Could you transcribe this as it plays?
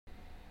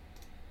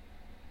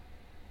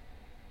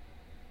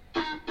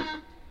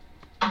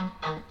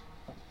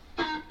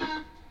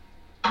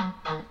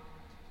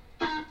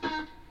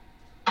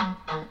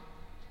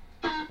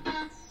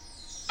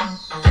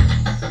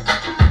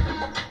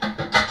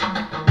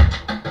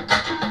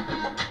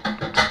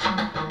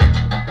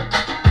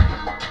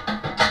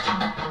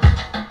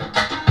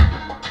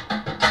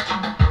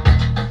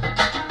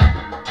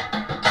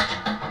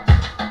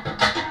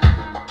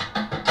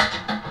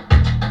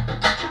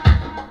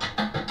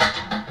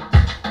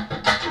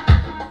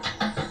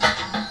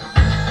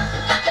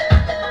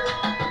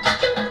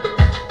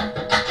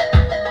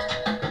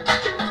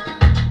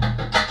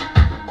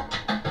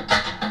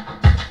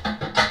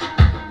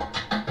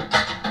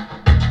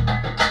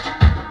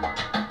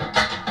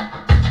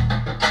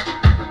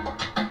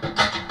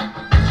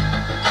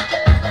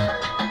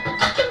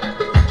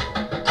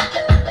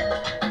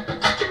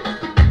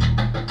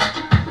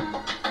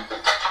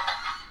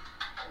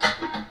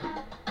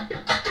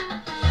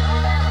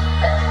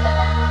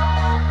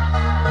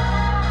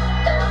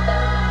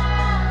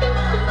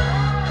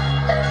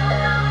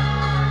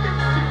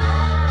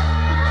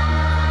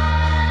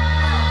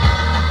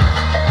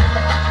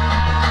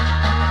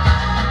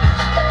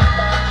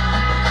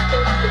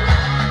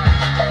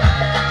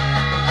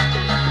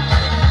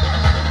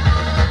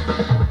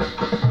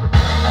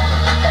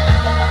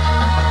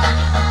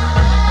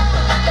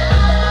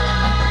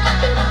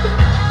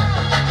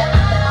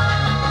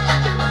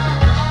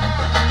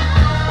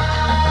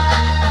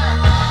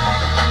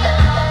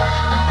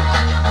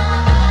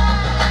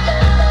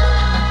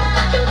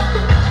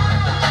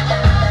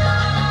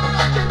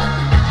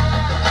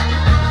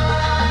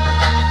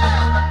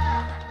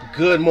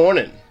Good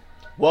morning.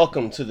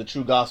 Welcome to the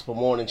True Gospel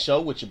Morning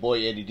Show with your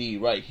boy Eddie D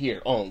right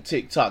here on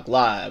TikTok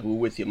Live. We're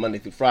with you Monday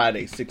through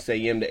Friday, 6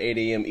 a.m. to 8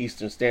 a.m.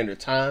 Eastern Standard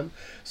Time.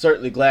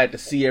 Certainly glad to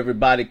see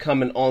everybody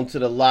coming onto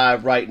the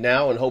live right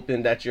now and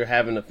hoping that you're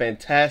having a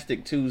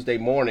fantastic Tuesday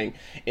morning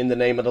in the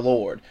name of the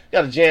Lord.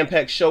 Got a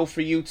jam-packed show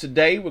for you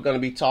today. We're going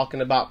to be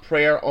talking about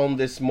prayer on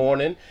this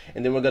morning,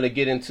 and then we're going to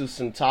get into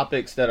some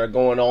topics that are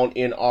going on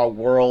in our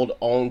world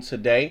on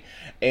today.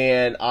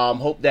 And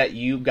hope that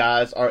you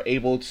guys are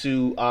able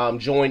to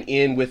join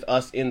in with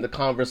us in the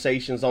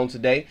conversations on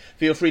today.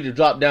 Feel free to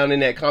drop down in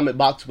that comment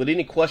box with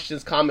any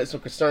questions, comments, or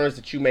concerns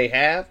that you may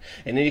have,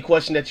 and any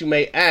question that you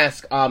may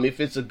ask. If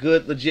it's a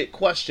good, legit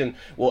question,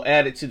 we'll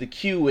add it to the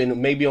queue, and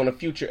maybe on a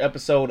future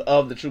episode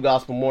of the True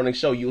Gospel Morning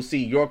Show, you'll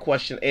see your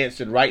question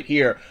answered right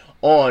here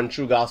on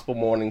True Gospel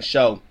Morning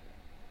Show.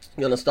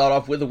 We're going to start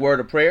off with a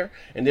word of prayer,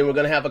 and then we're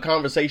going to have a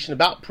conversation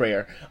about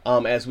prayer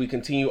as we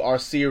continue our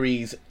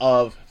series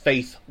of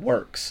Faith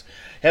Works.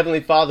 Heavenly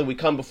Father, we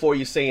come before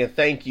you saying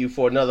thank you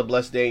for another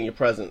blessed day in your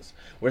presence.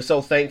 We're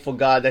so thankful,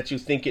 God, that you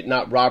think it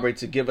not robbery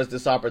to give us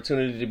this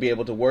opportunity to be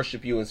able to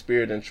worship you in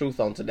spirit and truth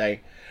on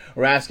today.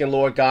 We're asking,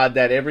 Lord God,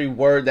 that every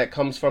word that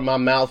comes from my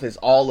mouth is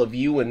all of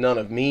you and none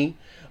of me.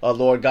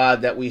 Lord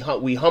God, that we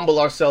humble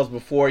ourselves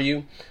before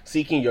you,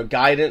 seeking your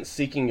guidance,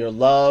 seeking your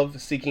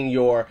love, seeking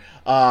your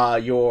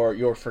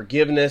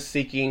forgiveness,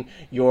 seeking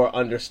your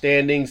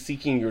understanding,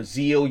 seeking your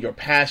zeal, your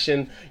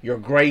passion, your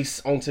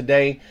grace on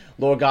today.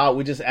 Lord God,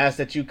 we just ask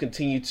that you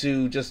continue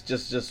to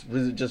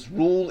just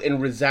rule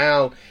and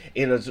resound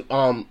in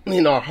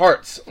our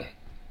hearts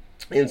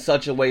in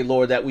such a way,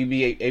 Lord, that we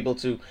be able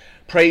to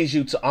praise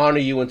you, to honor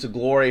you, and to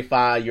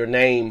glorify your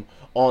name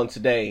on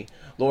today.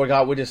 Lord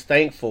God, we're just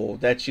thankful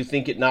that you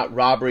think it not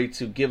robbery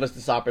to give us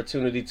this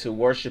opportunity to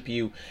worship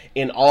you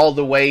in all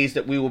the ways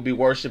that we will be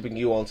worshiping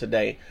you on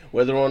today.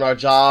 Whether on our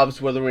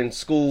jobs, whether in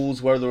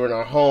schools, whether in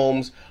our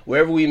homes,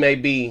 wherever we may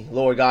be,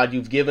 Lord God,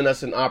 you've given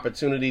us an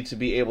opportunity to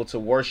be able to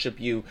worship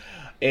you.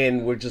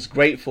 And we're just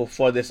grateful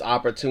for this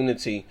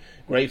opportunity.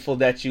 Grateful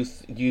that you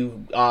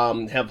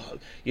have,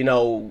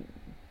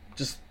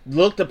 just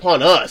looked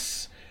upon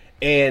us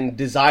and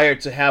desired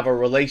to have a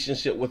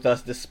relationship with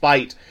us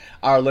despite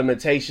our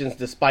limitations,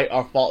 despite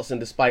our faults, and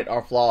despite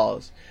our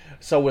flaws.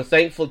 So we're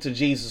thankful to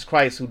Jesus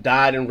Christ, who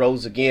died and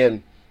rose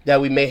again, that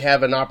we may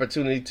have an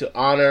opportunity to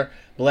honor,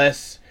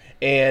 bless,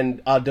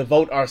 and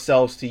devote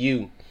ourselves to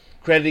you,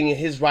 crediting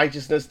his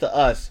righteousness to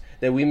us,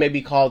 that we may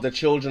be called the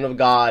children of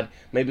God,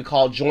 may be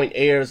called joint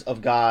heirs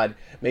of God,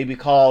 may be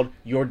called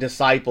your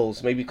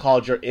disciples, may be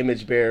called your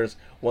image bearers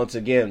once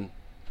again.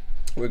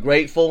 We're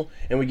grateful,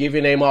 and we give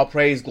your name all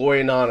praise,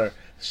 glory, and honor.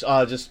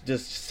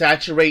 Just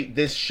saturate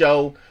this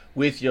show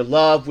with your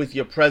love, with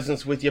your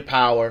presence, with your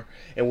power,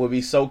 and we'll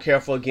be so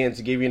careful again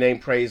to give your name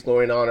praise,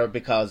 glory, and honor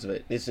because of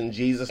it. It's in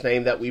Jesus'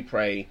 name that we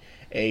pray.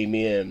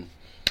 Amen.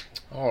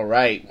 All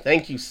right.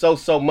 Thank you so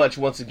much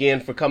once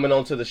again for coming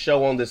on to the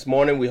show on this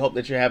morning. We hope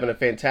that you're having a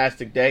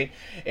fantastic day,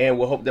 and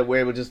we hope that we're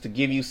able just to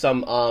give you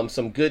some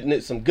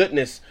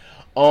goodness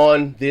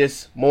on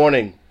this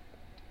morning.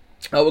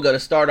 We're going to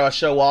start our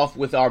show off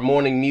with our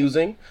morning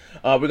musing.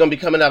 We're going to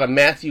be coming out of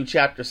Matthew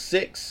chapter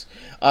 6,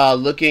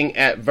 looking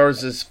at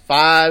verses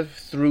 5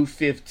 through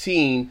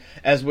 15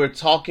 as we're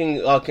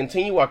talking,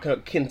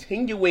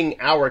 continuing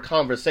our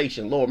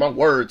conversation. Lord, my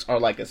words are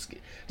like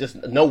just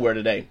nowhere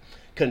today.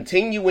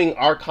 Continuing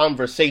our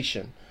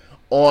conversation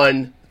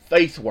on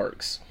faith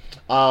works.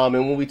 And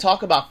when we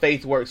talk about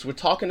faith works, we're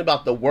talking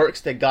about the works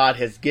that God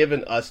has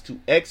given us to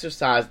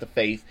exercise the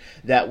faith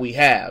that we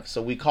have.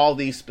 So we call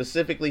these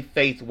specifically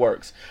faith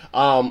works.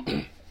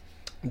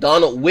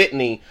 Donald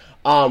Whitney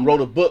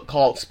wrote a book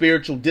called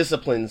Spiritual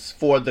Disciplines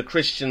for the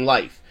Christian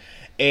Life.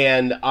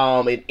 And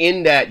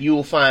in that, you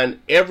will find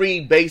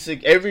every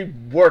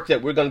work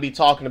that we're going to be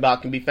talking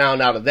about can be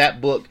found out of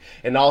that book.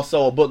 And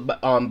also a book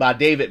by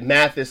David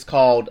Mathis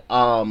called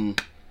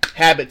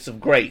Habits of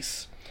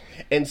Grace.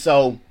 And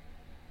so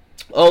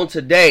on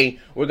today,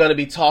 we're going to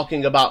be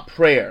talking about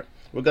prayer.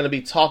 We're going to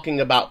be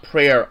talking about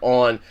prayer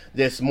on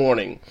this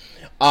morning.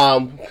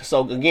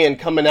 So again,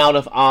 coming out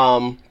of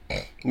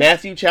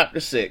Matthew chapter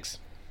 6,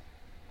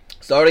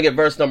 starting at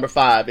verse number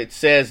 5, it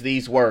says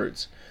these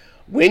words: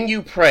 "When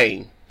you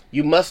pray,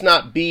 you must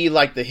not be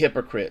like the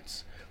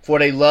hypocrites, for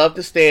they love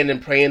to stand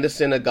and pray in the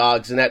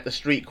synagogues and at the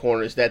street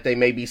corners, that they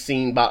may be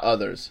seen by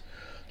others.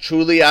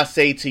 Truly I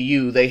say to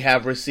you, they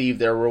have received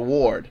their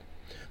reward.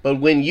 But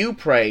when you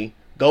pray,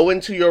 go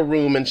into your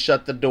room and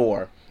shut the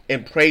door,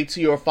 and pray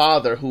to your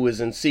Father who is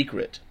in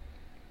secret.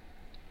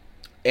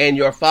 And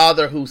your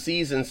Father who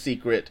sees in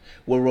secret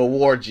will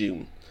reward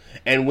you.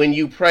 And when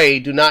you pray,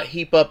 do not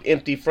heap up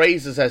empty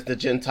phrases as the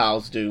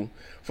Gentiles do,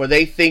 for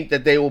they think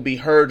that they will be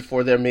heard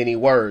for their many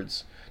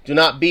words. Do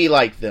not be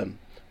like them,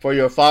 for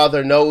your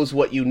Father knows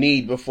what you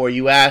need before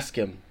you ask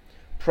him.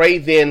 Pray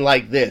then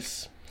like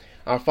this: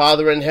 Our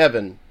Father in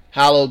heaven,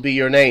 hallowed be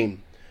your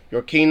name.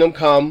 Your kingdom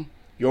come,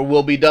 your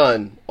will be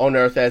done, on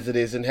earth as it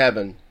is in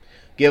heaven.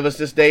 Give us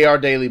this day our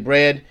daily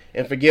bread,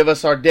 and forgive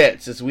us our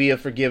debts as we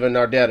have forgiven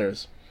our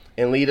debtors.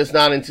 And lead us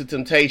not into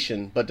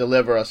temptation, but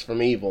deliver us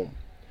from evil.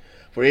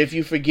 For if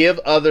you forgive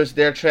others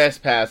their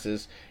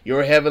trespasses,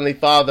 your heavenly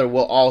Father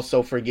will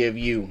also forgive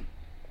you.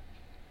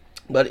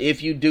 But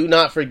if you do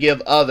not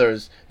forgive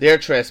others their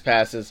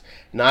trespasses,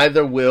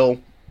 neither will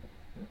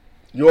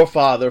your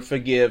Father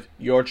forgive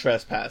your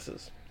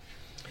trespasses.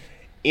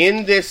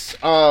 In this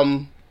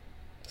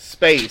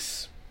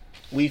space,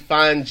 we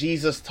find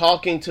Jesus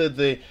talking to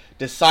the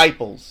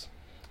disciples.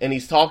 And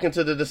he's talking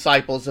to the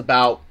disciples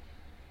about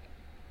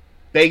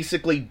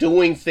basically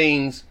doing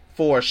things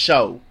for a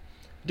show.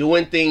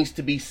 Doing things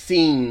to be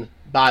seen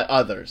by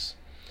others.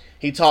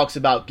 He talks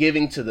about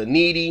giving to the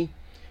needy.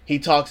 He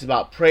talks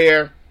about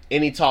prayer.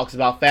 And he talks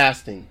about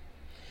fasting.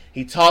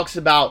 He talks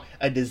about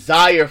a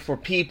desire for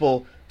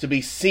people to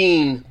be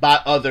seen by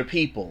other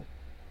people.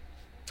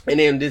 And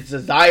in this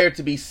desire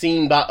to be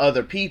seen by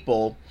other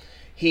people,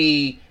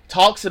 he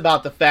talks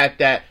about the fact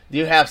that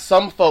you have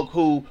some folk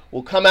who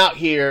will come out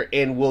here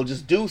and will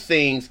just do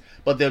things,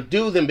 but they'll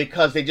do them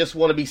because they just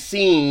want to be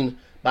seen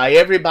by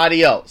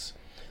everybody else.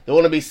 They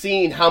want to be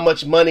seen how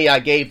much money I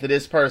gave to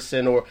this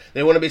person, or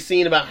they want to be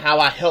seen about how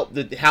I helped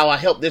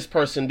this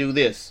person do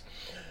this.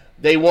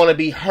 They want to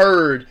be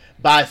heard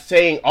by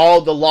saying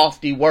all the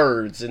lofty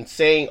words and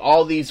saying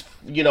all these,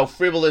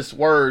 frivolous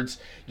words,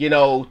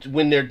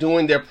 when they're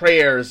doing their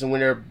prayers and when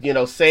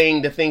they're,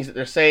 saying the things that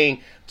they're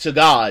saying to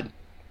God.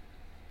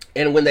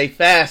 And when they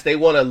fast, they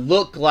want to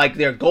look like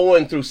they're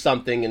going through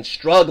something and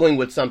struggling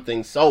with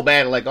something so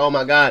bad. Like, oh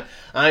my God,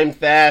 I'm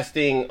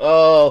fasting.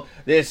 Oh,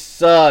 this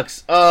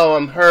sucks. Oh,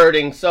 I'm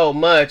hurting so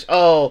much.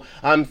 Oh,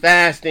 I'm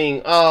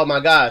fasting. Oh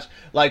my gosh.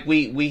 Like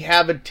we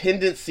have a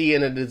tendency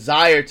and a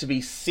desire to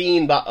be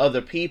seen by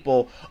other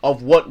people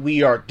of what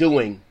we are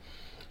doing.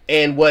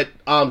 And what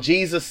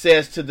Jesus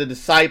says to the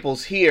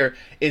disciples here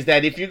is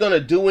that if you're going to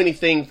do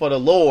anything for the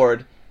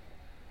Lord,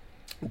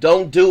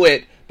 don't do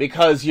it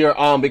because you're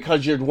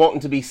wanting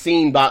to be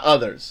seen by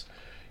others.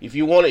 If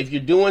you're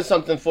doing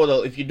something for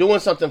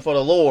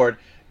the Lord,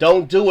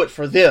 don't do it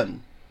for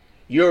them.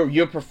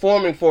 You're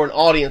performing for an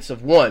audience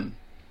of one,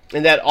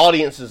 and that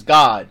audience is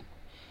God.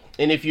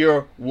 And if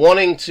you're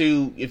wanting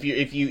to, if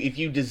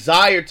you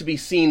desire to be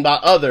seen by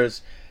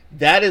others,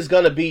 that is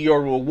going to be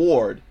your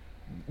reward,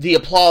 the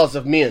applause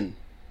of men.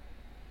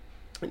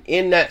 And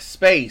in that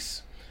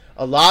space,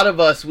 a lot of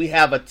us, we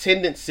have a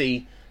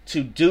tendency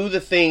to do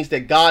the things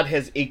that God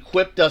has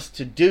equipped us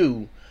to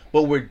do,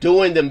 but we're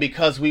doing them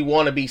because we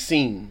want to be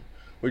seen.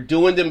 We're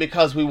doing them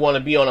because we want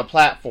to be on a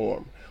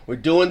platform. We're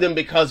doing them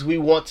because we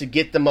want to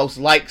get the most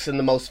likes and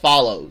the most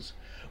follows.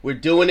 We're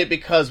doing it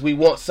because we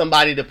want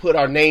somebody to put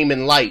our name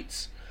in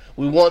lights.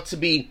 We want to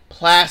be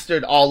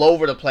plastered all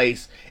over the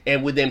place,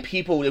 and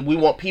we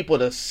want people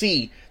to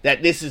see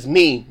that this is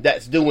me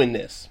that's doing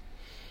this.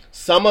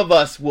 Some of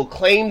us will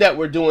claim that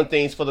we're doing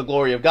things for the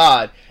glory of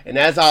God, and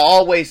as I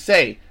always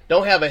say,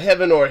 don't have a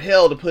heaven or a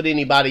hell to put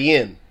anybody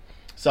in.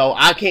 So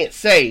I can't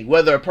say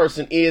whether a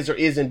person is or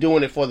isn't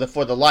doing it for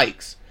the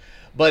likes.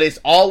 But it's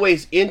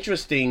always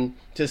interesting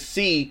to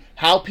see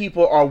how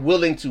people are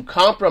willing to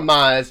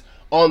compromise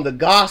on the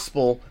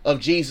gospel of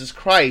Jesus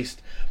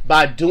Christ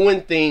by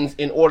doing things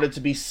in order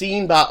to be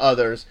seen by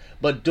others,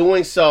 but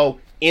doing so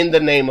in the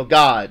name of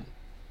God.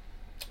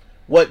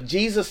 What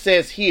Jesus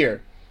says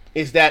here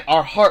is that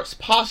our heart's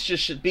posture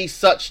should be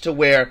such to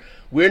where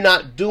we're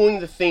not doing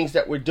the things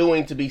that we're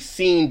doing to be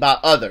seen by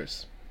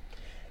others.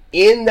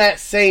 In that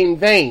same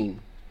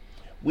vein,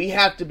 we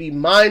have to be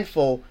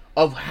mindful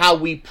of how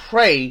we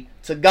pray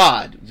to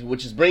God,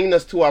 which is bringing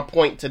us to our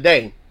point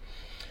today.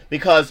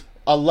 Because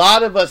a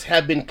lot of us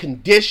have been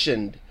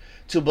conditioned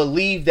to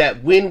believe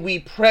that when we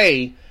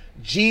pray,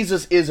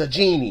 Jesus is a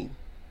genie.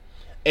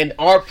 And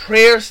our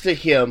prayers to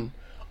him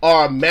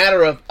are a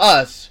matter of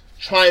us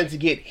trying to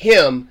get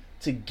him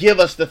to give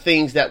us the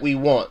things that we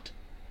want.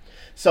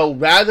 So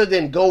rather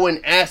than go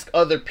and ask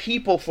other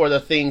people for the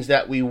things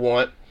that we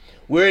want,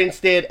 we're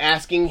instead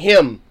asking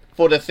him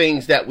for the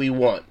things that we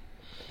want.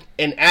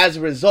 And as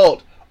a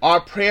result, our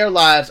prayer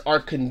lives are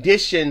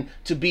conditioned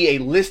to be a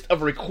list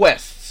of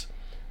requests,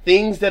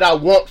 things that I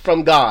want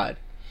from God.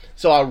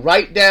 So I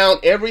write down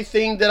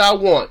everything that I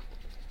want,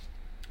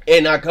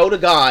 and I go to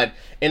God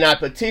and I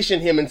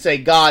petition him and say,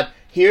 God,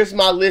 here's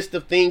my list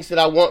of things that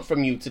I want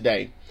from you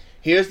today.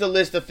 Here's the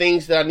list of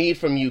things that I need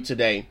from you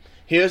today.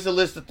 Here's the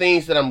list of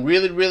things that I'm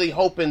really, really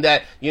hoping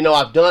that,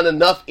 I've done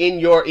enough in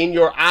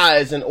your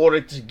eyes in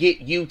order to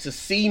get you to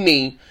see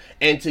me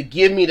and to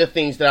give me the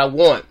things that I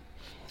want.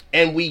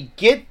 And we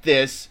get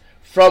this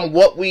from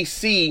what we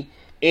see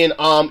in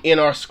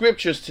our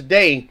scriptures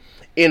today.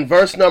 In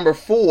verse number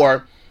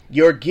 4,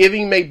 your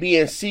giving may be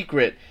in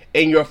secret,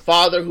 and your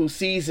Father who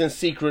sees in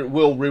secret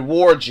will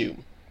reward you.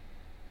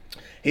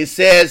 It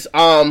says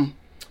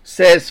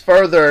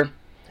further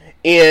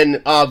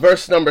in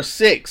verse number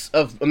 6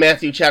 of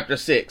Matthew chapter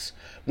 6,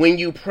 when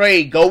you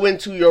pray, go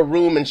into your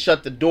room and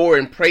shut the door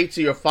and pray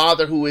to your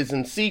Father who is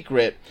in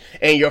secret,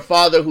 and your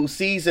Father who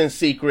sees in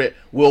secret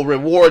will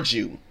reward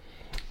you.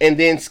 And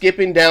then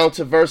skipping down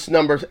to verse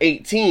number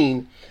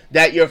 18,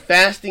 that your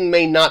fasting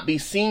may not be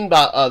seen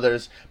by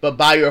others, but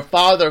by your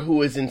Father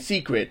who is in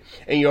secret,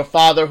 and your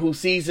Father who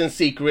sees in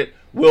secret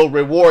will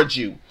reward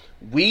you.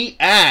 We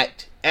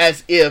act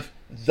as if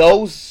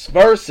those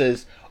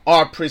verses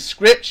are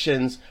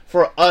prescriptions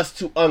for us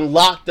to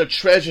unlock the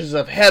treasures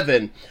of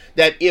heaven,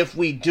 that if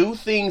we do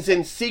things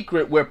in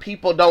secret where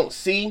people don't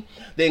see,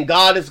 then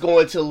God is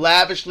going to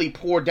lavishly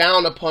pour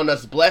down upon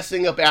us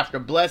blessing after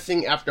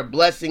blessing after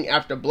blessing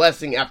after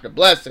blessing after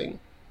blessing.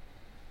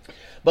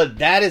 But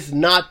that is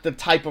not the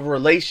type of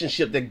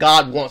relationship that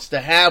God wants to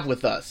have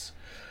with us.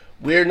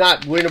 We're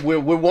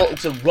wanting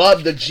to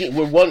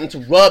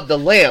rub the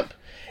lamp,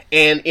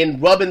 and in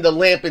rubbing the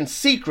lamp in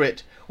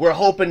secret, we're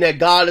hoping that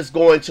God is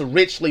going to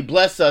richly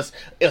bless us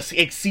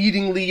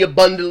exceedingly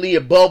abundantly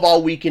above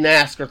all we can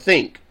ask or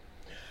think.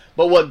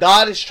 But what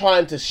God is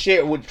trying to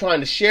share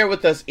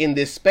with us in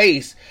this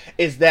space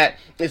is that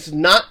it's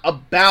not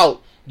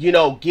about,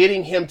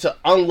 getting him to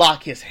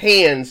unlock his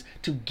hands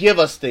to give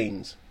us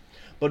things,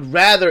 but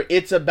rather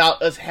it's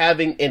about us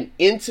having an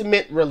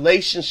intimate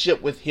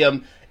relationship with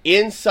him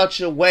in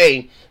such a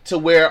way to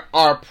where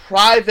our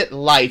private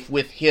life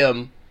with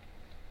him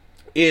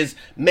is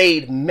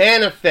made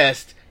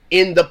manifest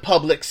in the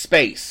public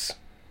space.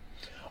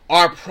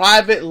 Our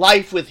private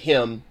life with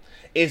him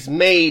is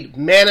made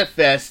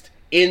manifest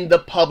in the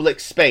public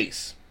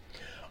space.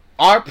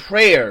 Our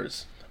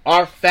prayers,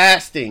 our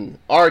fasting,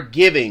 our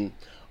giving,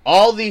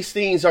 all these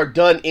things are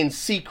done in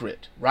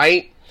secret,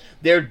 right?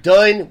 They're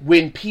done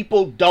when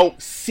people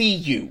don't see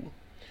you.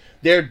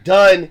 They're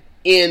done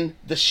in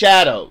the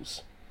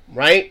shadows,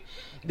 right?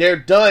 They're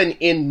done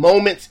in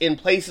moments, in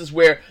places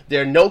where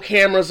there are no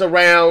cameras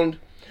around.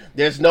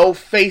 There's no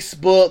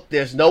Facebook.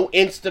 There's no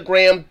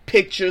Instagram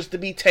pictures to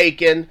be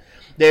taken.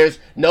 There's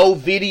no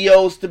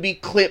videos to be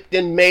clipped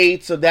and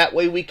made so that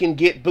way we can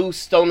get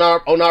boosts on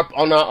our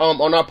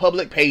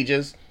public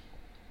pages.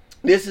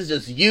 This is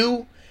just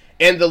you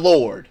and the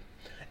Lord.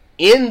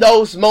 In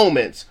those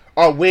moments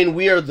are when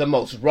we are the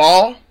most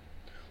raw,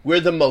 we're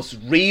the most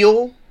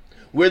real,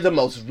 we're the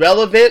most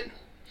relevant,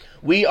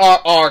 we are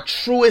our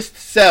truest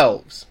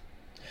selves.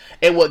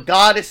 And what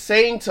God is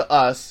saying to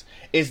us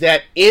is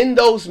that in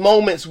those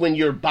moments when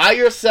you're by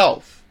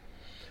yourself,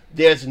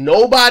 there's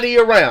nobody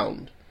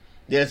around,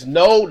 there's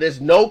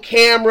no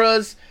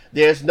cameras,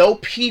 there's no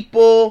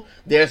people,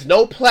 there's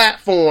no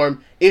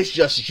platform, it's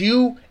just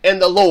you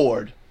and the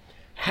Lord.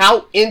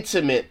 How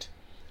intimate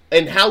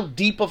and how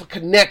deep of a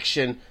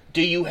connection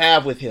do you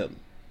have with him?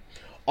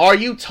 Are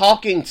you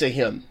talking to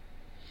him?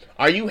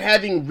 Are you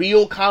having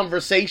real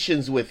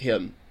conversations with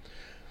him?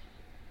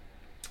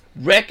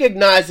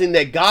 Recognizing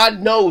that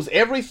God knows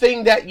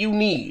everything that you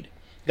need.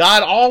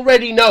 God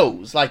already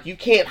knows. Like, you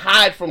can't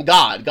hide from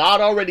God. God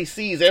already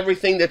sees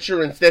everything that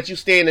you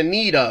stand in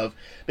need of,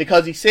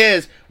 because he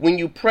says when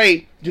you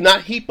pray, do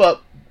not heap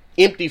up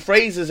empty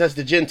phrases as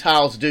the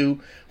Gentiles do,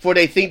 for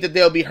they think that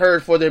they'll be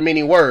heard for their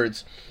many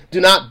words.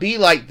 Do not be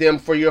like them,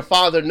 for your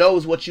Father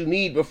knows what you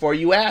need before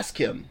you ask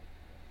him.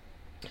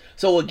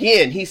 So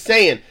again, he's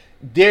saying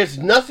there's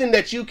nothing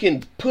that you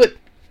can put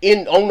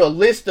in on a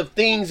list of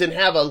things and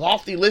have a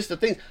lofty list of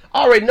things.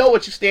 I already know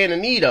what you stand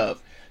in need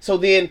of. So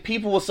then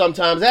people will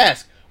sometimes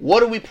ask,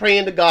 what are we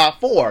praying to God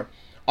for?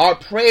 Our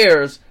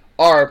prayers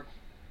are,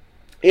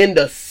 in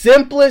the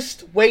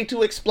simplest way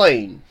to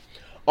explain,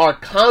 are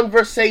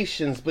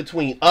conversations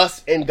between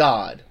us and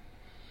God.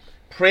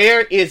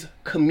 Prayer is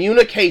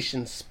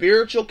communication,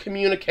 spiritual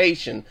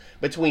communication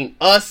between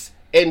us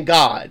and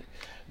God.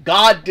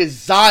 God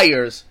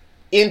desires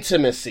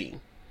intimacy.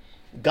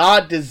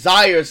 God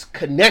desires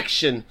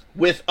connection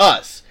with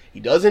us. He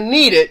doesn't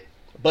need it,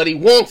 but he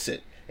wants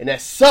it. And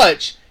as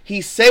such,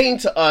 he's saying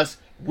to us,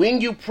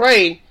 when you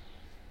pray,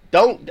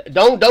 don't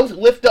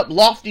lift up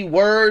lofty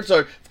words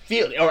or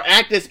feel or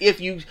act as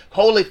if you,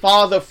 Holy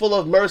Father, full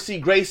of mercy,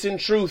 grace, and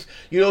truth,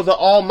 the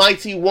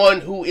Almighty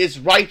One who is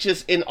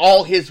righteous in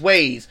all his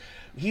ways.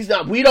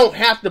 We don't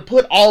have to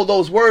put all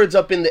those words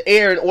up in the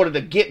air in order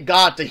to get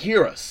God to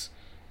hear us.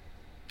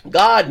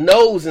 God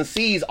knows and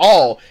sees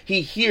all.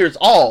 He hears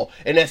all.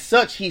 And as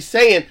such, he's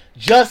saying,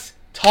 just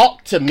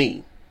talk to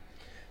me.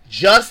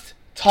 Just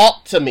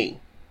talk to me.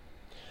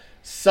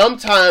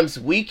 Sometimes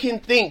we can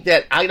think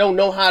that I don't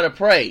know how to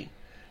pray.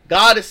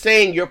 God is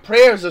saying your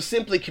prayers are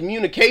simply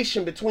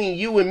communication between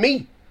you and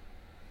me.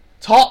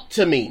 Talk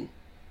to me.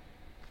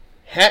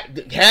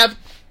 Have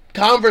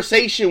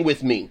conversation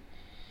with me.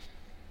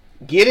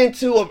 Get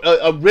into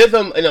a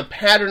rhythm and a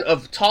pattern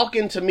of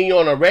talking to me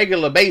on a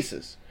regular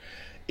basis.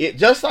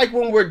 Just like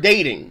when we're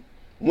dating,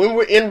 when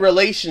we're in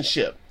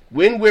relationship,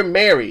 when we're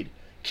married,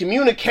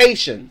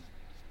 communication,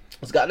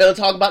 I got done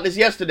talking about this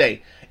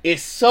yesterday,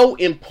 is so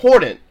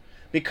important,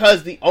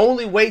 because the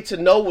only way to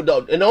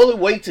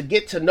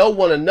get to know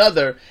one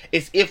another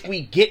is if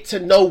we get to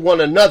know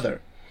one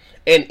another.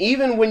 And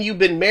even when you've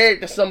been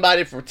married to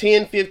somebody for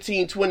 10,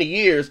 15, 20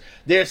 years,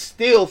 there's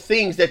still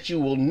things that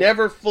you will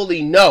never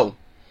fully know.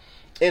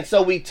 And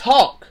so we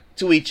talk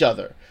to each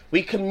other.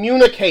 We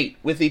communicate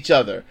with each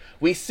other.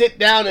 We sit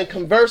down and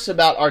converse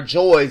about our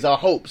joys, our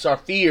hopes, our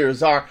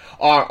fears, our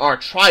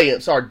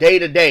triumphs, our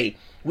day-to-day.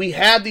 We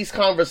have these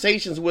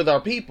conversations with our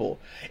people,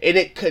 and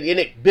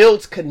it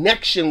builds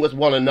connection with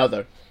one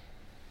another.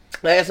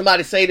 I had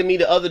somebody say to me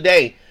the other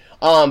day,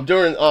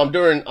 during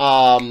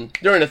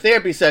a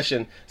therapy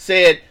session,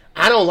 said,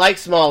 "I don't like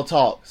small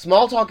talk.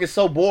 Small talk is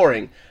so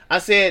boring." I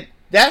said,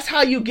 "That's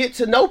how you get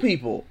to know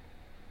people.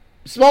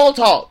 Small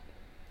talk.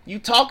 You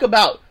talk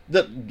about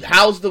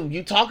how's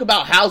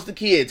the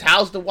kids,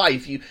 how's the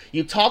wife.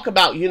 You talk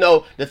about,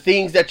 the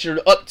things that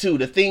you're up to,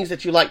 the things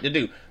that you like to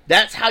do.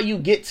 That's how you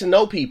get to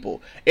know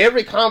people.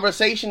 Every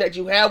conversation that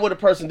you have with a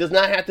person does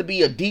not have to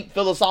be a deep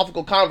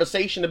philosophical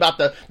conversation about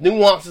the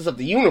nuances of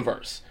the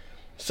universe.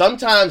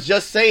 Sometimes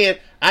just saying,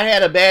 'I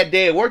had a bad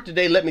day at work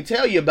today, let me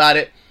tell you about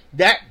it,'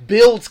 that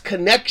builds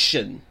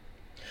connection.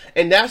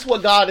 And that's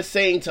what God is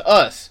saying to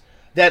us.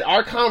 That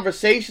our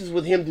conversations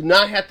with him do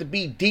not have to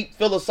be deep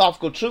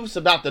philosophical truths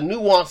about the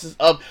nuances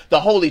of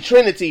the Holy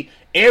Trinity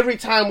every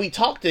time we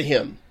talk to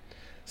him.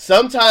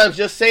 Sometimes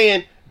just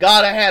saying,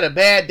 'God, I had a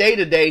bad day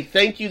today.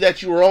 Thank you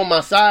that you were on my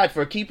side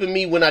for keeping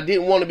me when I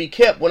didn't want to be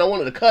kept, when I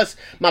wanted to cuss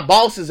my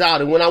bosses out,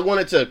 and when I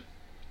wanted to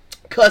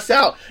cuss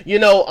out,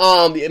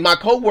 my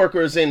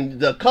coworkers and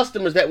the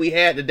customers that we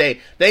had today.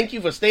 Thank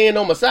you for staying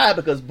on my side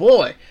because,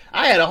 boy,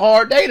 I had a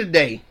hard day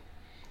today.'"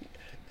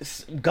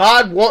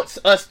 God wants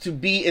us to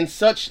be in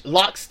such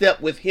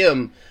lockstep with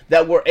him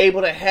that we're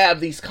able to have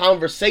these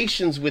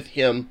conversations with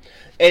him,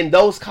 and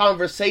those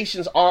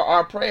conversations are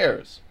our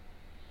prayers.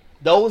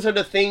 Those are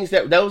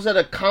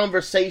the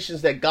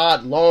conversations that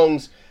God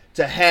longs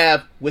to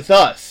have with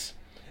us.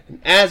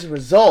 And as a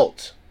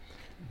result,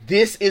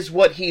 this is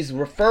what he's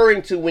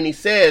referring to when he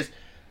says,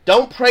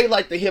 don't pray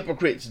like the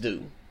hypocrites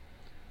do.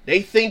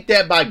 They think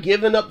that by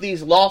giving up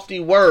these lofty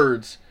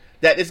words,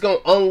 that it's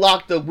going to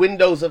unlock the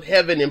windows of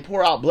heaven and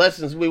pour out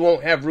blessings we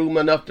won't have room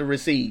enough to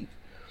receive.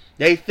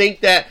 They think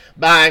that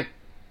by,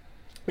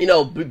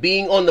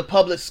 being on the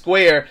public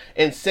square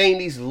and saying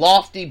these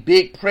lofty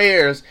big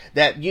prayers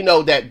that,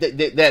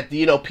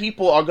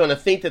 people are going to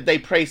think that they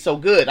pray so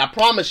good. I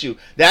promise you,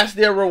 that's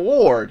their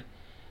reward.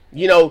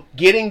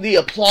 Getting the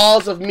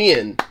applause of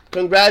men.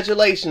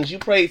 Congratulations, you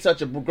prayed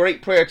such a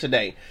great prayer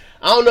today.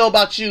 I don't know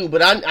about you,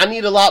 but I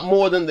need a lot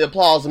more than the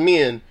applause of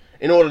men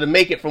in order to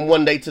make it from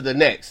one day to the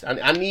next.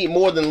 I need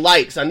more than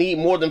likes. I need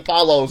more than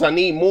follows. I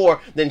need more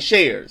than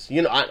shares.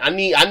 I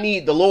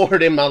need the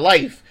Lord in my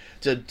life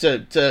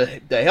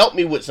to help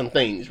me with some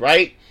things,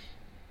 right?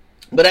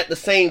 But at the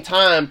same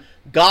time,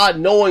 God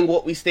knowing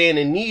what we stand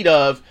in need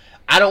of,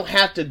 I don't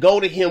have to go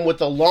to him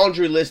with a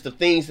laundry list of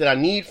things that I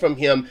need from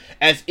him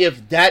as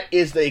if that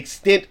is the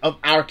extent of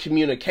our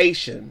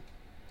communication.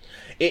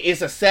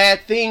 It's a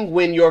sad thing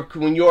when your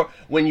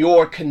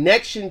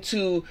connection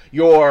to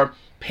your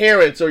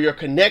parents or your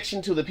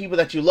connection to the people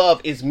that you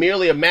love is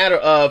merely a matter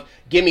of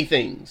give me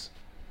things,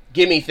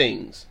 give me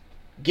things,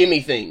 give me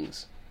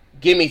things,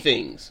 give me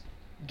things,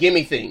 give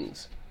me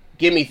things,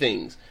 give me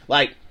things.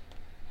 Like,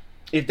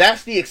 if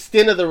that's the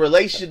extent of the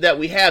relationship that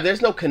we have,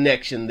 there's no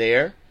connection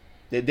there.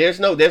 There's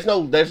no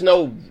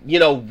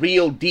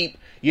real deep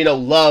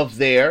love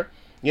there.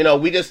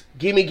 We just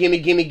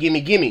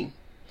gimme.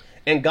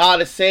 And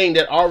God is saying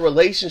that our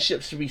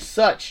relationships should be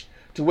such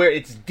to where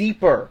it's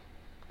deeper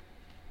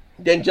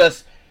than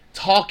just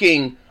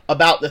talking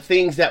about the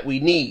things that we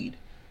need.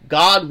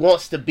 God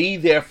wants to be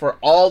there for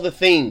all the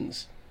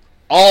things.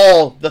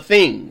 All the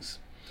things.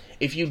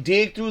 If you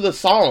dig through the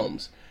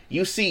Psalms,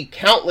 you see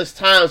countless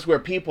times where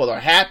people are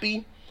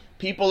happy,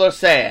 people are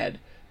sad,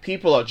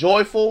 people are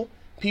joyful,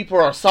 people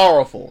are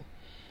sorrowful.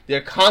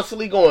 They're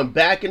constantly going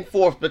back and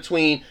forth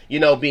between,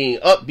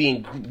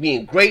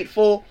 being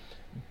grateful,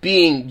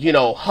 being,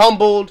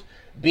 humbled,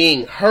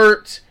 being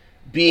hurt,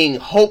 being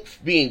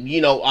hoped, being,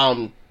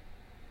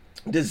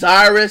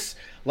 desirous,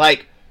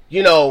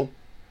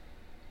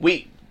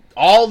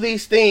 all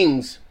these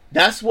things,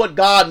 that's what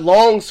God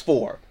longs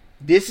for.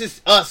 This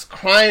is us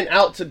crying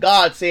out to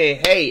God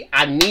saying, hey,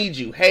 I need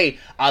you. Hey,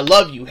 I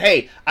love you.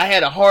 Hey, I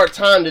had a hard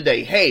time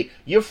today. Hey,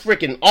 you're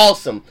freaking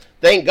awesome.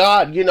 Thank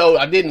God,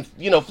 I didn't,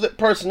 flip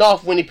person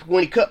off when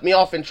he cut me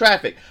off in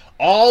traffic.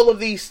 All of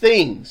these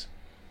things,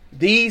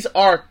 these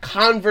are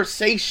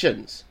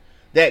conversations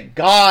that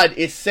God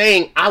is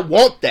saying, I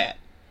want that.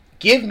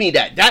 Give me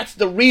that. That's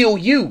the real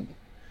you.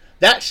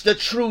 That's the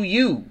true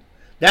you.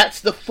 That's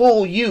the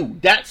full you.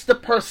 That's the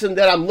person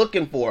that I'm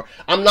looking for.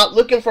 I'm not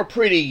looking for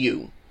pretty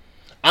you.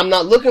 I'm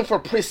not looking for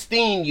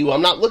pristine you.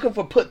 I'm not looking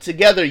for put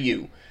together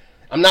you.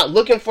 I'm not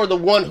looking for the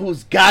one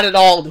who's got it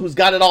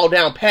all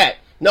down pat.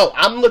 No,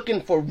 I'm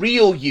looking for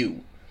real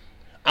you.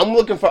 I'm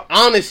looking for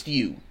honest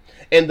you.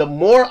 And the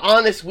more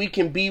honest we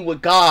can be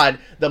with God,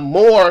 the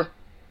more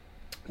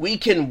we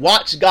can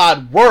watch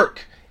God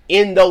work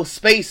in those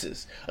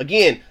spaces.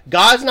 Again,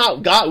 God's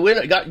not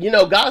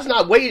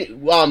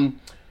waiting.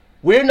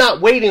 We're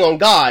not waiting on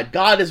God.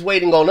 God is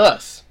waiting on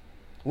us.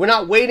 We're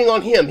not waiting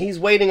on him. He's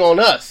waiting on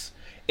us,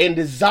 and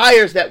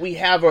desires that we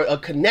have a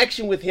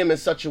connection with him in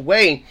such a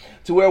way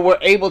to where we're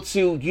able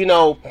to,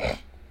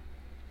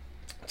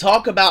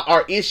 talk about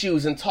our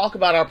issues and talk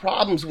about our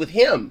problems with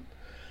him,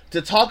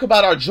 to talk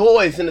about our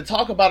joys and to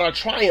talk about our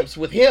triumphs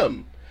with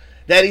him.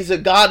 That he's a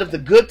God of the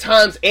good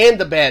times and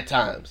the bad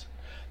times,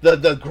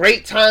 the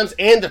great times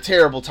and the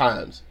terrible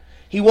times.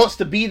 He wants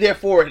to be there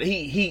for it.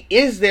 He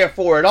is there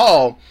for it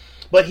all,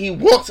 but he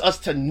wants us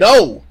to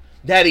know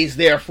that he's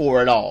there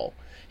for it all.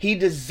 He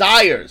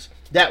desires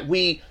that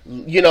we,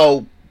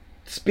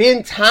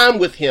 spend time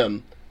with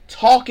him,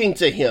 talking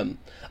to him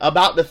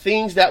about the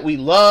things that we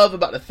love,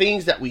 about the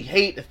things that we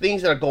hate, the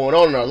things that are going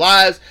on in our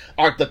lives,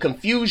 the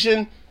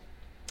confusion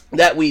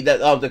that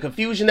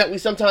we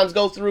sometimes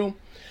go through.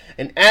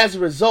 And as a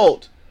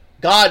result,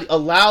 God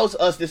allows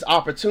us this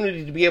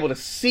opportunity to be able to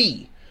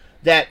see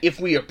that if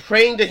we are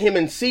praying to him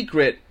in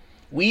secret,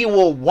 we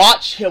will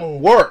watch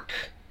him work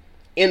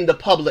in the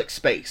public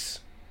space.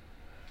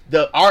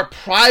 Our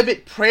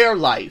private prayer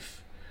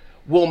life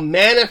will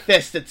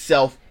manifest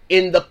itself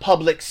in the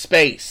public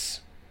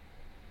space.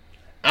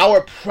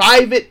 Our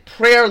private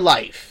prayer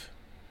life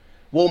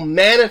will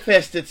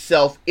manifest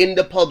itself in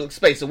the public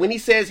space. So when he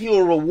says he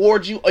will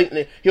reward you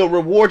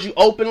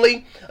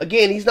openly,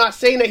 again, he's not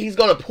saying that he's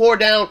going to pour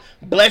down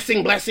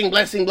blessing, going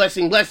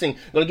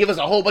to give us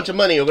a whole bunch of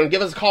money, or going to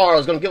give us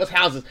cars, going to give us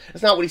houses.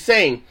 That's not what he's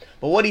saying.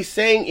 But what he's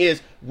saying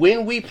is,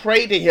 when we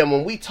pray to him,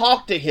 when we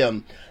talk to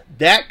him,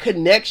 that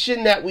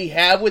connection that we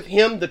have with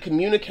him, the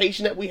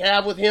communication that we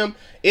have with him,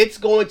 it's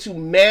going to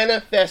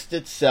manifest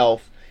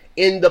itself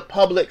in the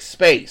public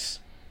space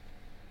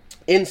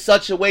in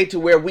such a way to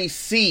where we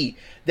see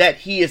that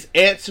he is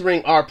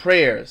answering our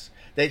prayers,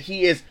 that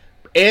he is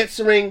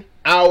answering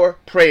our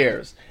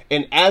prayers.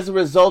 And as a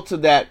result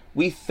of that,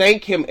 we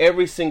thank him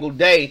every single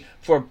day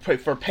for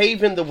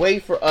paving the way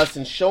for us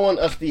and showing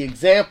us the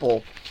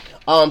example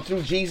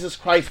through Jesus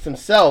Christ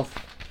himself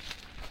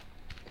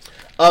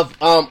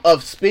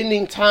of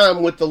spending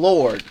time with the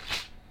Lord.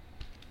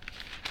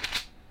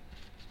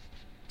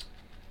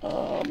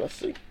 Let's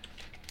see.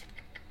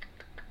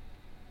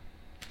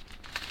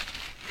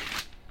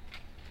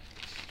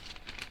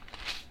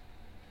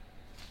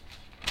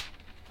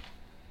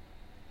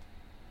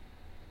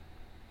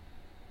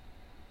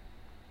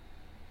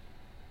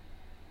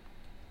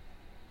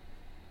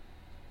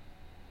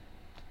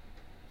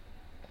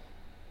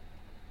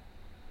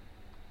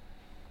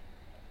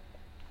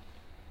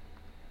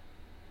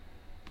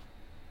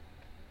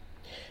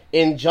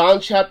 In John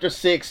chapter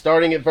 6,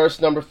 starting at verse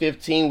number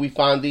 15, we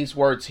find these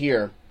words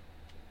here.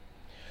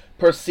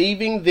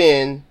 Perceiving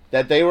then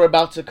that they were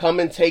about to come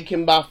and take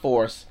him by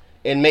force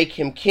and make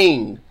him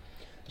king,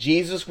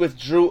 Jesus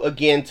withdrew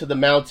again to the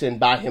mountain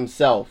by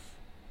himself.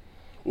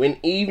 When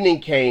evening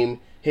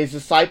came, his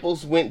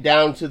disciples went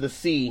down to the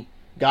sea,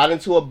 got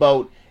into a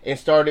boat, and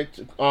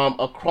started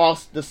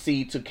across the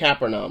sea to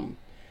Capernaum.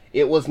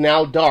 It was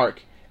now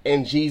dark,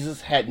 and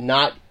Jesus had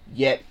not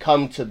yet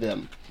come to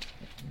them.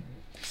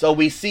 So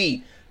we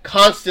see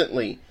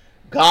constantly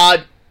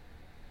Christ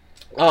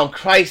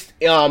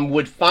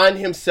would find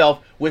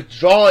himself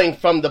withdrawing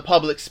from the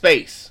public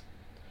space.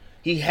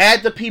 He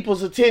had the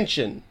people's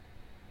attention.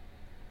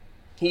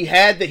 He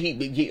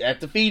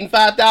after feeding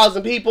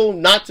 5,000 people,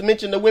 not to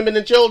mention the women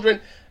and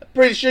children.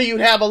 Pretty sure you'd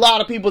have a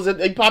lot of people's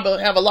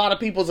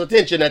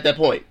attention at that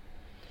point.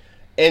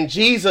 And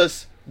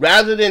Jesus,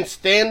 rather than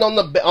stand on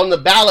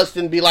the ballast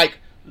and be like,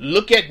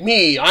 "Look at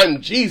me,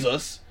 I'm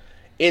Jesus,"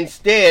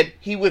 instead,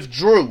 he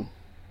withdrew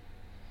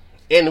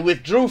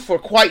for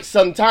quite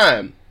some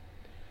time.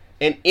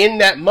 And in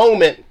that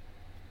moment,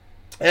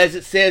 as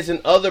it says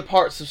in other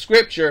parts of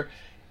Scripture,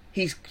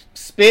 he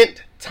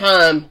spent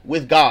time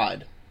with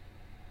God.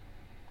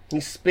 He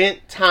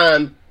spent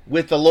time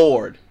with the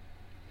Lord.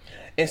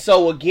 And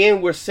so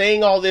again, we're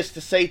saying all this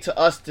to say to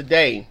us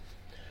today,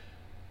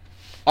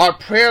 our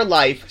prayer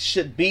life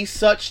should be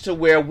such to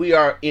where we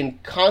are in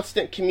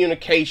constant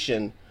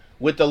communication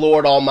with the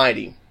Lord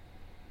Almighty.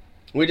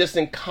 We're just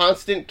in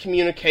constant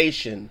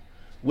communication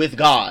with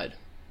God.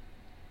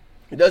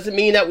 It doesn't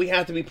mean that we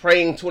have to be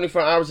praying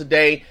 24 hours a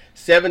day,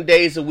 7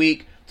 days a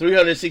week,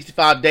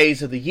 365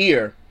 days of the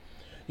year.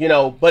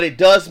 But it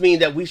does mean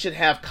that we should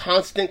have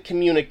constant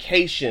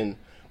communication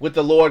with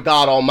the Lord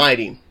God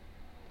Almighty.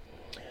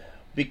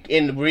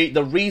 And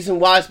the reason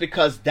why is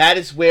because that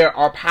is where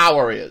our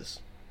power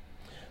is.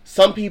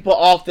 Some people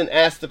often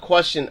ask the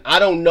question, I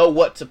don't know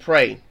what to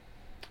pray.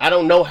 I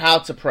don't know how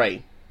to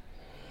pray.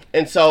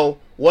 And so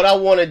what I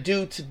want to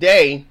do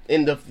today,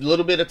 in the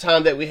little bit of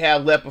time that we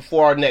have left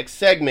before our next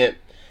segment,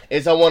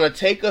 is I want to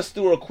take us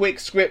through a quick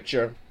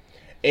scripture.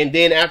 And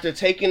then after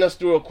taking us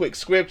through a quick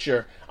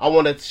scripture, I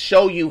want to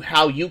show you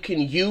how you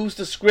can use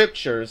the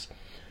scriptures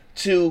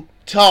to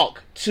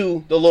talk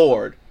to the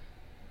Lord,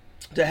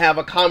 to have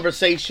a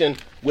conversation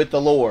with the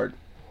Lord.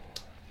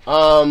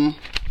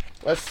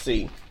 Let's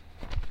see.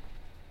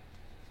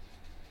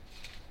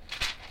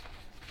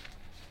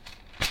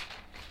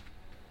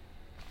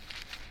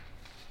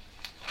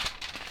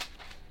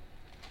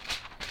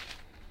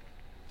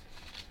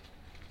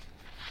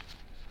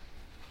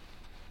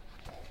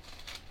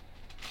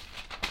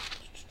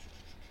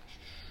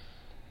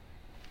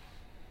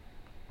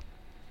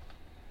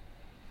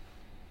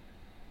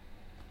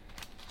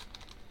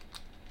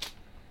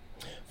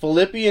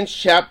 Philippians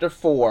chapter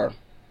 4,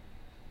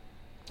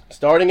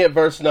 starting at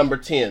verse number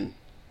 10.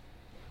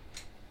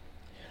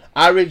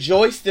 I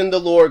rejoiced in the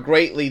Lord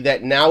greatly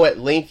that now at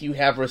length you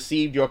have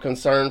received your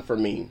concern for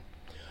me.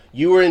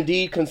 You were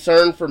indeed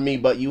concerned for me,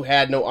 but you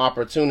had no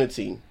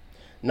opportunity.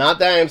 Not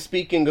that I am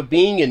speaking of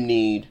being in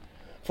need,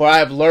 for I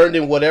have learned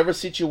in whatever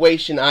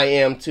situation I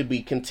am to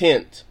be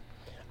content.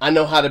 I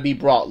know how to be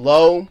brought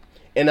low,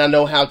 and I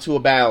know how to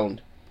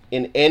abound.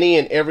 In any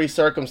and every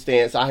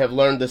circumstance I have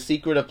learned the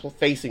secret of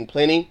facing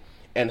plenty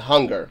and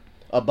hunger,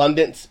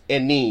 abundance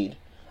and need.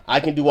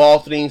 I can do all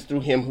things through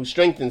him who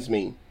strengthens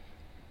me.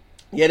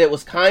 Yet it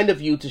was kind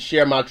of you to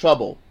share my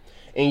trouble.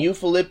 And you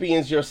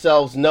Philippians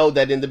yourselves know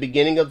that in the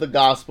beginning of the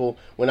gospel,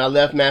 when I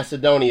left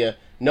Macedonia,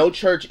 no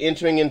church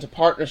entering into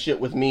partnership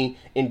with me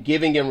in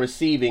giving and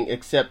receiving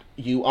except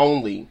you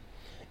only.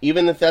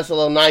 Even in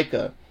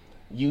Thessalonica,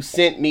 you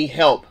sent me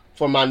help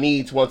for my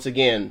needs once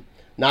again.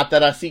 Not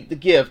that I seek the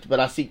gift, but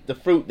I seek the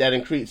fruit that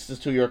increases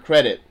to your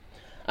credit.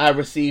 I have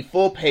received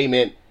full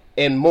payment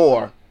and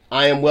more.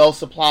 I am well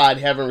supplied,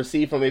 having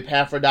received from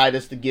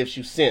Epaphroditus the gifts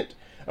you sent,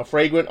 a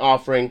fragrant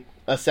offering,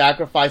 a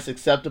sacrifice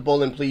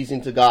acceptable and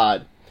pleasing to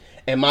God.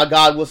 And my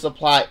God will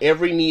supply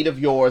every need of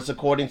yours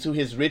according to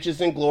his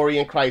riches and glory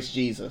in Christ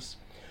Jesus.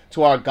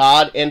 To our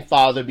God and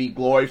Father be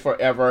glory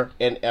forever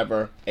and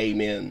ever.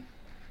 Amen.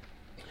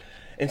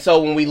 And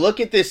so when we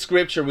look at this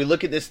scripture, we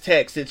look at this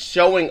text, it's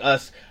showing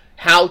us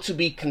how to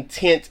be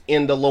content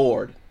in the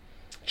Lord,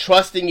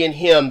 trusting in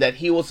him that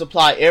he will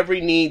supply every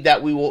need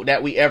that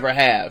we ever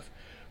have.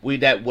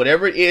 That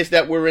whatever it is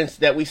that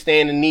we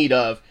stand in need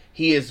of,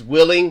 he is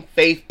willing,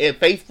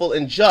 faithful,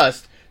 and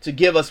just to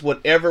give us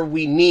whatever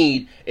we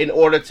need in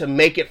order to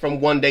make it from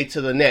one day to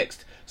the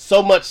next.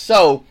 So much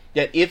so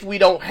that if we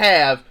don't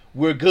have,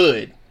 we're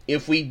good.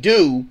 If we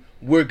do,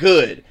 we're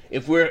good.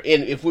 If we're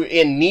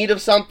in need of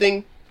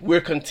something,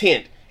 we're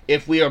content.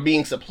 If we are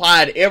being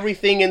supplied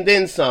everything and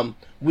then some,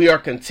 we are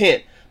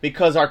content,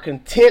 because our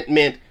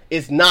contentment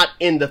is not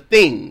in the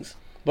things,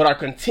 but our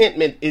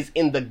contentment is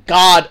in the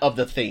God of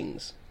the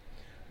things.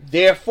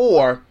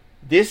 Therefore,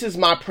 this is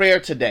my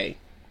prayer today.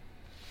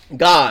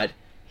 God,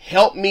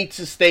 help me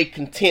to stay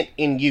content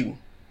in you.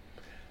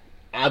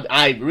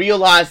 I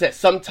realize that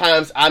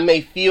sometimes I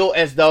may feel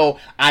as though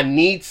I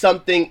need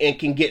something and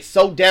can get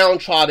so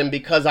downtrodden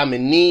because I'm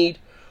in need.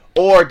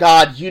 Or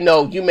God,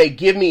 you may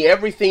give me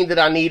everything that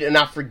I need and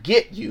I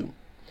forget you.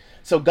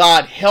 So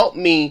God, help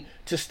me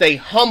to stay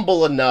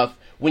humble enough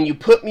when you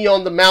put me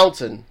on the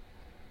mountain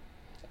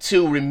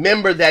to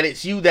remember that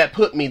it's you that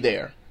put me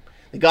there.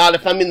 God,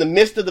 if I'm in the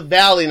midst of the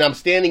valley and I'm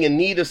standing in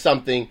need of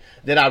something,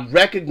 that I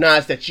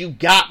recognize that you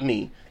got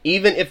me,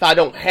 even if I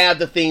don't have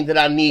the thing that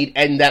I need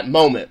in that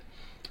moment.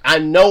 I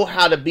know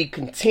how to be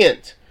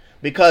content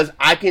because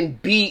I can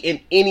be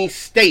in any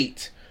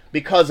state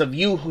because of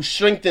you who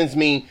strengthens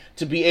me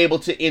to be able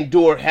to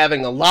endure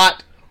having a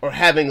lot or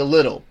having a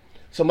little.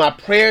 So my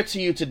prayer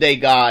to you today,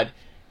 God,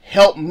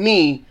 help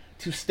me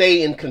to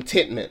stay in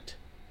contentment.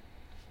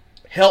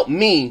 Help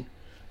me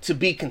to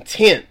be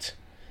content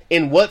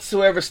in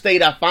whatsoever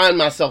state I find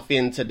myself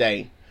in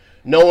today,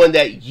 knowing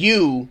that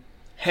you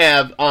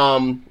have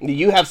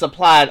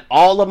supplied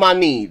all of my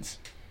needs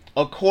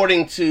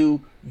according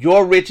to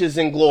your riches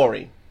and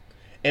glory.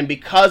 And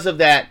because of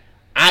that,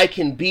 I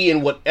can be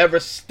in whatever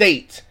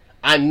state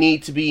I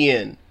need to be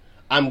in.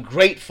 I'm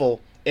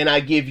grateful, and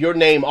I give your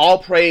name all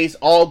praise,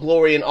 all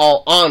glory, and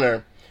all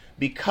honor,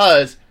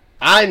 because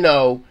I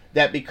know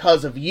that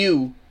because of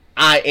you,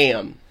 I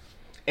am.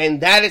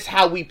 And that is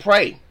how we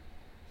pray.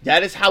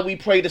 That is how we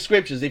pray the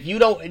scriptures. If you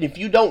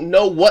don't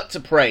know what to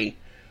pray,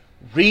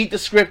 read the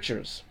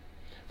scriptures.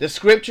 The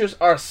scriptures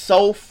are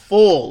so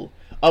full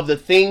of the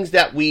things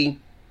that we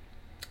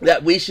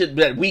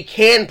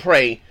can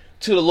pray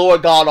to the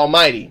Lord God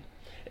Almighty.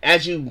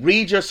 As you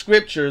read your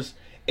scriptures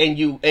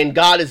and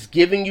God is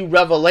giving you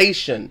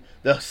revelation,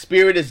 the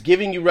Spirit is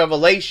giving you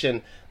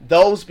revelation,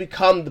 those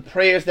become the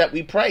prayers that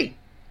we pray.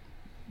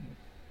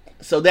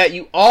 So that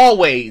you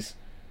always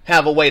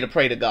have a way to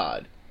pray to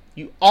God.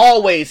 You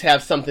always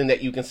have something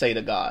that you can say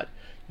to God.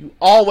 You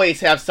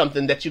always have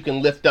something that you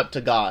can lift up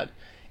to God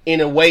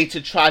in a way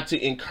to try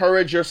to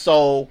encourage your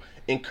soul,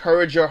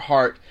 encourage your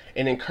heart,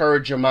 and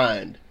encourage your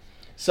mind.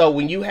 So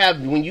when you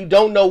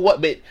don't know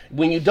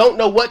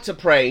what to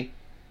pray,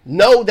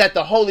 know that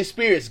the Holy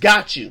Spirit's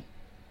got you.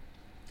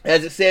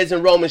 As it says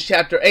in Romans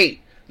chapter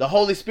 8, the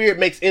Holy Spirit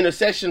makes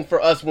intercession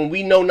for us when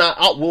we know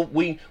not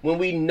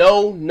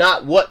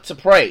what to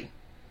pray.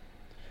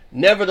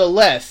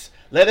 Nevertheless,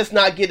 let us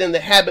not get in the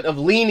habit of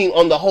leaning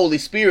on the Holy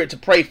Spirit to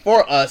pray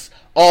for us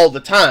all the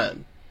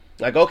time.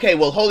 Like, okay,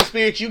 well, Holy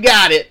Spirit, you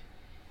got it.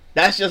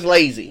 That's just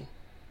lazy.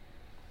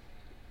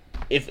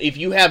 If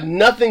you have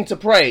nothing to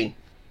pray,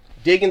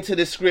 dig into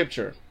this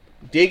scripture.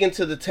 Dig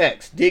into the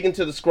text. Dig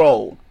into the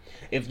scroll.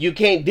 If you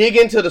can't dig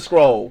into the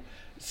scroll,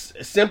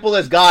 simple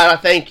as God, I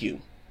thank you.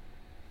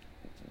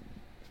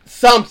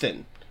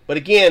 Something. But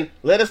again,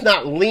 let us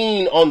not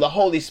lean on the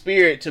Holy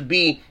Spirit to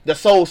be the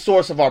sole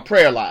source of our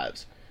prayer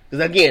lives.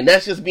 Because again,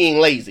 that's just being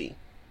lazy.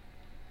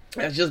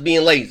 That's just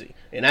being lazy.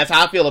 And that's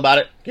how I feel about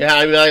it. How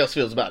everybody else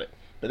feels about it.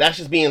 But that's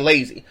just being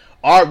lazy.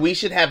 We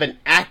should have an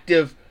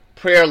active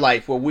prayer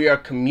life where we are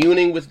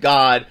communing with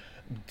God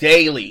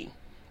daily.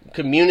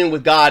 Communing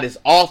with God as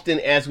often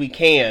as we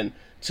can,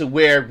 to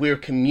where we're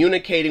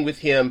communicating with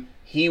Him,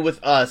 He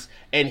with us,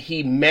 and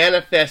He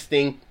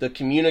manifesting the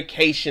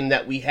communication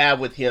that we have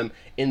with Him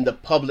in the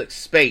public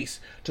space,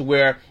 to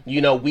where,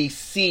 we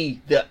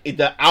see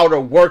the outer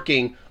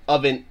working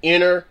of an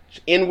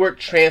inward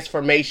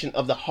transformation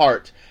of the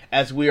heart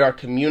as we are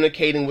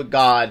communicating with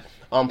God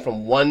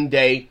from one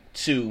day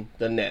to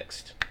the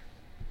next.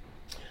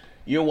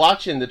 You're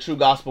watching the True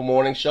Gospel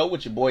Morning Show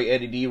with your boy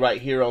Eddie D right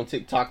here on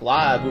TikTok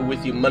Live. We're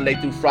with you Monday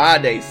through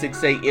Friday,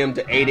 6 a.m.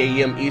 to 8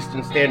 a.m.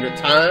 Eastern Standard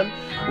Time.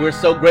 We're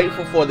so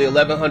grateful for the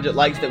 1,100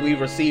 likes that we've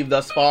received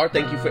thus far.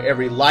 Thank you for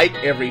every like,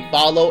 every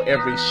follow,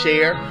 every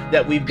share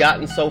that we've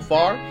gotten so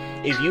far.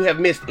 If you have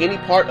missed any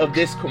part of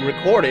this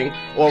recording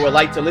or would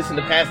like to listen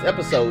to past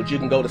episodes, you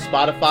can go to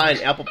Spotify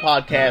and Apple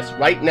Podcasts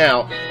right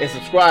now and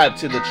subscribe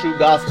to the True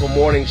Gospel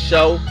Morning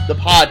Show, the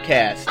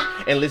podcast,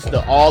 and listen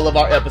to all of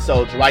our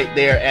episodes right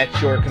there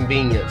at your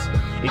convenience.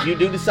 If you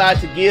do decide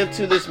to give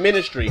to this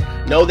ministry,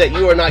 know that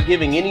you are not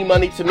giving any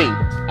money to me.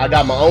 I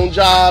got my own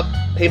job,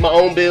 pay my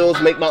own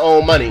bills, make my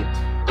own money.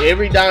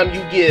 Every dime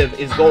you give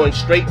is going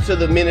straight to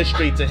the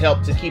ministry to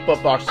help to keep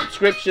up our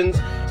subscriptions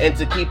and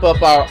to keep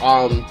up our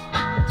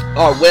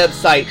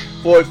website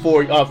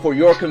for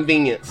your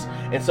convenience.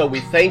 And so we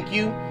thank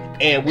you,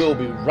 and we'll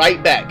be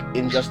right back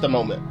in just a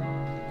moment.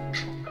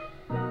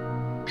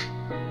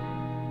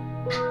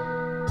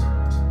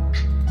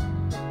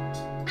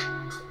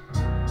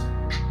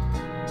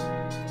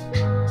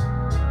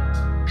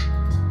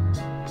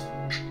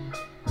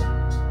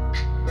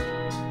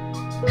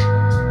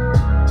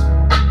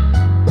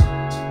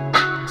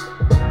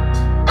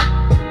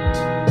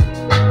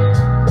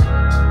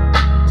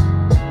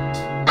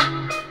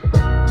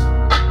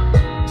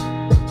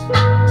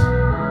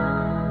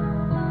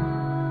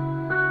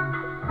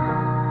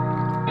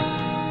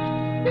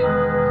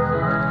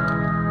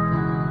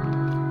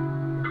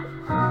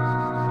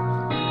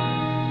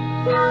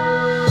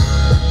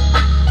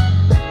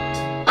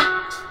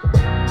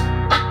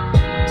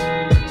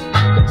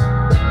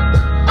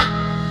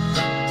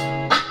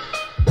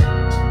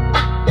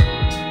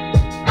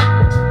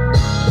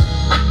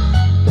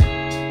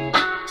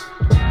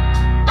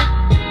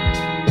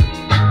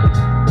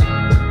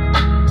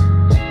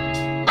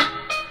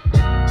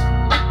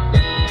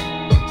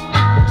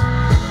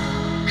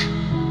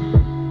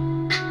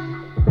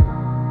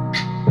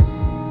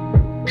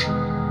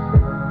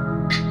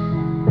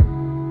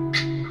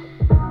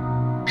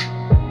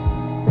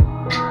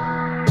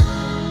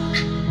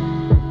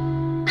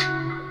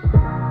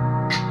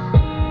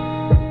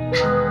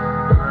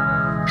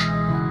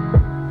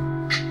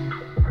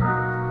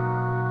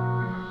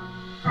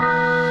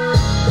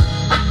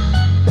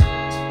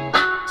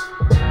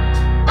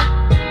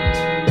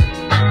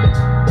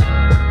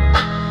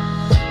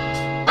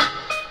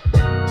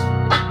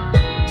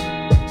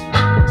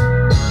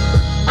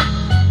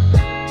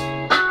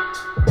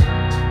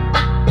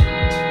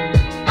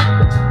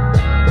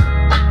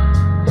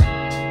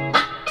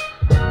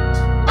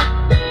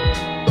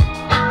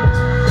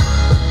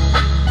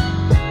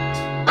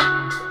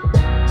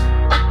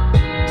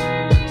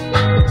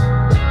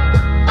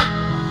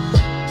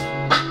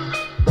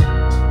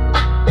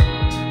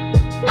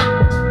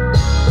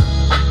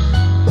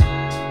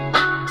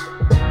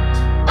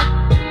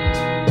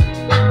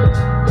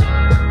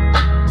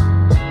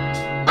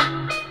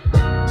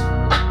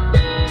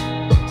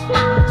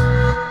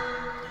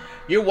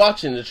 You're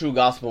watching the True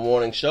Gospel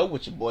Morning Show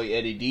with your boy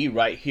Eddie D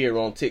right here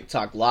on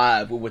TikTok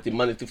Live. We're with you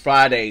Monday through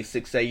Friday,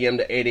 6 a.m.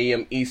 to 8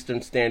 a.m.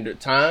 Eastern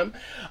Standard Time.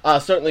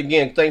 Certainly,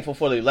 again, thankful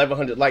for the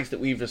 1,100 likes that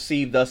we've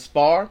received thus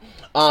far.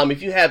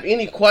 If you have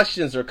any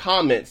questions or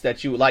comments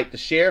that you would like to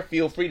share,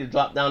 feel free to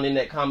drop down in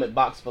that comment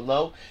box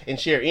below and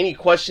share any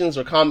questions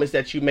or comments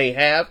that you may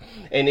have.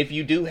 And if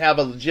you do have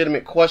a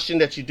legitimate question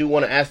that you do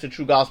want to ask the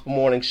True Gospel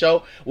Morning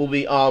Show,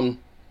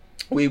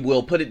 we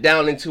will put it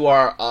down into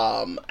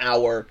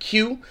our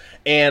queue,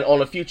 and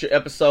on a future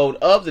episode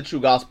of the True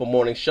Gospel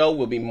Morning Show,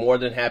 we'll be more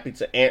than happy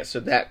to answer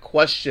that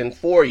question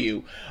for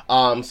you.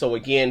 So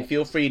again,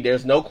 feel free.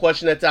 There's no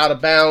question that's out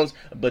of bounds,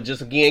 but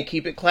just again,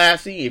 keep it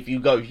classy. If you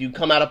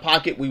come out of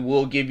pocket, we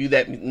will give you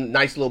that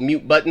nice little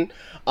mute button.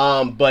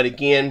 But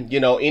again,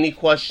 any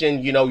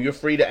question, you're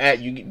free to add.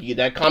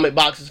 That comment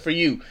box is for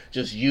you.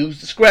 Just use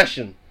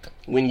discretion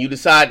when you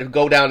decide to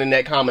go down in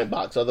that comment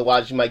box.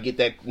 Otherwise, you might get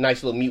that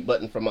nice little mute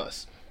button from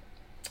us.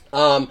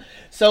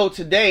 So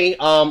today,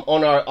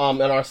 on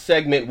our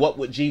segment, What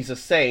Would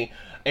Jesus Say?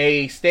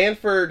 The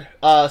Stanford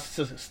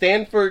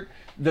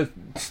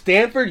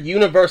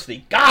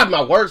University. God,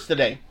 my words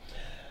today.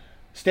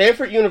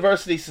 Stanford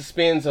University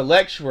suspends a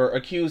lecturer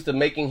accused of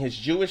making his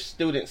Jewish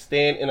students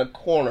stand in a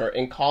corner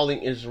and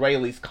calling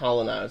Israelis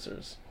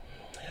colonizers.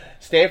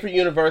 Stanford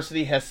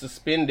University has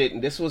suspended,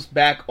 and this was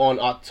back on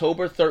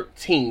October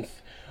 13th.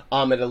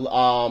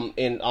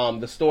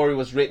 The story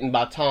was written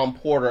by Tom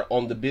Porter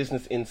on the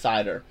Business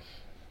Insider.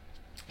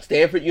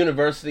 Stanford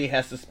University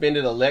has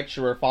suspended a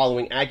lecturer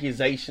following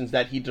accusations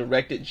that he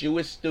directed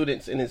Jewish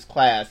students in his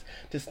class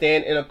to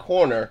stand in a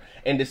corner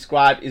and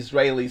describe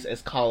Israelis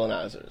as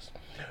colonizers.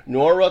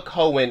 Nora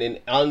Cohen and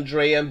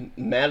Andrea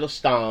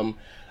Mandelstam,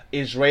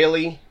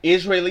 Israeli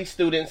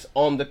students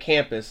on the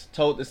campus,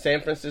 told the San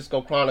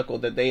Francisco Chronicle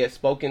that they had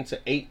spoken to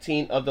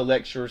 18 of the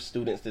lecturer's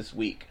students this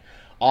week.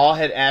 All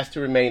had asked to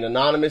remain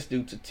anonymous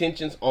due to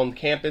tensions on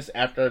campus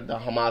after the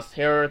Hamas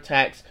terror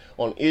attacks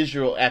on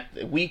Israel at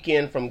the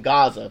weekend from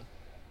Gaza,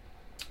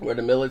 where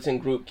the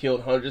militant group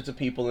killed hundreds of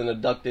people and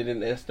abducted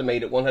an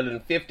estimated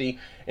 150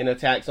 in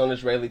attacks on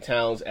Israeli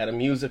towns at a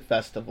music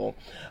festival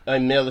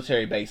and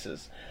military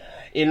bases.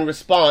 In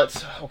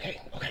response,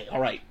 all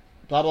right,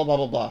 blah, blah, blah,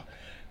 blah, blah.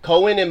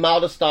 Cohen and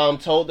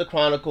Mandelstam told the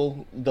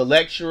Chronicle the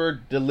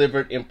lecturer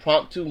delivered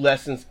impromptu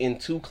lessons in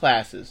 2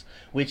 classes,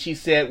 which he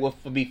said would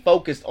be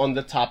focused on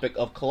the topic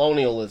of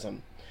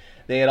colonialism.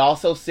 They had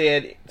also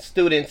said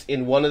students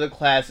in one of the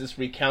classes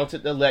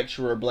recounted the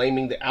lecturer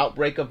blaming the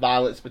outbreak of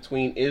violence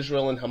between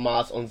Israel and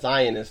Hamas on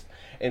Zionists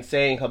and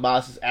saying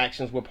Hamas's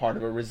actions were part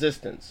of a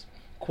resistance.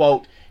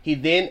 Quote, he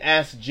then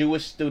asked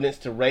Jewish students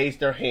to raise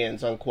their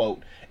hands,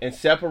 unquote, and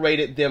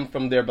separated them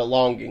from their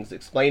belongings,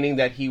 explaining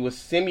that he was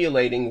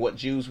simulating what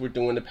Jews were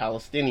doing to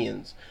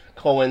Palestinians,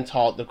 Cohen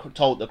told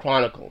the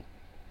Chronicle.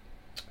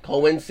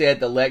 Cohen said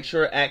the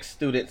lecturer asked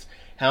students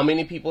how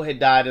many people had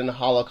died in the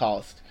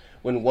Holocaust.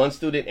 When one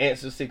student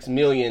answered 6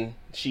 million,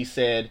 she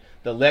said,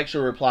 the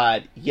lecturer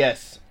replied,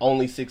 yes,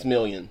 only 6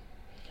 million.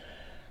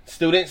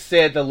 Students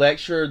said the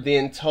lecturer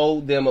then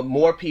told them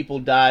more people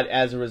died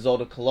as a result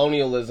of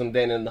colonialism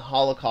than in the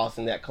Holocaust,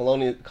 and that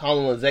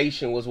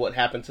colonization was what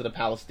happened to the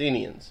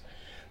Palestinians.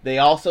 They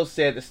also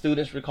said the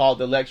students recalled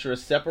the lecturer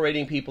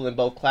separating people in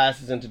both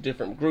classes into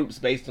different groups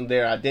based on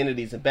their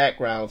identities and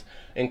backgrounds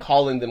and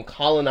calling them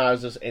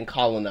colonizers and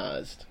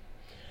colonized.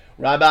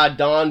 Rabbi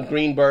Don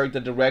Greenberg,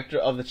 the director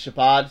of the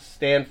Chabad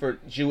Stanford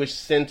Jewish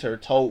Center,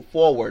 told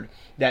Forward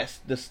that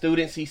the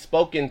students he's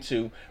spoken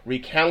to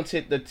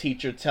recounted the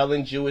teacher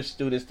telling Jewish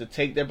students to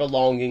take their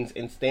belongings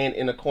and stand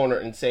in a corner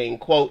and saying,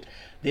 quote,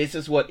 this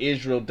is what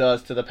Israel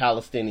does to the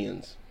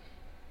Palestinians.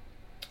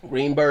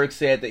 Greenberg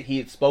said that he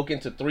had spoken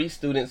to 3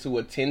 students who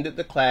attended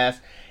the class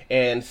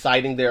and,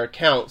 citing their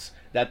accounts,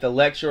 that the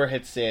lecturer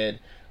had said,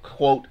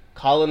 quote,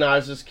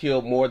 colonizers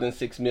killed more than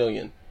 6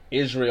 million.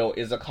 Israel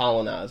is a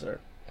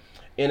colonizer.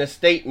 In a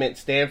statement,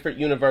 Stanford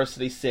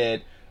University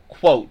said,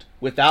 quote,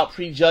 without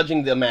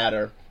prejudging the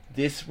matter,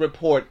 this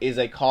report is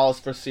a cause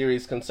for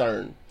serious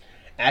concern.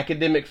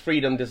 Academic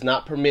freedom does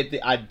not permit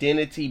the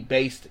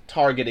identity-based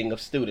targeting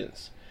of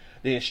students.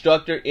 The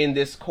instructor in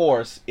this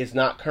course is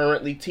not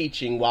currently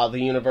teaching while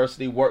the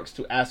university works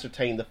to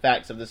ascertain the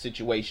facts of the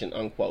situation,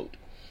 unquote.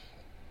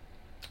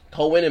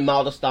 Cohen and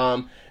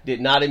Mandelstam did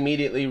not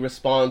immediately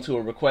respond to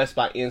a request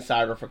by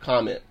Insider for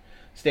comment.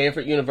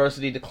 Stanford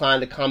University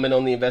declined to comment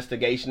on the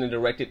investigation and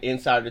directed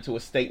Insider to a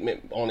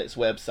statement on its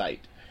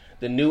website.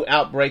 The new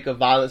outbreak of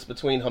violence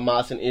between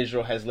Hamas and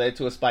Israel has led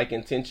to a spike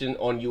in tension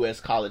on U.S.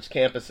 college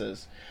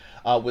campuses,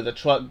 with a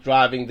truck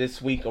driving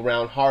this week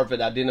around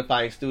Harvard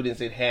identifying students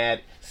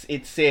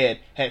it said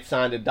had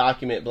signed a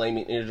document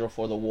blaming Israel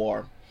for the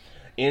war.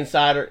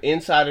 Insider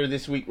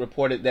this week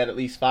reported that at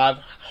least 5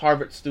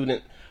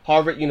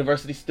 Harvard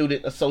University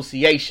student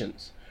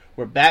associations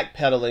were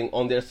backpedaling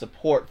on their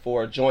support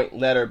for a joint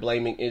letter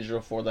blaming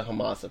Israel for the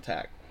Hamas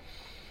attack.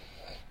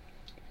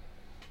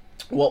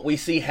 What we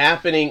see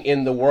happening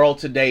in the world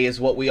today is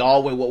what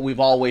we've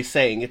always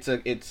saying. It's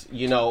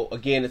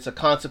a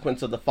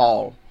consequence of the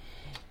fall.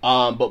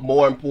 But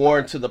more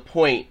important to the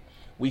point,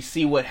 we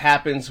see what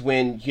happens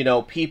when,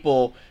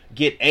 people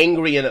get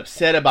angry and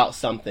upset about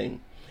something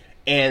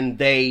and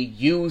they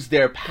use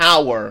their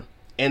power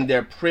and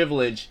their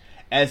privilege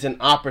as an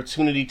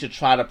opportunity to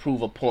try to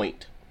prove a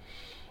point.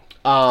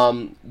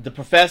 The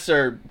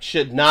professor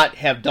should not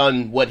have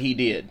done what he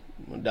did.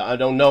 I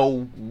don't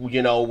know,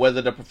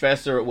 whether the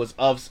professor was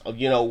of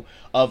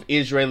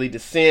Israeli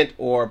descent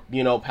or,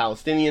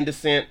 Palestinian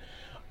descent.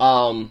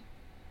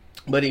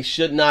 But he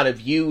should not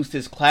have used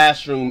his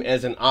classroom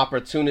as an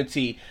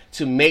opportunity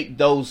to make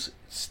those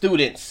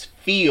students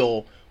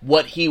feel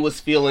what he was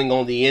feeling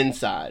on the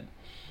inside.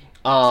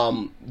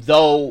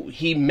 Though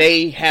he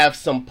may have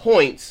some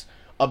points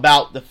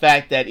about the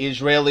fact that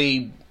Israel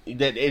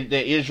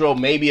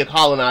may be a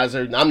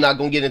colonizer. I'm not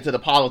going to get into the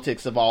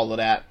politics of all of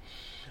that.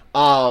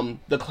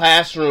 The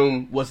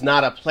classroom was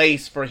not a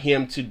place for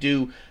him to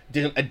do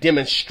a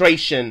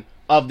demonstration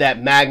of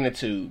that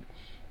magnitude.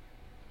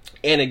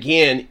 And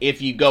again,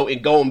 if you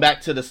going back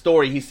to the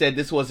story, he said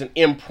this was an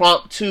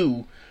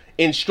impromptu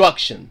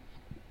instruction.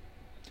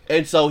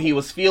 And so he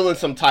was feeling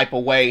some type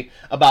of way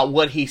about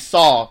what he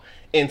saw.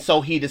 And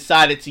so he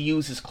decided to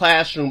use his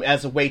classroom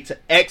as a way to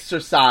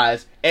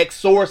exorcise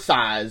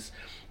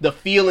the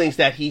feelings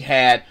that he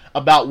had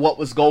about what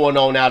was going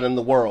on out in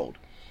the world.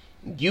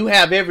 You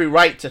have every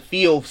right to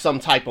feel some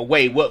type of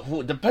way.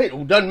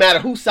 It doesn't matter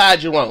whose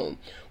side you're on,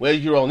 whether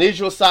you're on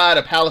Israel's side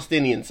or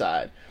Palestinian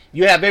side.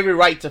 You have every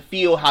right to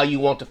feel how you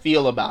want to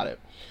feel about it.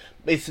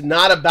 It's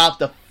not about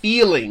the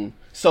feeling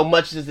so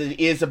much as it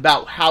is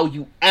about how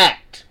you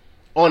act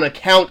on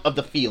account of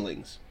the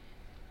feelings.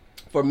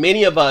 For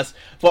many of us,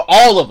 for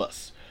all of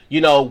us,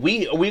 we're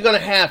going to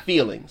have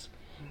feelings.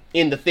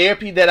 In the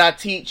therapy that I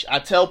teach, I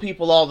tell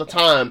people all the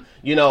time,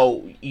 you're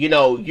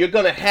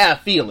going to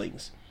have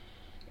feelings.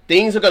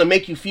 Things are going to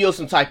make you feel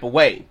some type of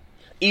way.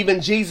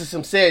 Even Jesus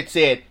himself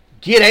said,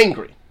 get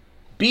angry.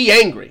 Be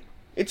angry.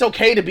 It's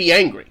okay to be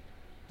angry.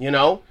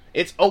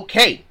 It's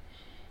okay.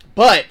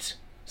 But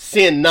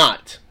sin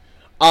not.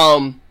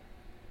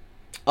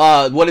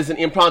 What is an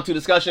impromptu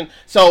discussion?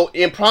 So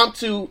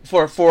impromptu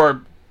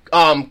for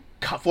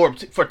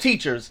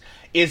teachers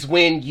is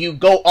when you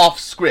go off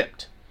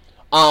script.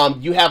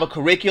 You have a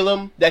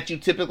curriculum that you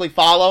typically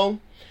follow,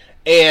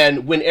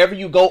 and whenever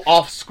you go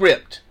off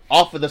script,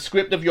 off of the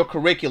script of your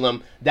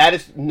curriculum, that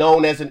is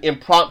known as an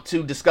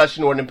impromptu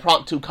discussion or an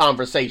impromptu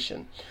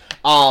conversation.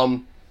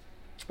 And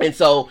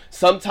so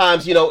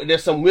sometimes,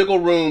 there's some wiggle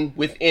room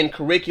within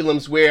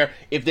curriculums where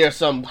if there's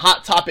some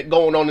hot topic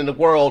going on in the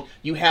world,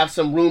 you have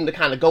some room to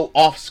kind of go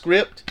off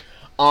script.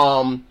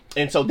 And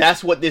so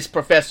that's what this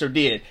professor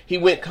did. He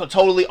went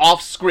totally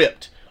off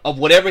script of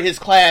whatever his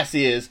class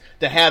is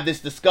to have this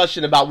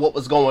discussion about what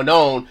was going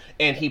on,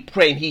 and he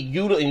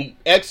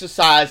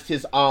exercised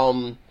his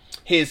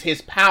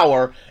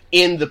power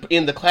in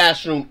the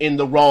classroom in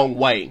the wrong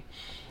way.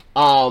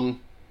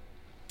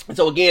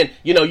 So again,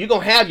 you're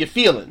gonna have your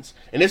feelings,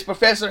 and this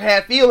professor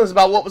had feelings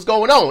about what was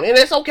going on, and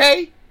it's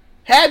okay.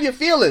 Have your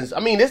feelings. I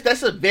mean,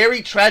 that's a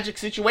very tragic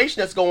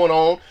situation that's going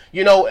on,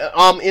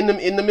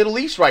 in the Middle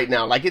East right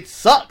now. Like, it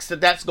sucks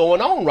that that's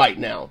going on right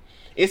now.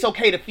 It's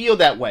okay to feel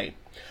that way.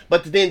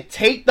 But to then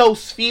take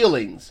those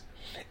feelings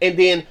and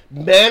then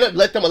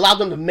allow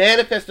them to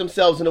manifest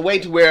themselves in a way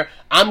to where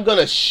I'm going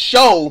to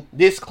show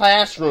this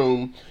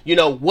classroom,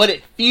 what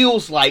it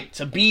feels like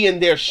to be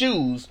in their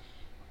shoes.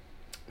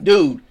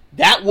 Dude,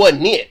 that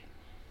wasn't it.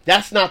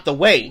 That's not the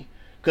way.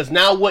 Because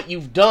now what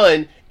you've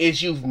done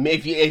is you've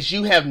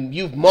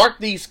marked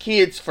these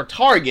kids for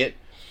target,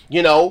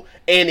 and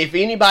if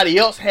anybody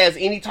else has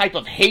any type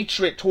of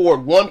hatred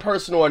toward one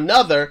person or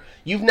another,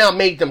 you've now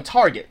made them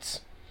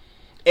targets.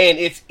 And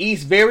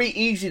it's very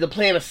easy to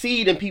plant a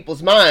seed in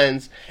people's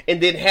minds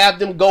and then have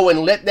them go and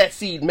let that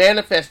seed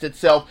manifest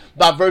itself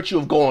by virtue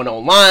of going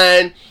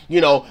online,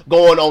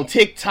 going on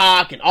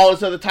TikTok and all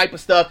this other type of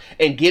stuff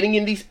and getting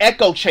in these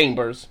echo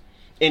chambers.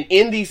 And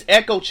in these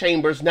echo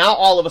chambers, now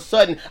all of a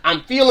sudden,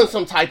 I'm feeling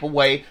some type of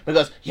way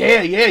because,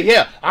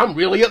 yeah, I'm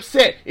really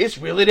upset. It's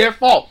really their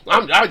fault.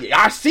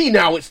 I see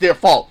now it's their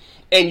fault.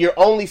 And you're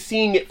only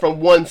seeing it from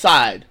one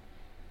side.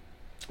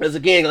 Because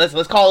again,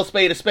 let's call a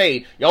spade a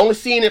spade. You're only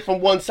seeing it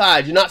from one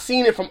side. You're not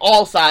seeing it from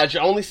all sides.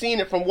 You're only seeing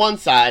it from one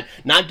side,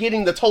 not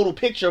getting the total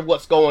picture of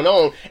what's going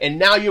on. And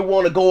now you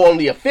want to go on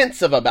the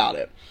offensive about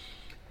it.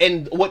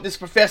 And what this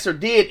professor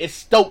did is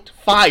stoked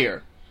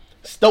fire,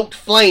 stoked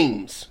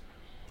flames.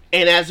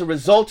 And as a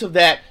result of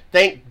that,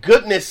 thank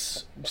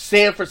goodness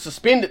Stanford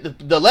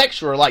suspended the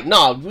lecturer. Like,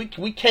 no,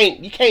 we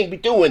can't. You can't be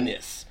doing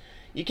this.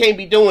 You can't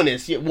be doing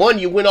this. One,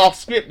 you went off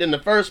script in the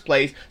first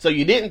place, so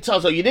you didn't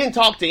talk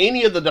to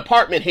any of the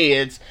department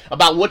heads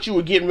about what you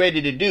were getting ready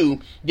to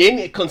do.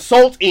 Didn't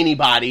consult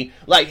anybody.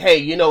 Like,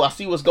 hey, I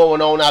see what's going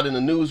on out in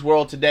the news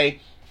world today.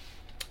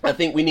 I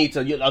think we need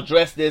to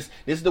address this.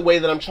 This is the way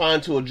that I'm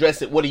trying to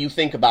address it. What do you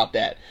think about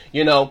that?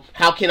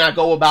 How can I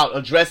go about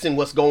addressing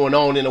what's going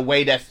on in a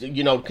way that's,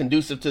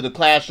 conducive to the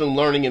classroom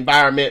learning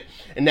environment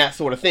and that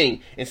sort of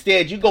thing?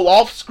 Instead, you go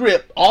off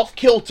script, off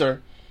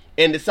kilter,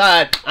 and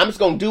decide I'm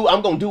going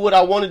to do what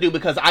I want to do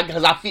because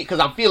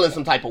I'm feeling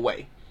some type of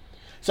way.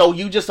 So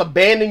you just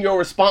abandon your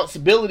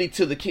responsibility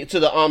to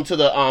the I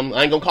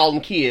ain't gonna call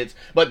them kids,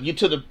 but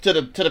to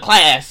the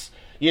class.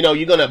 You're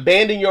going to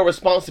abandon your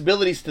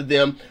responsibilities to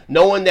them,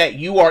 knowing that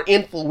you are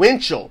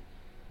influential.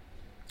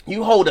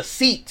 You hold a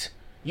seat.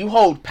 You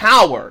hold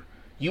power.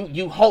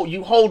 You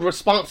hold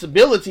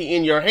responsibility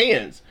in your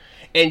hands.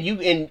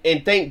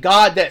 And thank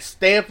God that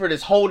Stanford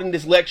is holding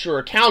this lecturer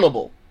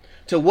accountable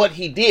to what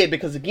he did,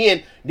 because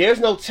again,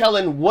 there's no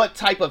telling what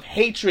type of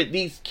hatred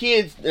these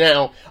kids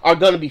now are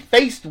going to be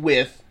faced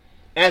with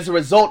as a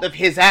result of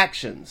his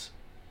actions.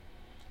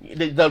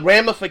 The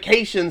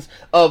ramifications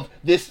of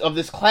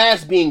this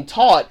class being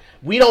taught,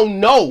 we don't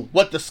know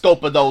what the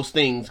scope of those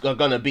things are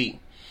going to be.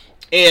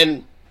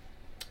 And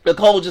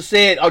Nicole just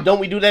said, oh, don't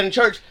we do that in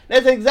church?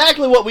 That's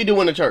exactly what we do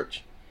in the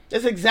church.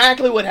 That's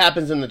exactly what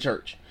happens in the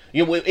church.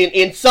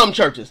 In some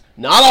churches,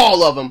 not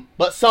all of them,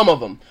 but some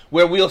of them,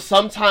 where we'll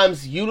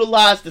sometimes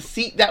utilize the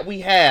seat that we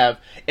have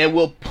and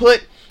we'll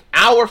put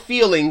our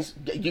feelings,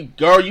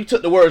 you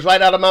took the words right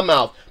out of my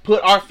mouth.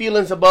 Put our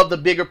feelings above the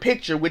bigger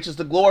picture, which is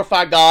to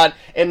glorify God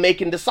and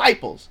making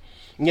disciples.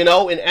 And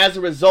as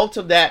a result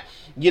of that,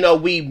 we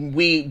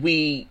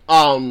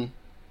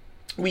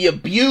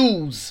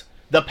abuse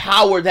the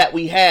power that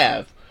we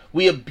have.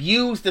 We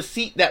abuse the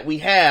seat that we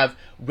have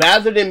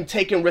rather than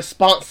taking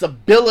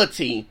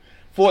responsibility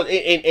for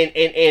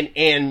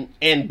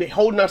and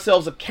holding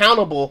ourselves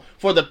accountable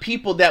for the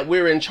people that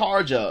we're in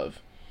charge of.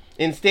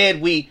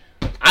 Instead,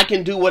 I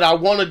can do what I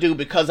want to do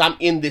because I'm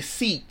in this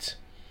seat.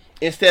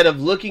 instead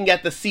of looking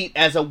at the seat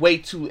as a way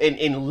to, and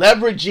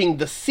leveraging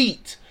the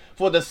seat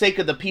for the sake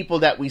of the people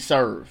that we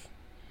serve.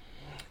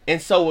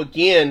 And so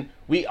again,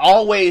 we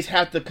always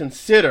have to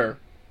consider,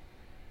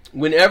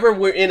 whenever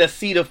we're in a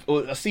seat of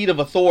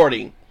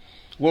authority,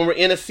 when we're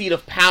in a seat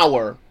of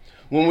power,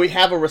 when we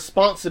have a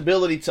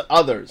responsibility to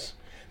others,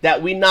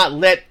 that we not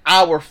let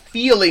our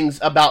feelings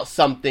about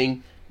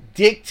something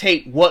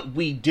dictate what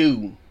we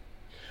do.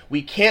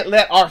 We can't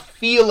let our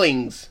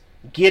feelings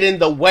get in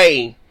the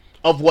way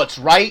of what's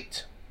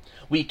right.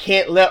 We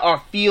can't let our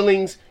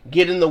feelings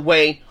get in the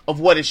way of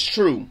what is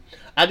true.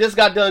 I just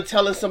got done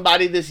telling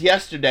somebody this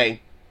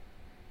yesterday,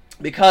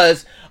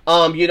 because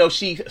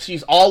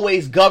she's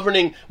always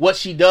governing what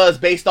she does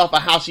based off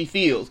of how she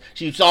feels.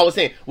 She's always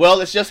saying,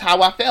 well, it's just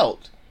how I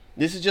felt.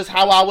 This is just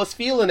how I was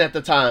feeling at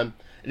the time.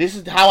 This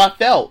is how I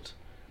felt.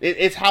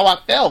 It's how I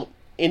felt.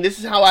 And this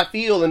is how I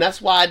feel. And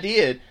that's why I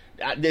did.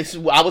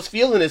 I was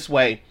feeling this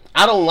way.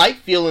 I don't like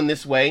feeling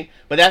this way,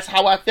 but that's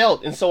how I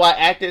felt. And so I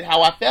acted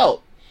how I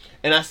felt.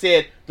 And I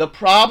said, the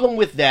problem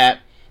with that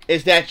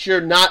is that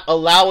you're not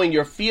allowing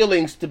your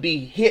feelings to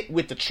be hit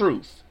with the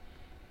truth.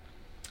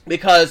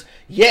 Because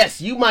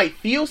yes, you might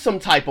feel some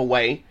type of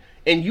way,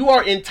 and you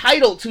are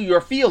entitled to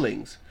your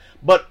feelings,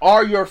 but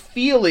are your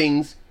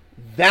feelings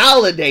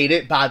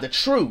validated by the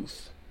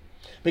truth?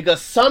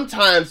 Because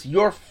sometimes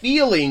your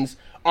feelings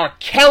are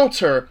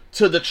counter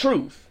to the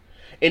truth.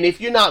 And if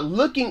you're not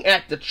looking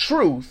at the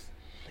truth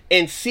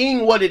and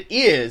seeing what it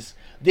is,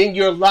 then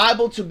you're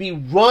liable to be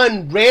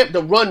run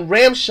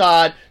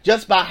ramshod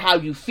just by how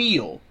you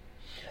feel.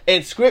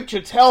 And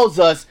scripture tells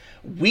us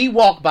we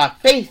walk by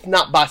faith,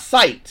 not by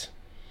sight.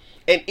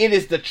 And it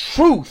is the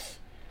truth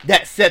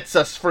that sets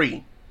us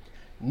free,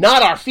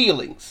 not our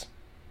feelings.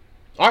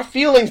 Our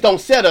feelings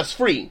don't set us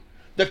free.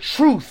 The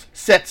truth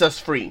sets us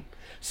free.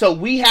 So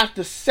we have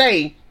to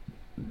say,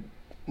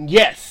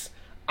 yes,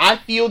 I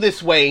feel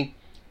this way,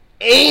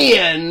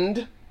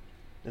 and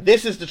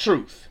this is the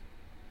truth.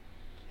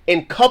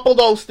 And couple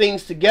those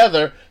things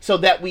together so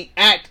that we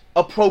act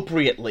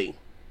appropriately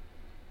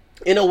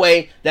in a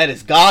way that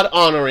is God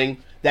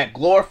honoring, that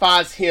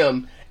glorifies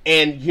Him,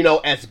 and,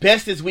 as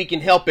best as we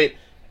can help it,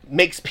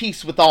 makes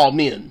peace with all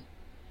men.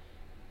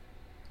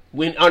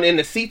 When in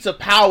the seats of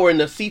power, in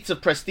the seats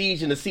of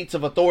prestige, in the seats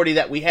of authority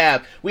that we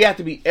have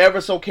to be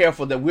ever so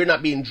careful that we're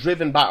not being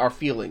driven by our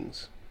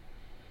feelings.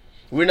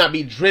 We're not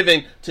being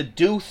driven to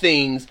do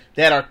things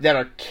that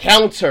are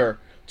counter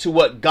to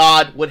what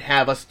God would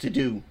have us to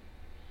do.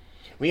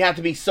 We have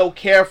to be so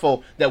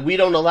careful that we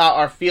don't allow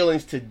our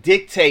feelings to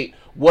dictate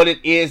what it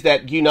is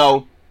that,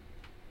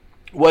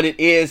 what it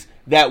is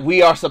that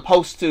we are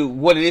supposed to,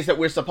 what it is that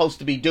we're supposed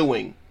to be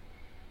doing.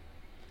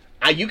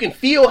 You can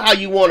feel how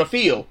you want to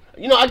feel.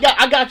 I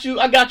got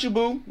you,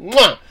 boo.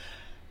 Mwah.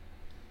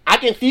 I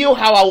can feel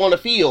how I want to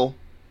feel,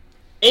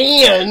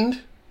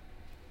 and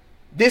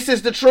this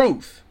is the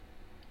truth.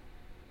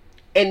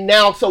 And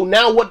now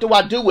what do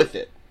I do with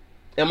it?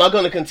 Am I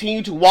going to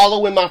continue to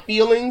wallow in my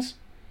feelings,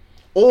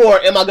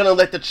 or am I going to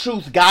let the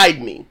truth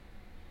guide me?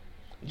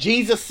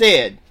 Jesus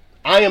said,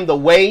 I am the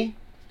way,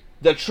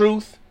 the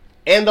truth,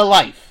 and the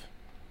life.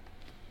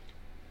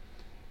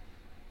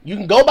 You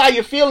can go by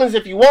your feelings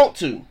if you want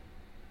to.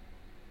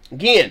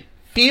 Again,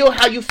 feel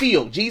how you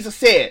feel. Jesus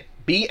said,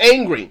 be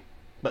angry,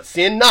 but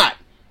sin not.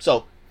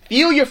 So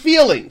feel your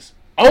feelings,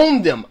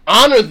 own them,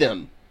 honor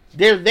them.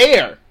 They're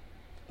there.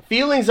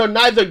 Feelings are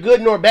neither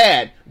good nor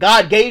bad.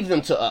 God gave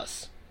them to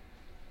us.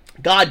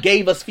 God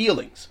gave us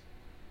feelings.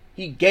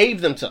 He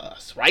gave them to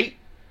us, right?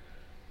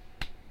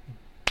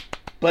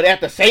 But at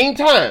the same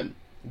time,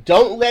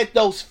 don't let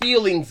those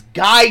feelings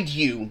guide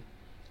you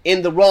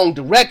in the wrong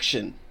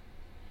direction.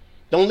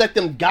 Don't let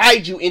them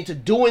guide you into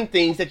doing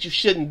things that you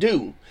shouldn't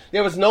do.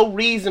 There was no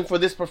reason for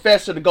this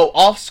professor to go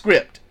off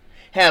script,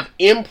 have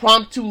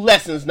impromptu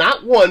lessons,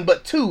 not one,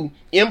 but 2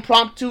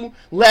 impromptu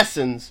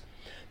lessons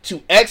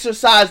to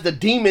exercise the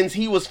demons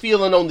he was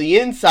feeling on the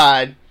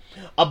inside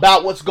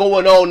about what's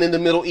going on in the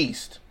Middle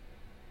East.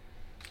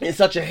 In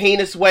such a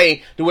heinous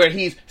way to where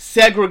he's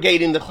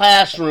segregating the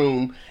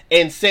classroom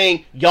and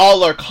saying,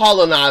 y'all are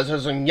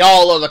colonizers and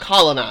y'all are the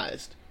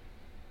colonized.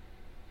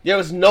 There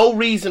was no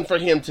reason for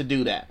him to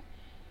do that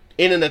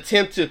in an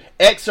attempt to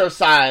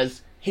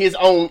exercise his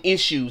own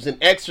issues and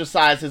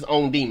exercise his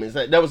own demons.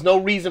 There was no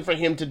reason for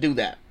him to do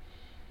that.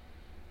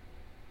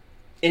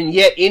 And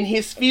yet in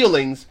his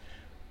feelings,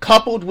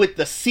 coupled with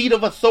the seat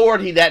of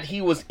authority that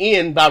he was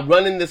in by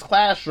running this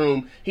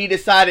classroom, he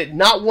decided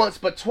not once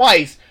but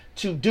twice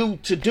to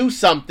do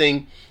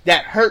something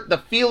that hurt the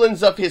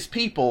feelings of his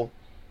people,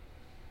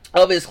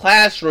 of his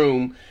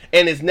classroom,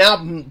 and is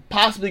now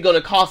possibly going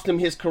to cost him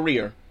his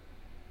career.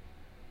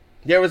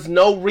 There was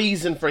no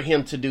reason for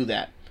him to do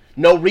that.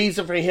 No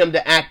reason for him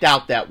to act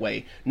out that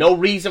way. No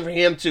reason for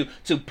him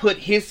to put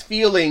his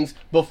feelings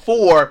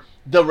before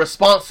the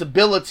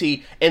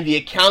responsibility and the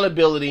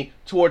accountability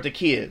toward the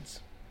kids.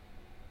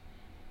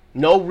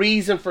 No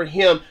reason for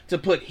him to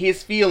put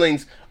his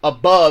feelings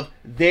above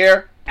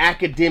their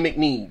academic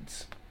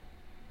needs.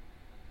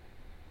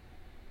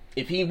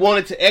 If he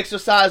wanted to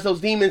exorcise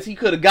those demons, he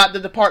could have got the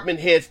department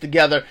heads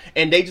together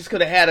and they just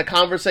could have had a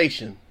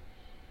conversation.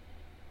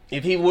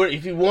 If he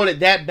wanted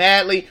that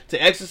badly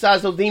to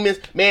exorcise those demons,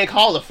 man,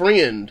 call a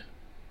friend.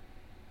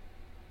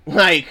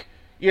 Like,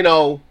 you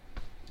know,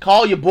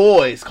 call your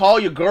boys, call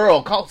your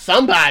girl, call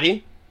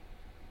somebody,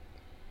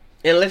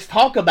 and let's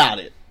talk about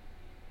it.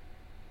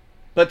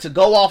 But to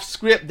go off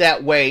script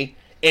that way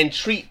and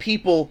treat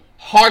people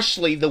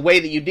harshly the way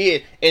that you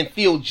did and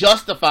feel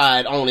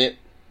justified on it,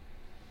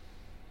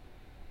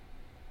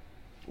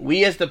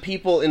 we as the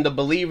people and the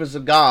believers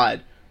of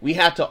God, we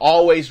have to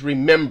always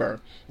remember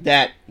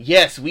that,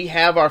 yes, we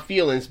have our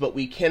feelings, but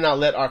we cannot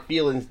let our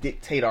feelings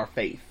dictate our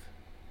faith.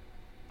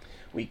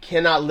 We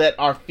cannot let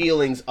our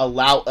feelings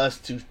allow us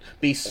to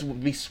be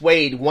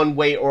swayed one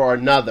way or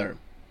another.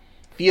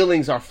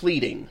 Feelings are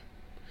fleeting,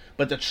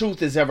 but the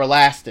truth is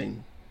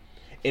everlasting.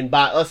 And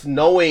by us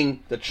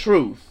knowing the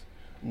truth,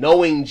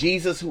 knowing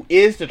Jesus who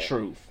is the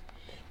truth,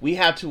 we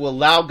have to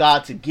allow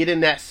God to get in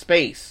that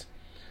space.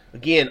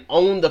 Again,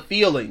 own the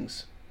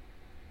feelings.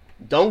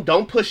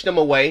 Don't push them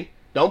away.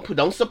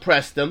 Don't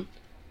suppress them.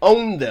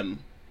 Own them.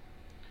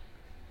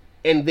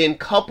 And then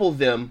couple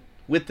them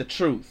with the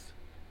truth.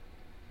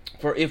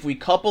 For if we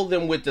couple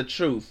them with the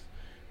truth,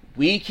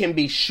 we can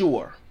be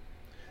sure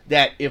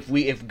that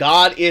if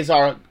God is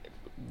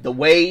the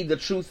way, the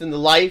truth, and the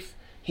life,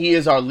 He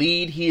is our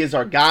lead, He is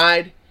our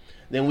guide,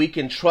 then we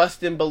can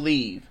trust and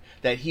believe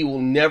that He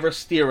will never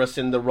steer us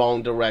in the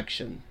wrong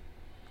direction.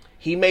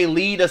 He may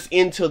lead us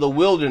into the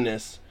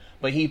wilderness,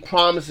 but He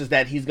promises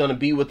that He's going to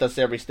be with us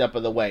every step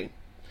of the way.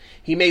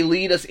 He may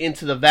lead us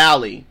into the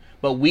valley,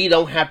 but we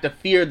don't have to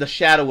fear the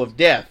shadow of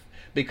death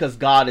because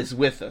God is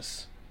with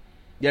us.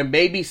 There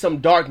may be some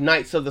dark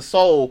nights of the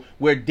soul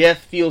where death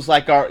feels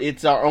like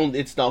it's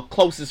the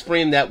closest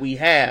friend that we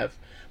have,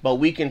 but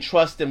we can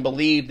trust and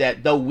believe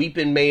that though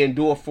weeping may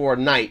endure for a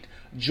night,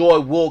 joy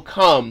will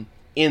come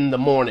in the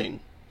morning.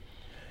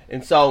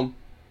 And so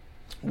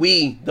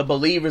we, the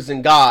believers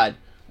in God,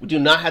 we do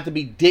not have to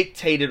be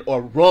dictated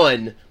or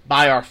run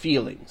by our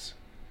feelings.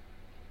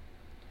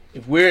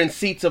 If we're in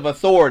seats of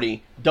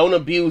authority, don't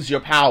abuse your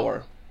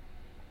power.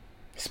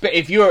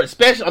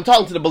 Especially, I'm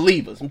talking to the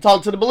believers. I'm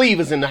talking to the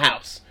believers in the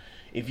house.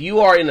 If you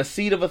are in a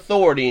seat of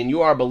authority and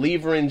you are a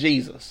believer in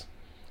Jesus,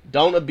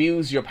 don't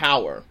abuse your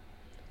power.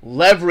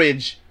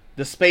 Leverage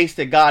the space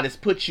that God has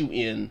put you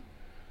in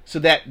so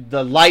that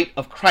the light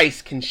of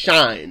Christ can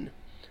shine,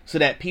 so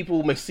that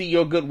people may see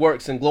your good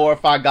works and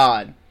glorify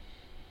God.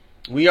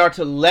 We are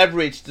to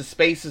leverage the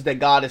spaces that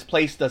God has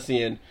placed us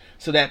in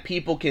so that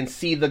people can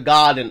see the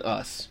God in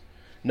us,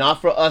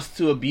 not for us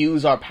to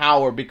abuse our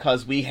power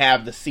because we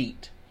have the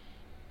seat.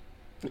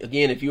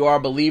 Again, if you are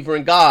a believer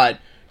in God,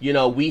 you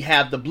know, we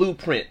have the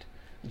blueprint.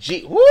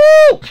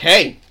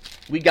 Okay,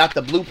 we got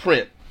the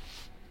blueprint.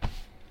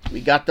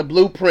 We got the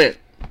blueprint.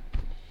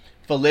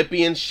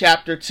 Philippians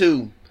chapter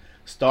 2,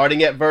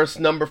 starting at verse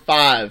number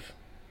 5.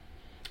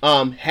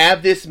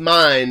 Have this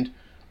mind.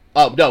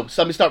 Oh no!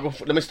 So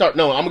let me start.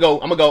 No, I'm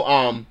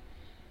gonna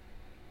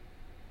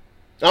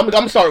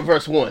start with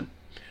verse 1.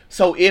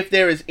 So if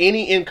there is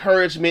any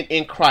encouragement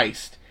in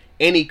Christ,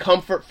 any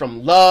comfort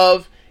from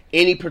love,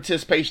 any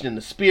participation in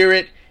the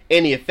Spirit,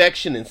 any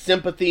affection and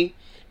sympathy,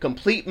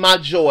 complete my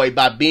joy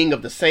by being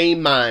of the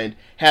same mind,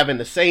 having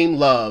the same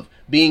love,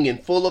 being in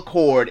full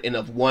accord and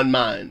of one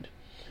mind.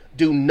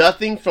 Do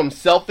nothing from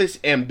selfish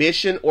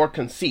ambition or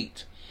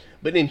conceit,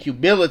 but in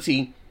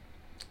humility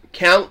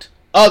count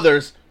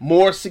others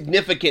more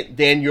significant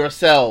than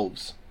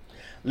yourselves.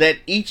 Let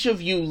each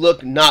of you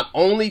look not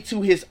only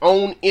to his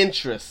own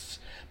interests,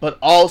 but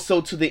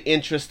also to the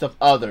interest of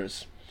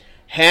others.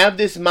 Have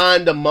this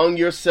mind among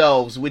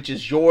yourselves, which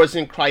is yours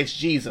in Christ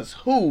Jesus,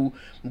 who,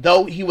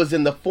 though he was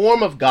in the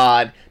form of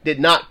God, did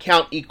not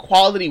count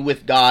equality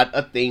with God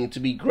a thing to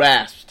be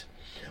grasped,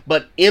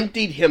 but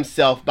emptied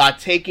himself by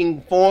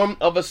taking form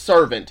of a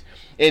servant,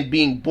 and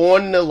being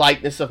born in the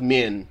likeness of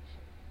men.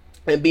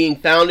 And being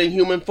found in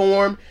human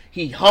form,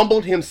 he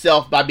humbled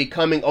himself by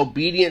becoming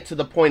obedient to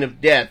the point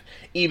of death,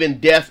 even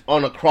death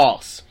on a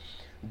cross.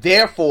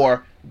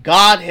 Therefore,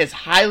 God has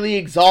highly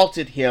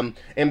exalted him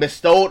and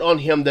bestowed on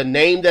him the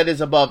name that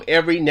is above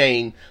every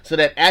name, so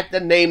that at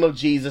the name of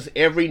Jesus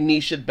every knee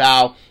should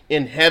bow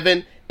in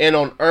heaven and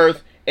on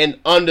earth and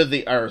under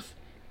the earth,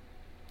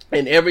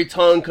 and every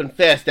tongue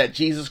confess that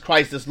Jesus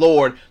Christ is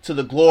Lord, to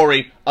the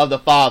glory of the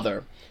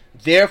Father.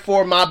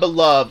 Therefore, my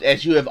beloved,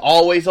 as you have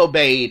always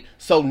obeyed,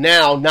 so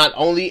now, not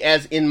only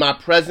as in my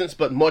presence,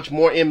 but much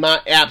more in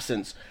my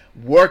absence,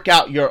 work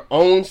out your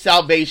own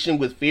salvation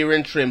with fear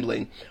and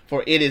trembling,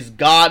 for it is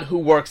God who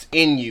works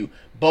in you,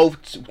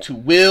 both to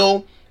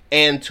will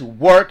and to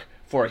work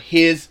for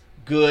his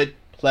good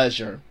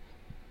pleasure.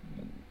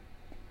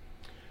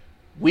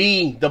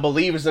 We, the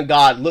believers in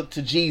God, look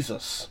to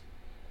Jesus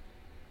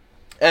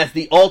as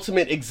the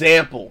ultimate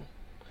example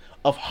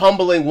of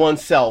humbling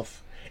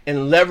oneself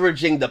and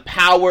leveraging the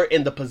power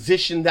and the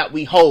position that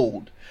we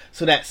hold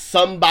so that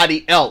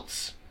somebody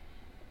else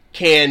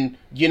can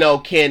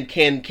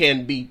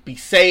be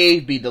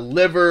saved, be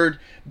delivered,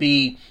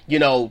 be,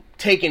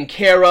 taken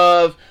care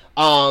of,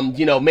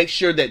 make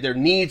sure that their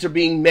needs are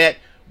being met.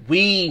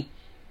 We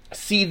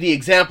see the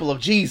example of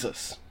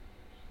Jesus,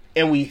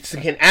 and we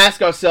can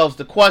ask ourselves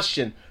the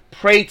question,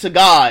 pray to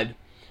God,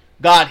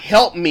 God,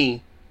 help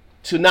me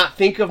to not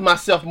think of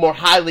myself more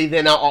highly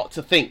than I ought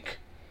to think.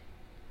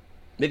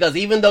 Because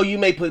even though you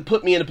may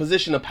put me in a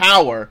position of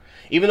power,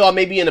 even though I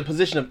may be in a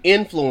position of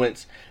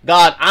influence,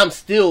 God, I'm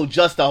still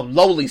just a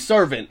lowly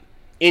servant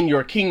in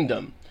your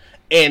kingdom.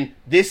 And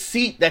this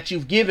seat that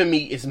you've given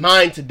me is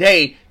mine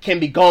today, can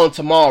be gone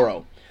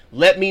tomorrow.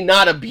 Let me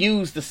not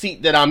abuse the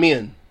seat that I'm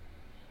in,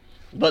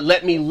 but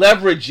let me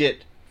leverage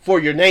it for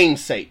your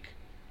name's sake.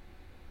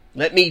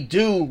 Let me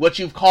do what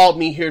you've called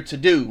me here to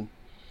do,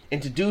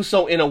 and to do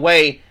so in a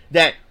way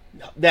that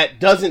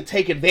doesn't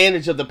take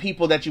advantage of the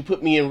people that you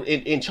put me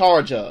in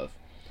charge of.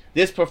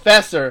 This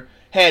professor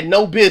had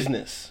no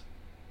business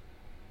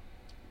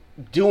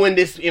doing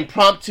this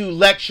impromptu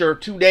lecture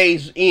 2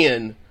 days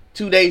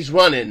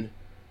running,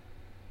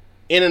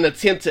 in an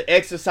attempt to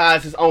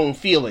exercise his own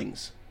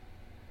feelings.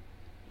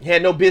 He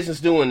had no business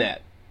doing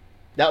that.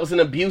 That was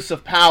an abuse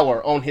of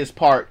power on his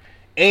part,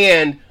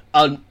 and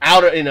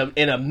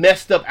in a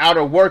messed up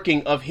outer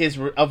working of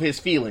his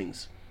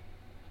feelings.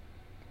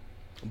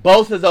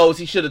 Both of those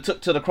he should have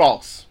took to the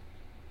cross.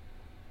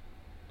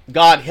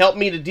 God, help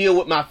me to deal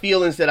with my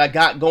feelings that I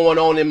got going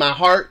on in my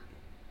heart,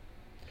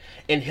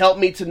 and help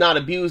me to not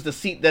abuse the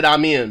seat that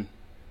I'm in.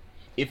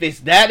 If it's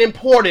that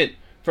important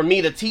for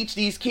me to teach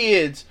these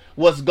kids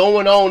what's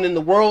going on in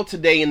the world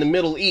today in the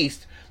Middle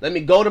East, let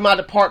me go to my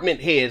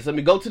department heads, let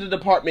me go to the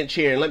department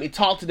chair, and let me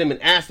talk to them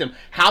and ask them,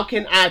 how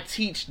can I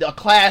teach a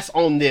class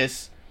on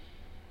this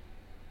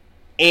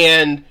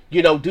and,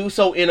 do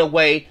so in a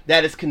way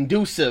that is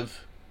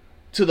conducive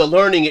to the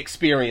learning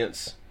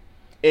experience,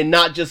 and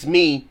not just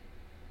me,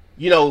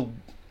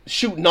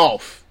 shooting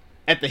off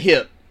at the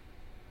hip.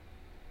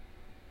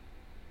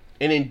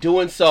 And in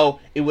doing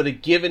so, it would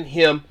have given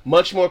him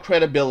much more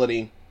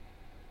credibility.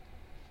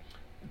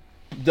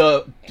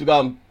 The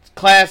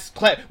class,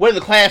 whether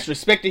the class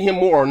respected him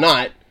more or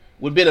not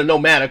would have been a no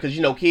matter, because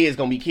kids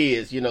gonna be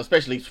kids,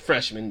 especially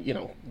freshmen.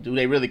 Do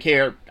they really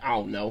care? I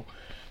don't know,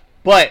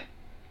 but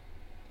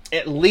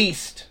at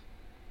least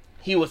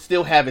he would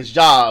still have his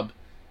job,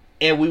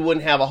 and we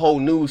wouldn't have a whole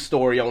news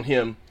story on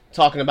him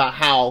talking about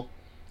how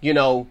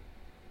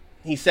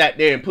he sat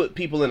there and put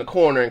people in a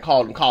corner and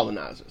called them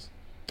colonizers.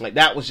 Like,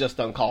 that was just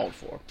uncalled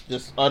for,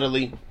 just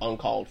utterly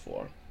uncalled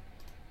for.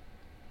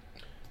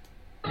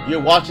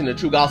 You're watching the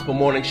True Gospel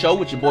Morning Show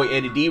with your boy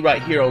Eddie D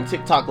right here on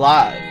TikTok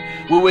Live.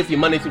 We're with you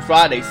Monday through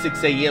Friday,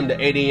 6 a.m. to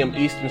 8 a.m.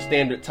 Eastern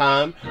Standard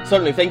Time.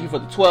 Certainly thank you for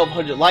the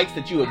 1,200 likes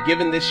that you have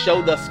given this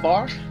show thus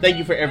far. Thank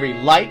you for every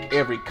like,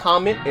 every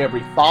comment,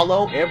 every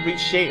follow, every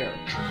share.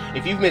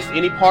 If you've missed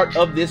any part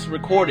of this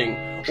recording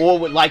or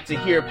would like to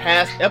hear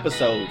past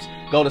episodes,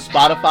 go to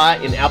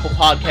Spotify and Apple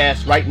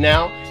Podcasts right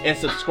now and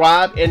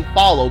subscribe and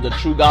follow the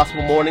True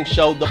Gospel Morning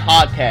Show, the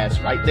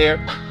podcast, right there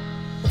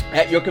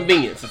at your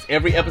convenience. It's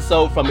every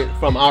episode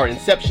from our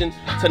inception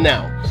to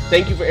now.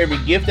 Thank you for every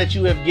gift that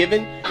you have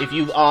given. If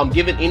you've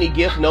given any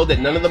gift, know that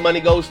none of the money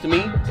goes to me.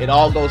 It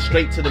all goes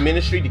straight to the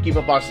ministry to keep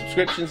up our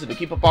subscriptions and to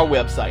keep up our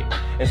website.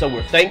 And so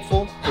we're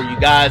thankful for you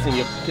guys and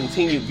your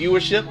continued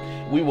viewership.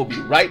 We will be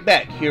right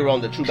back here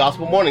on the True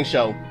Gospel Morning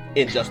Show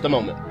in just a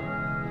moment.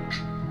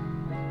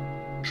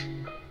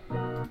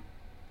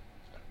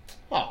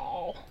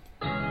 Oh,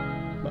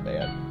 my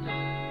bad.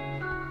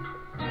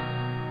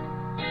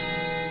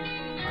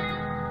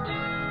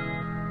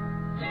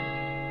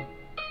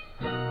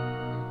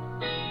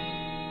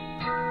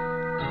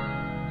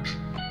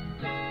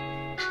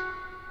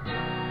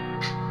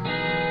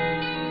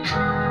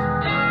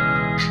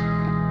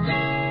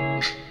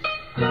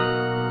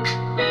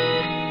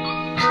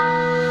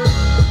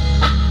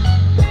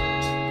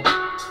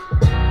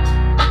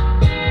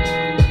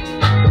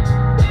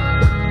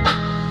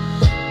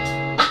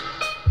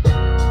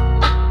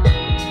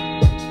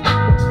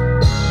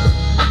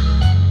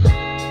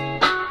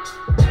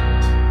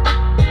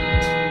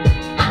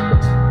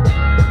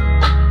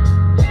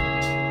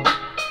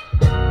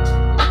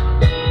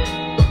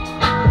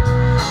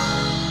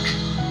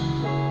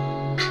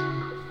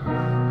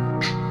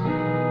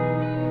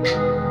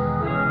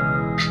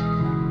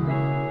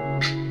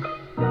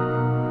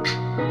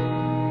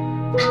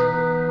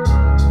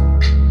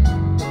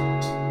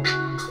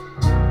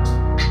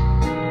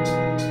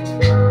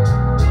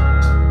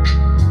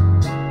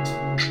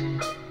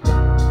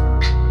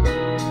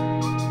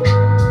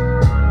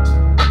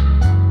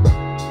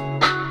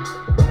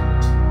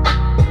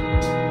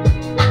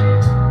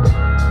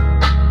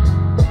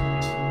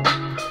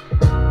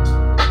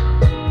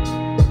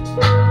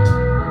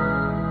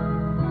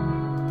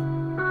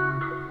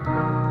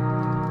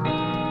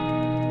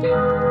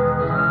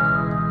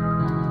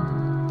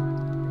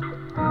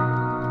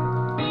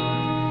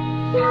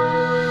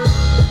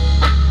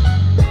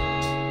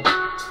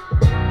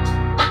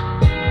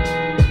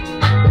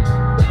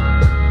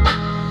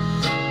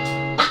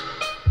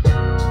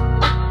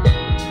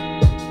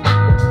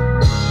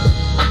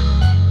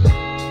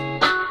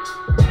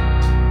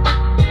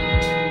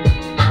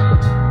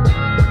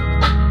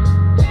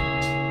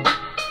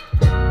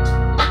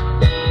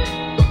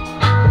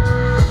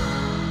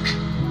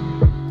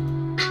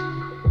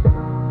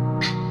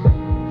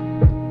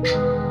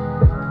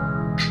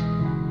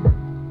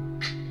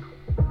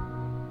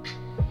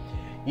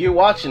 You're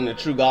watching the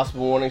True Gospel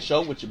Morning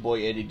Show with your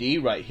boy Eddie D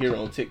right here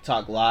on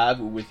TikTok Live.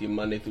 We're with you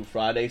Monday through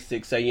Friday,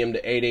 6 a.m.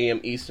 to 8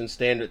 a.m. Eastern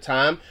Standard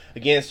Time.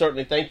 Again,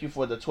 certainly thank you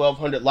for the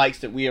 1,200 likes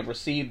that we have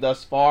received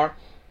thus far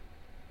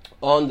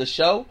on the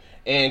show,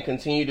 and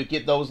continue to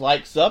get those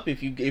likes up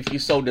if you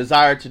so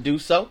desire to do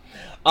so.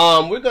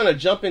 We're going to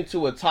jump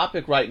into a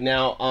topic right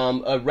now.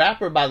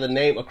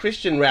 A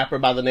Christian rapper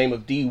by the name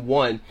of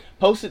D1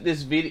 posted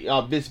this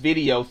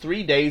video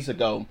 3 days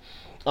ago.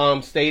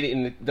 Stated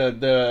in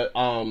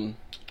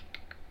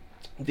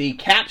the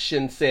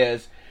caption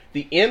says,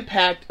 "The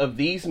impact of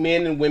these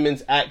men and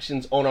women's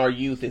actions on our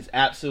youth is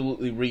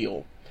absolutely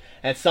real.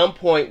 At some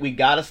point, we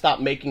gotta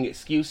stop making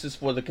excuses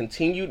for the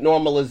continued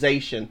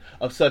normalization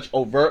of such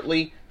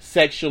overtly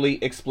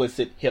sexually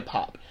explicit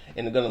hip-hop."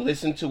 And I'm gonna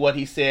listen to what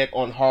he said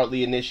on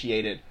Hardly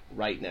Initiated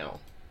right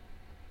now.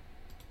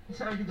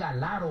 Sometimes you got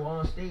Lotto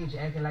on stage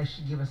acting like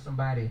she giving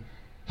somebody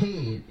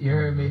head, you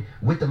heard me,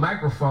 with the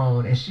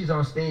microphone, and she's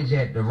on stage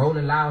at the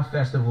Rolling Loud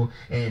Festival,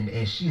 and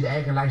she's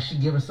acting like she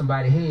giving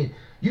somebody head.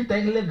 You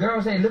think little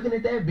girls ain't looking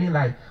at that being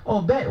like,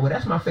 oh, bet, well,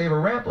 that's my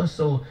favorite rapper,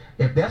 so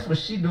if that's what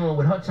she doing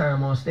with her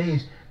time on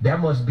stage,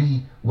 that must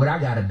be what I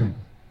gotta do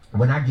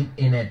when I get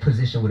in that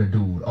position with a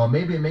dude. Or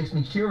maybe it makes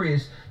me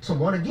curious to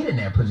want to get in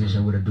that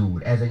position with a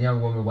dude as a young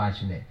woman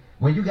watching that.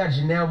 When you got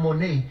Janelle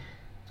Monáe,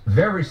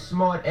 very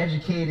smart,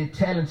 educated,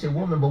 talented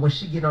woman, but when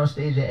she get on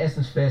stage at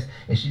Essence Fest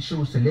and she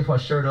chooses to lift her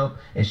shirt up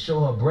and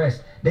show her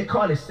breast, they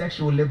call it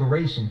sexual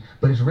liberation,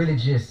 but it's really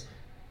just,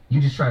 you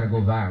just trying to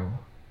go viral.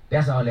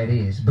 That's all that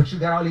is. But you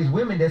got all these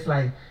women that's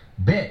like,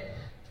 bet,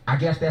 I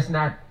guess that's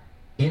not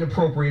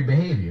inappropriate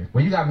behavior.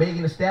 When you got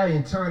Megan Thee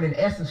Stallion turning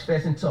Essence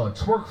Fest into a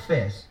twerk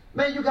fest,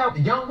 man, you got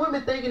young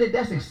women thinking that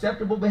that's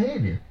acceptable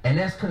behavior, and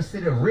that's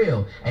considered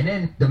real. And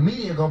then the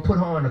media gonna put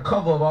her on the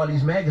cover of all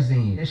these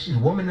magazines, and she's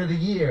Woman of the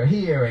Year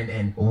here,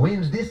 and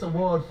wins this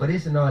award for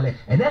this and all that.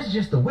 And that's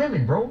just the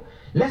women, bro.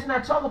 Let's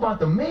not talk about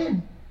the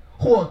men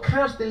who are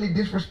constantly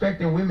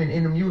disrespecting women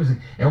in the music.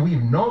 And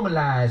we've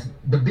normalized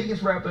the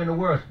biggest rapper in the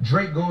world.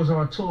 Drake goes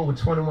on tour with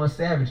 21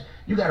 Savage.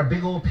 You got a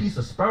big old piece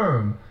of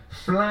sperm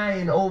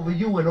flying over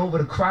you and over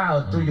the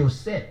crowd through your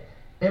set.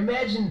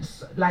 Imagine,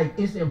 like,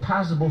 it's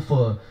impossible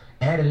for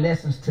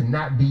adolescents to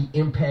not be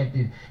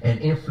impacted and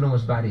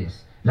influenced by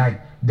this.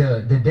 Like,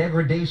 the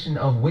degradation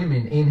of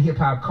women in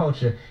hip-hop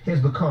culture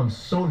has become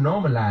so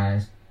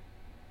normalized.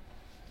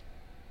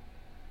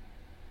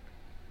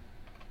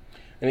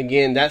 And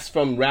again, that's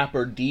from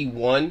rapper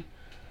D1.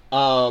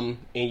 And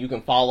you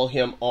can follow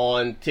him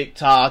on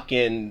TikTok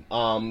and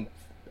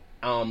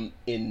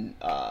in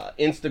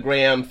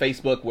Instagram,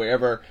 Facebook,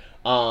 wherever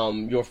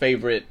your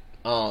favorite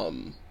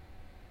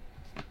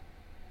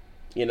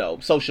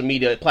social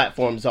media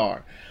platforms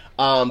are.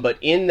 But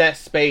in that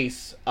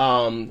space,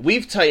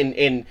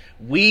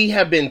 we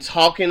have been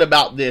talking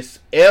about this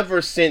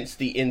ever since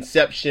the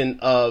inception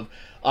of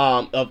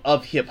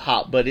hip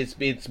hop, but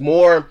it's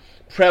more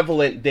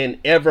prevalent than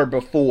ever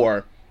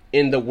before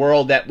in the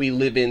world that we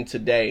live in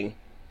today,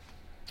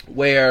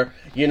 where,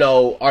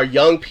 our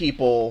young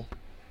people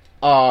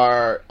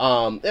are,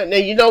 and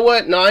you know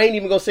what? No, I ain't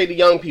even gonna say the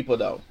young people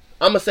though.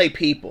 I'm gonna say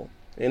people,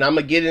 and I'm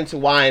gonna get into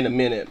why in a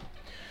minute.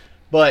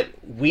 But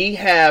we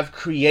have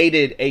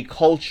created a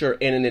culture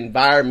and an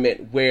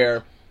environment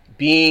where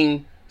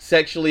being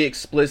sexually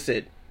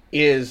explicit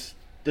is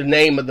the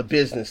name of the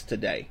business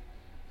today.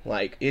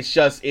 Like, it's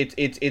just,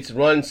 it's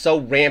run so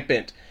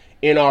rampant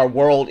in our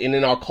world and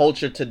in our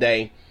culture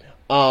today,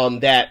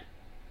 that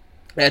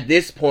at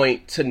this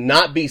point, to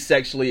not be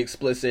sexually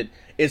explicit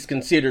is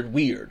considered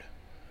weird.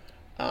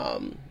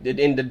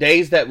 In the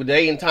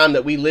day and time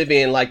that we live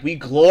in, like, we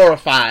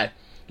glorify,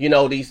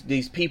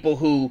 these people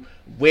who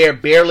wear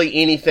barely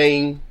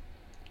anything,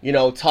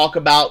 talk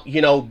about,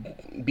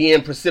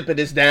 being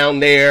precipitous down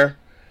there,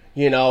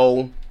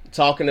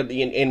 talking to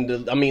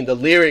the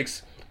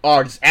lyrics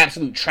are just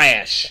absolute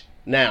trash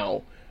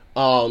now.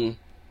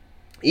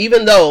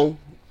 Even though,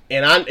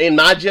 and in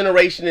my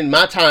generation, in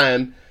my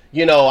time,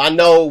 I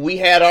know we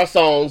had our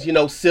songs,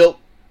 Silk,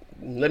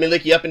 let me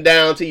lick you up and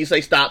down till you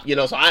say stop,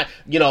 so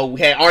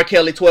we had R.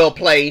 Kelly 12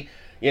 play.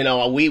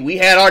 We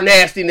had our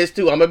nastiness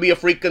too. I'm gonna be a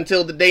freak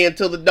until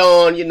the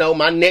dawn.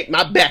 My neck,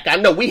 my back. I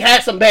know we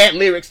had some bad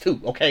lyrics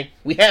too. Okay,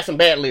 we had some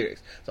bad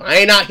lyrics. So I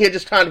ain't out here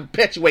just trying to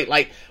perpetuate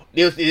like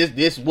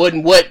this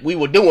wasn't what we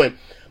were doing.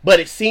 But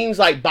it seems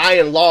like by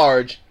and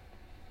large,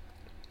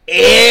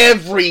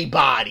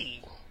 everybody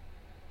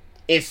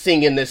is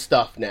singing this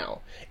stuff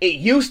now. It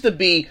used to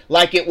be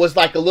like it was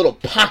like a little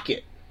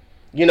pocket,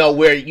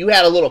 where you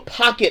had a little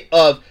pocket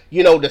of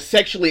the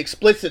sexually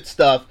explicit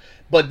stuff.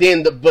 But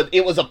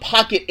it was a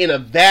pocket in a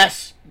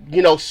vast,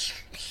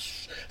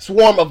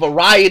 swarm of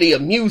variety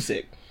of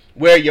music,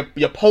 where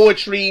your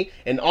poetry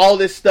and all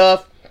this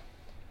stuff,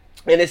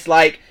 and it's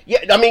like,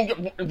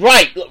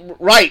 right.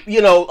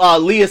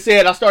 Leah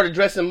said I started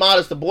dressing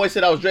modest. The boy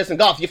said I was dressing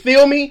golf. You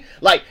feel me?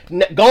 Like,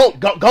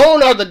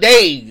 gone are the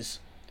days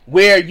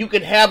where you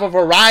could have a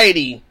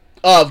variety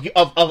of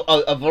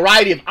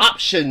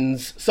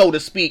options, so to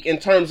speak, in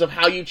terms of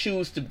how you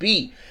choose to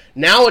be.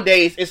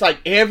 Nowadays, it's like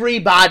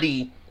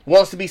everybody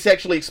wants to be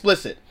sexually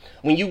explicit.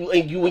 When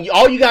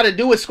all you got to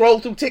do is scroll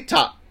through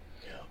TikTok.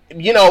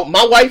 You know,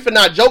 my wife and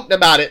I joked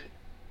about it.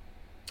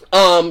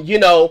 You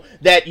know,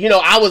 that, you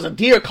know, I was a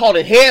deer caught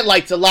in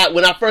headlights a lot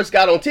when I first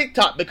got on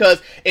TikTok,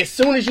 because as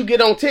soon as you get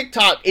on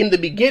TikTok in the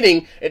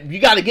beginning, you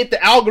got to get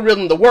the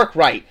algorithm to work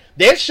right.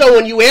 They're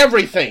showing you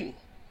everything.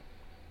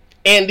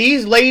 And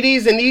these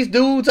ladies and these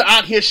dudes are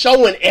out here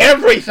showing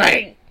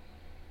everything.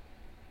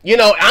 You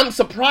know, I'm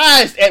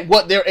surprised at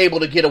what they're able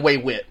to get away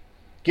with.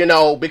 You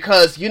know,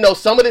 because, you know,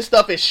 some of this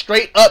stuff is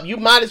straight up. You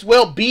might as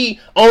well be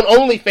on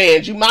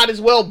OnlyFans. You might as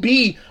well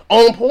be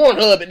on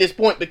Pornhub at this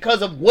point,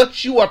 because of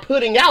what you are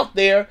putting out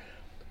there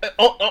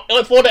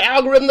for the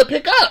algorithm to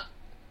pick up.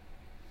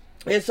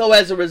 And so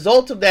as a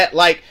result of that,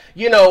 like,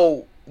 you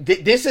know,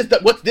 this is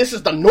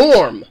the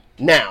norm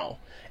now.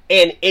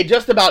 And it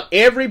just about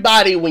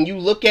everybody, when you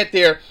look at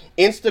their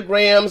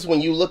Instagrams, when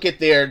you look at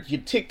their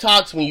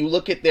TikToks, when you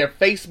look at their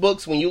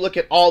Facebooks, when you look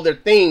at all their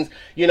things,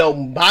 you know,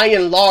 by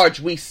and large,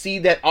 we see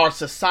that our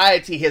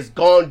society has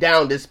gone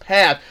down this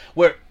path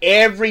where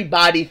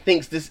everybody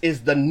thinks this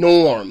is the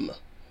norm,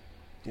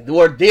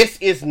 where this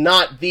is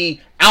not the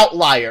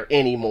outlier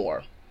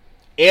anymore.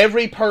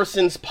 Every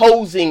person's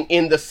posing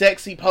in the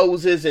sexy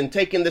poses and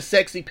taking the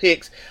sexy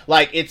pics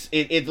like it's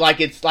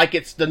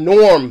the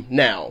norm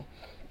now.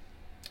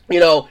 You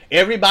know,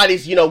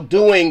 everybody's, you know,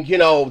 doing, you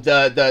know,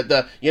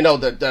 the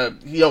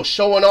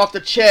showing off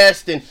the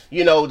chest and,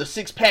 you know, the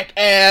 6-pack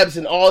abs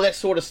and all that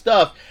sort of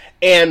stuff.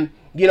 And,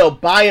 you know,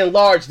 by and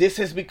large, this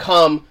has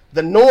become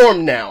the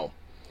norm now.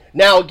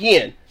 Now,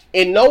 again,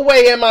 in no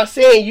way am I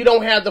saying you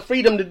don't have the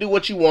freedom to do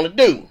what you want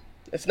to do.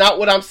 That's not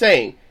what I'm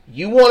saying.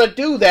 You want to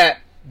do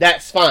that,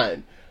 that's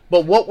fine.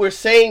 But what we're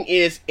saying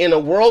is, in a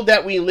world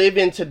that we live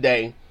in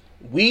today,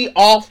 we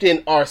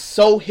often are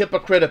so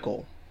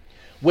hypocritical,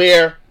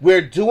 where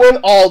we're doing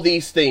all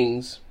these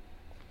things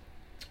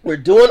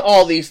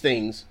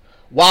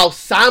while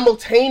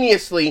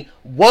simultaneously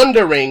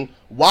wondering,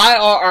 why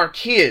are our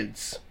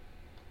kids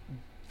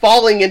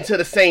falling into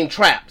the same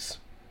traps?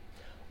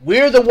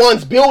 We're the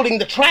ones building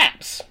the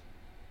traps.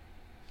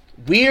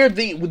 We're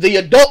the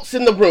adults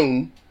in the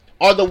room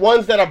are the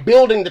ones that are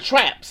building the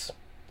traps.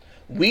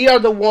 We are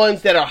the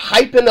ones that are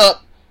hyping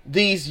up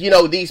these, you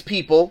know, these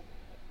people.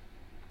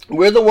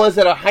 We're the ones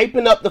that are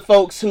hyping up the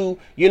folks who,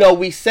 you know,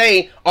 we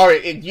say are,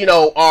 you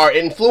know, are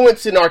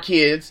influencing our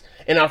kids,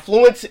 and are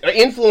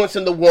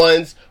influencing the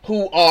ones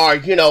who are,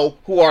 you know,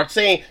 who are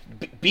saying,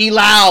 be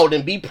loud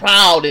and be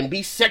proud and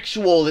be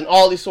sexual and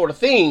all these sort of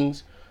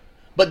things,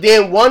 but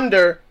then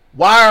wonder,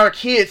 why are our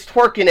kids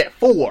twerking at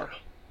 4?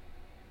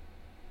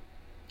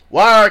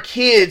 Why are our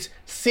kids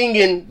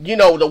singing, you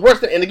know, the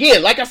worst? And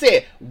again, like I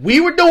said, we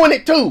were doing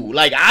it too.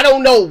 Like, I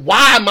don't know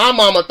why my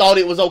mama thought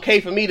it was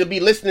okay for me to be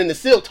listening to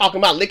Silk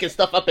talking about licking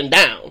stuff up and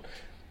down.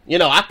 You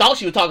know, I thought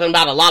she was talking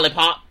about a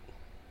lollipop.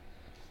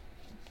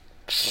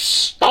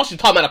 Thought she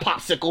was talking about a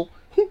popsicle.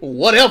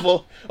 Whatever.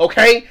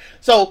 Okay?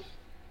 So,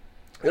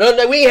 you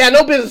know, we ain't had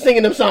no business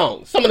singing them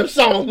songs. Some of them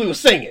songs we were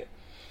singing.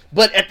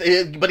 But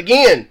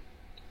again,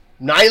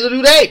 neither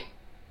do they.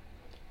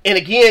 And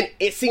again,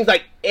 it seems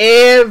like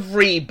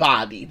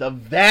everybody, the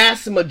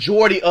vast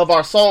majority of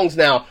our songs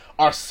now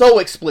are so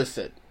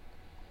explicit,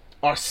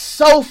 are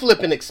so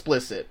flippin'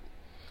 explicit.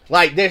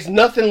 Like, there's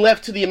nothing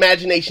left to the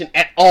imagination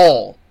at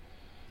all.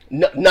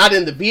 Not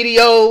in the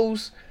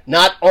videos,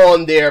 not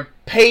on their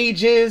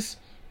pages.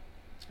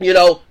 You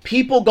know,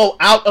 people go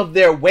out of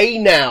their way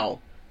now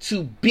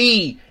to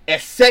be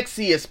as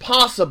sexy as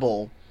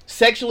possible,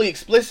 sexually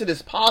explicit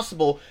as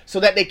possible,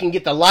 so that they can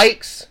get the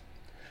likes,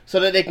 so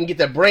that they can get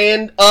their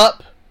brand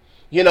up.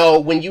 You know,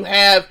 when you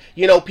have,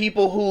 you know,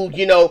 people who,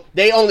 you know,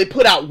 they only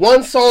put out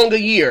one song a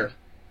year,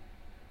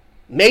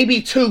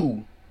 maybe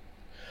 2,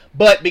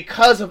 but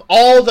because of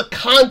all the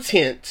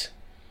content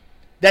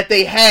that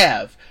they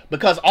have,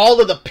 because all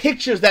of the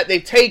pictures that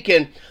they've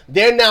taken,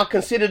 they're now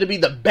considered to be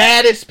the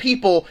baddest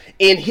people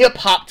in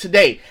hip-hop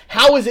today.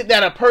 How is it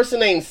that a person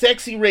named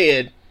Sexy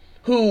Red,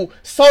 whose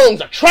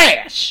songs are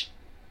trash,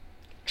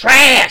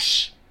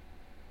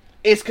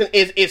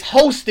 is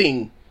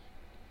hosting,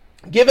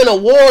 giving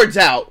awards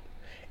out?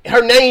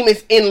 Her name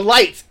is in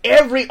lights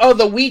every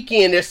other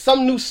weekend. There's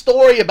some new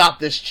story about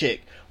this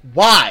chick.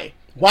 Why?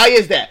 Why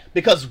is that?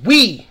 Because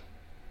we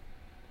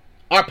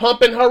are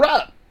pumping her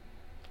up.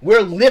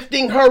 We're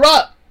lifting her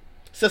up.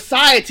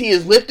 Society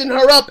is lifting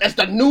her up as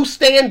the new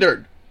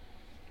standard.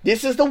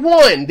 This is the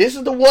one. This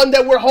is the one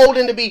that we're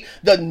holding to be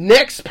the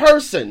next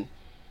person.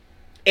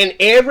 And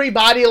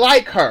everybody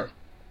like her.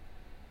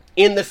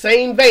 In the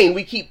same vein,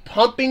 we keep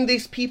pumping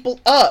these people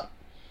up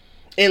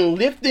and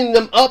lifting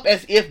them up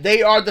as if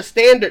they are the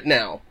standard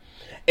now.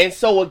 And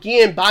so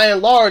again, by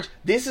and large,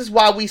 this is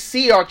why we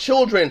see our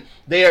children,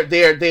 they're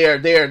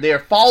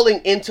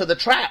falling into the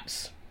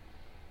traps,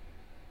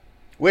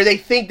 where they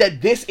think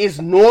that this is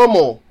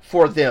normal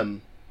for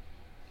them.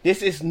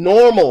 This is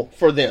normal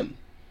for them.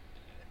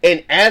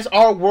 And as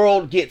our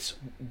world gets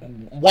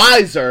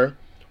wiser,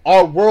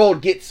 our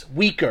world gets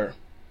weaker.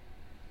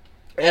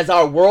 As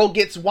our world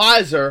gets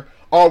wiser,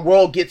 our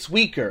world gets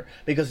weaker,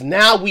 because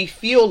now we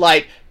feel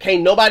like,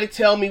 can't nobody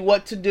tell me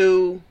what to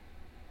do.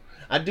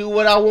 I do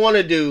what I want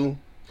to do.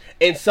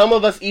 And some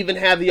of us even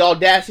have the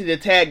audacity to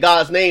tag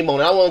God's name on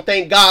it. I want to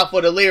thank God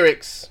for the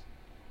lyrics.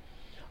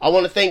 I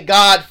want to thank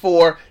God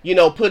for,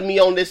 putting me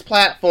on this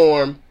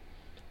platform.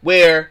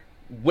 Where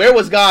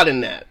was God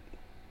in that?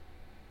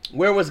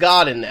 Where was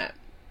God in that?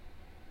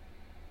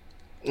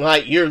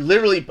 Like, you're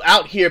literally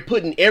out here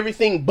putting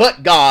everything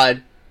but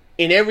God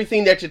in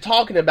everything that you're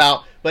talking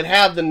about, but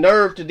have the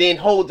nerve to then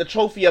hold the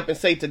trophy up and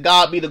say, to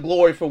God be the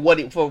glory for what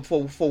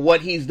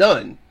he's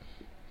done.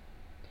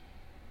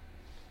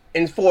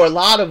 And for a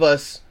lot of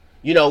us,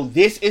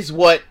 this is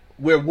what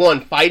we're,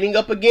 one, fighting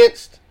up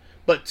against,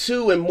 but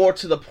two, and more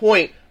to the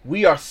point,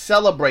 we are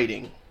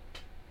celebrating.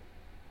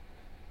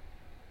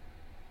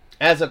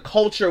 As a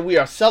culture, we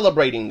are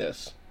celebrating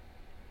this.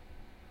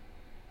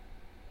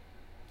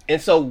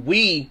 And so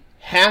we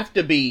have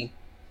to be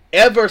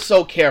ever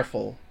so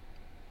careful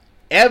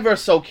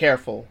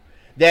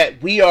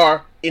that we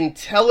are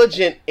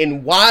intelligent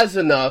and wise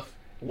enough,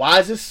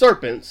 wise as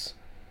serpents,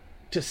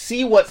 to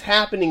see what's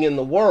happening in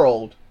the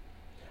world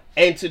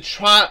and to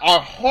try our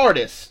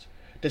hardest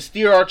to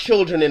steer our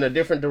children in a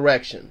different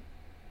direction.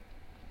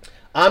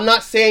 I'm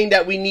not saying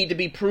that we need to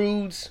be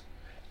prudes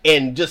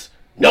and just,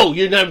 don't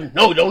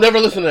ever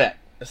listen to that.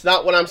 That's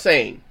not what I'm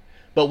saying.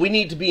 But we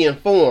need to be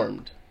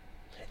informed.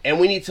 And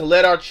we need to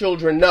let our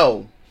children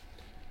know,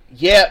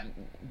 yeah,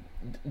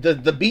 the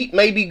beat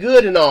may be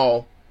good and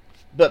all,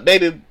 but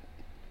baby,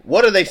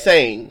 what are they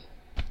saying?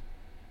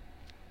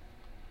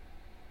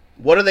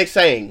 What are they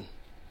saying?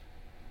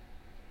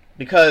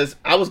 Because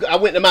I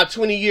went to my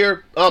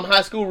 20-year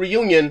high school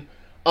reunion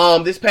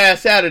this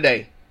past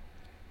Saturday,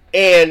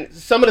 and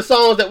some of the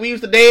songs that we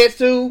used to dance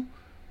to,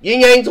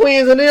 Yin Yang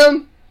Twins and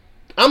them,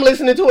 I'm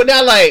listening to it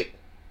now like,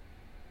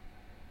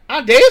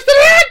 I danced to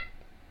that?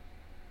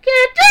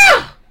 Can't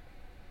tell.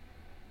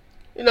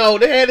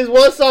 They had this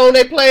one song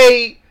they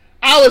played,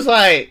 I was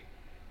like,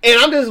 and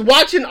I'm just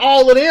watching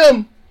all of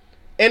them,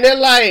 and they're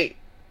like,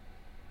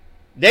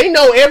 they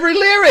know every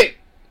lyric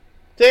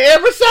to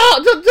every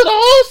song, to the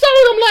whole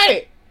song. I'm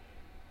like,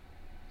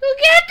 you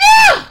can't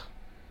tell.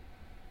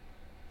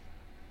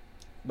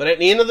 But at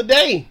the end of the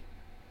day,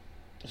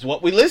 it's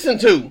what we listen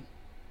to.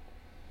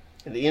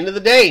 At the end of the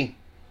day,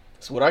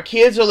 it's what our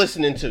kids are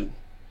listening to.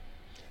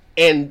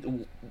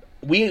 And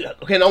we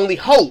can only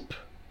hope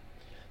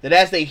that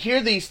as they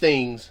hear these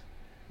things,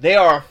 they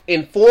are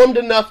informed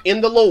enough in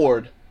the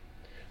Lord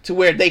to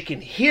where they can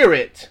hear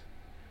it,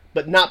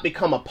 but not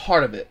become a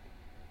part of it.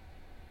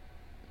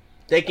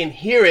 They can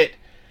hear it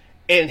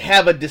and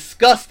have a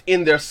disgust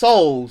in their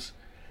souls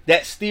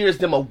that steers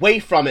them away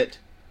from it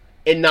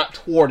and not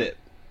toward it.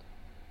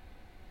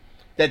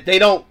 That they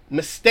don't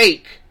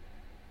mistake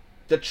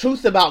the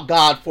truth about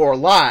God for a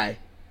lie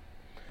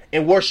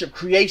and worship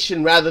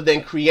creation rather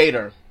than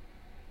creator.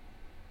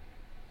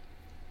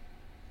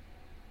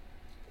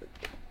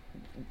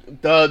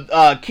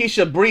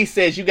 Keisha Bree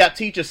says you got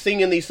teachers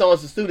singing these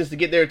songs to students to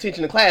get their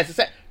attention in class. It's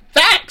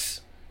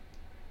facts.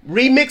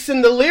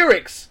 Remixing the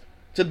lyrics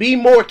to be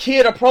more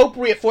kid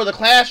appropriate for the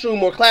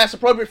classroom or class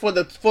appropriate for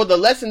the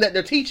lesson that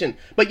they're teaching.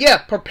 But yeah,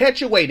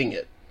 perpetuating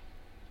it.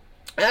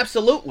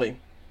 Absolutely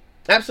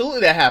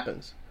that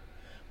happens.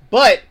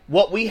 But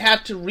what we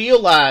have to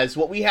realize,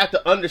 what we have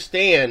to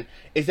understand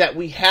is that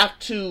we have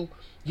to,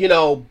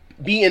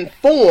 be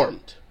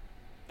informed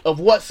of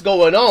what's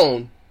going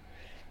on.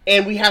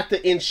 And we have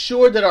to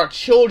ensure that our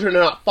children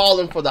are not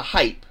falling for the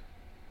hype.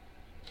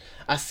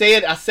 I say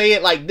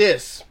it like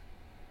this.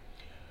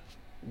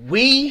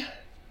 We,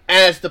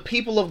 as the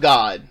people of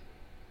God,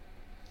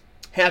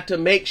 have to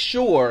make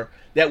sure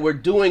that we're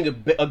doing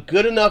a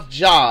good enough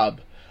job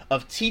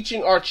of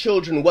teaching our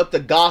children what the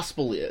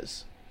gospel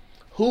is,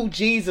 who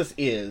Jesus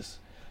is,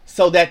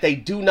 so that they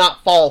do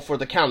not fall for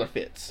the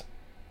counterfeits.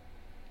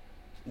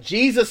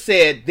 Jesus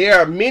said there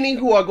are many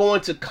who are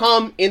going to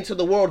come into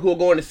the world who are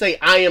going to say,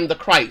 I am the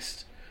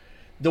Christ.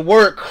 The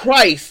word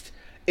Christ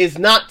is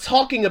not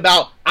talking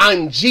about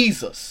I'm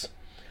Jesus.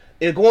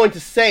 They're going to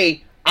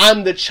say,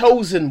 I'm the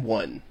chosen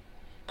one.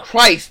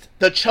 Christ,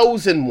 the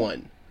chosen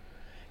one.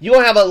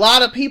 You'll have a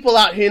lot of people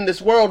out here in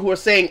this world who are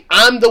saying,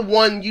 I'm the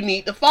one you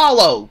need to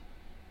follow.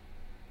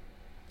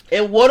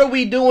 And what are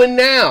we doing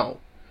now?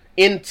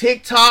 In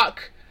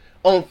TikTok,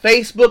 on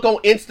Facebook,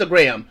 on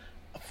Instagram.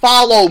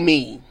 Follow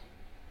me.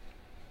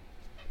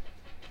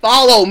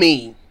 Follow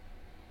me.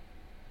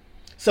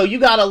 So you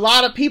got a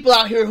lot of people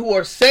out here who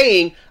are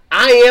saying,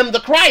 I am the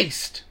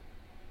Christ.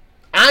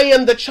 I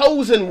am the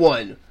chosen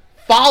one.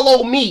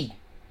 Follow me.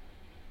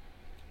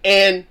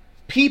 And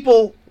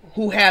people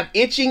who have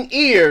itching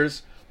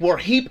ears will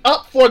heap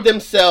up for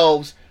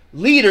themselves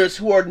leaders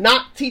who are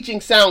not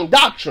teaching sound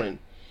doctrine.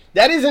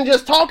 That isn't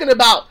just talking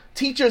about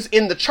teachers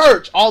in the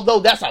church, although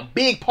that's a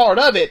big part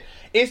of it.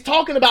 It's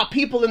talking about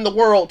people in the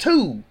world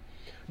too.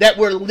 That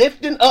we're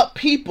lifting up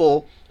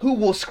people who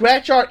will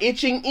scratch our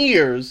itching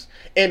ears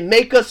and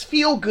make us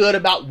feel good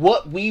about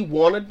what we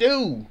want to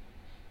do.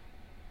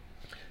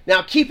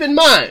 Now keep in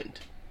mind,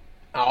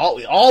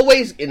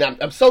 Always, and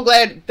I'm so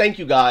glad, thank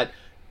you, God.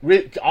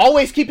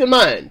 Always keep in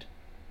mind,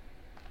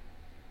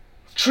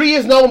 tree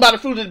is known by the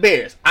fruit it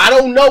bears. I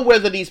don't know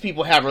whether these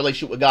people have a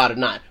relationship with God or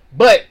not,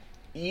 but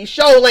you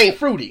sure ain't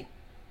fruity,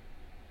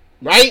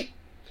 right?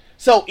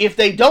 So if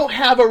they don't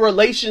have a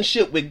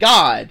relationship with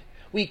God,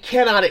 we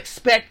cannot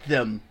expect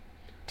them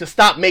to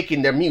stop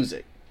making their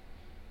music.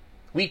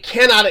 We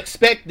cannot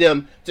expect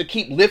them to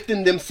keep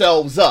lifting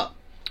themselves up.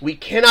 We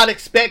cannot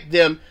expect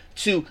them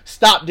to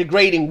stop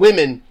degrading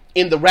women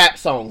in the rap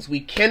songs. We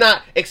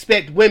cannot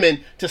expect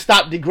women to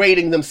stop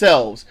degrading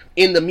themselves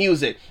in the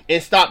music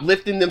and stop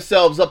lifting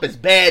themselves up as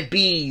bad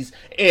bees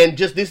and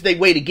just this their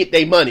way to get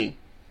their money.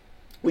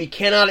 We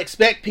cannot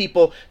expect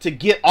people to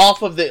get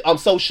off of the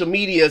social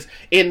medias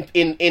in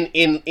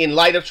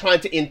light of trying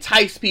to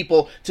entice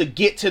people to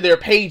get to their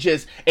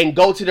pages and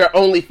go to their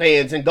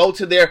OnlyFans and go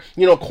to their,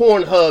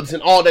 corn hubs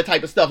and all that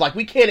type of stuff. Like,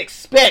 we can't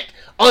expect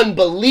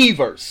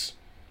unbelievers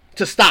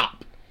to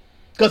stop,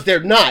 because they're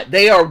not.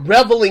 They are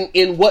reveling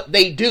in what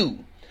they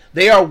do.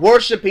 They are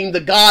worshiping the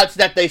gods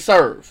that they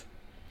serve.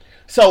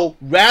 So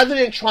rather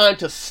than trying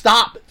to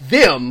stop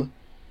them,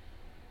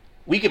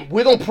 we're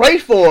going to pray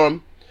for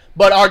them.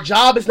 But our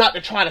job is not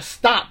to try to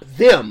stop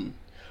them.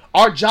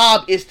 Our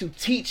job is to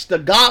teach the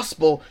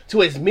gospel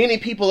to as many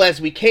people as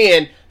we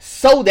can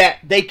so that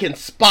they can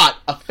spot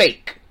a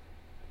fake.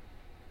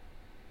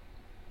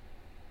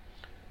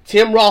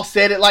 Tim Ross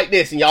said it like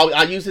this, and y'all,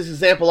 I use this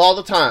example all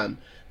the time.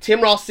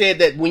 Tim Ross said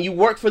that when you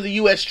work for the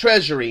U.S.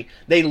 Treasury,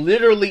 they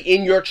literally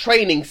in your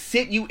training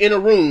sit you in a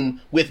room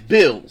with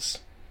bills.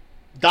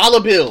 Dollar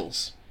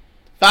bills.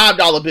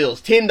 $5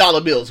 bills,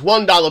 $10 bills,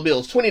 $1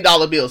 bills,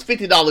 $20 bills,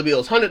 $50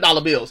 bills,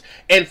 $100 bills.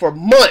 And for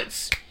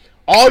months,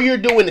 all you're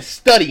doing is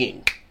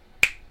studying.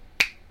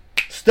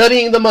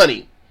 Studying the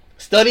money.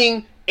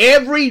 Studying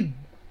every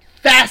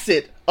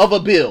facet of a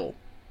bill.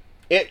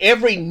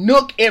 Every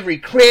nook, every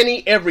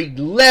cranny, every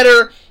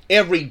letter,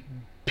 every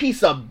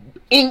piece of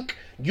ink.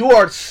 You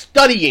are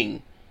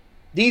studying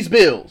these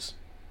bills.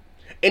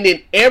 And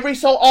then every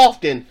so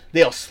often,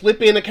 they'll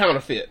slip in a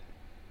counterfeit.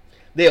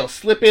 They'll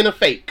slip in a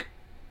fake.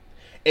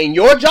 And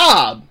your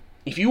job,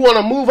 if you want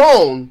to move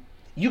on,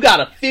 you got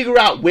to figure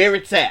out where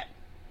it's at.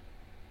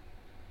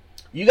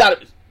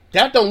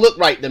 That don't look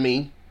right to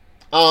me.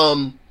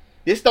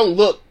 This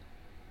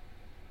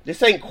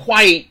ain't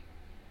quite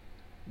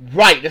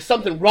right. There's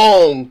something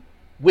wrong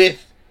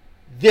with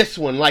this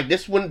one. Like,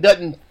 this one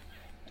doesn't,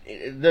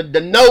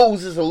 the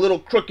nose is a little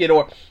crooked,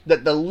 or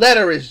the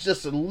letter is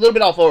just a little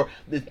bit off, or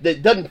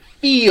it doesn't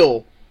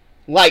feel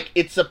like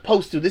it's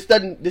supposed to. This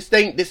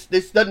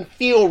doesn't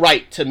feel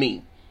right to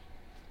me.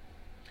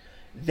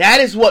 That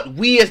is what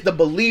we as the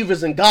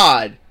believers in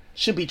God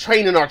should be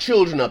training our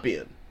children up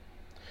in.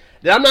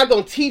 That I'm not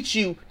going to teach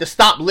you to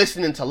stop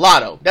listening to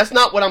Lotto. That's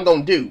not what I'm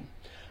going to do.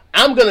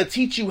 I'm going to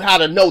teach you how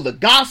to know the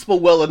gospel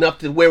well enough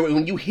to where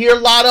when you hear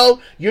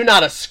Lotto, you're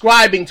not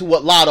ascribing to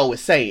what Lotto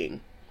is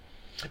saying.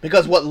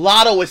 Because what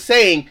Lotto is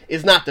saying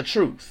is not the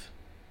truth.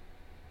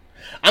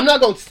 I'm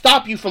not going to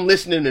stop you from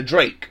listening to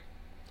Drake.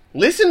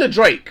 Listen to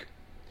Drake.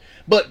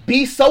 But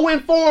be so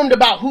informed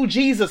about who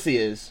Jesus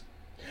is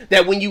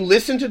that when you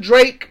listen to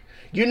Drake,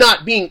 you're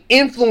not being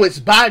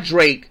influenced by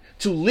Drake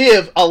to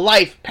live a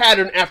life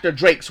pattern after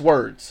Drake's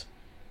words.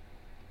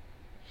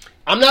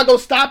 I'm not going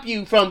to stop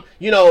you from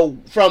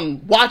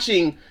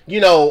watching,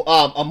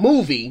 a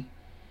movie,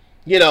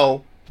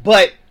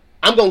 but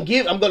I'm going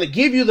to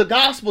give you the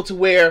gospel to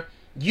where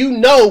you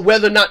know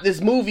whether or not this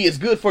movie is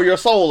good for your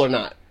soul or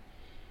not.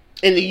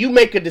 And then you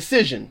make a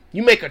decision.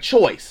 You make a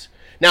choice.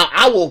 Now,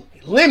 I will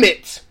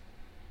limit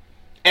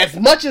as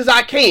much as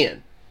I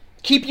can.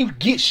 Keep you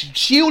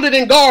shielded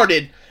and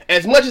guarded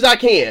as much as I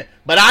can.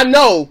 But I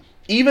know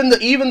even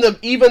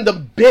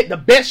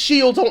the best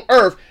shields on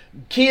earth,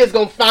 kids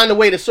gonna find a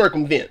way to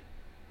circumvent.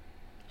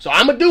 So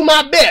I'm gonna do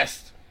my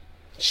best,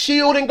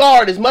 shield and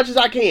guard as much as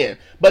I can.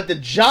 But the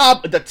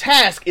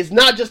task is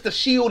not just to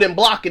shield and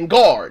block and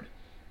guard.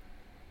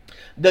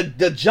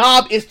 The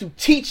job is to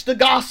teach the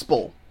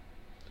gospel,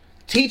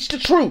 teach the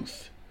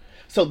truth,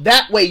 so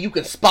that way you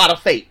can spot a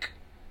fake.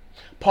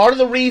 Part of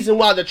the reason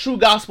why the True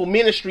Gospel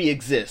Ministry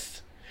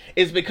exists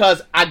is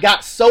because I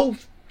got so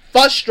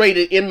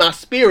frustrated in my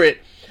spirit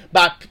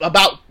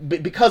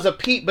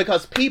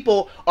because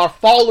people are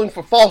falling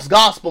for false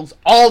gospels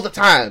all the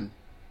time.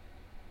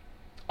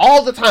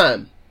 All the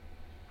time.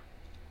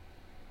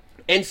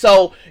 And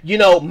so,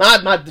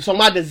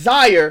 my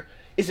desire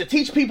is to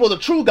teach people the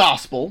true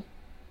gospel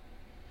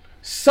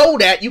so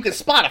that you can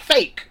spot a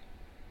fake.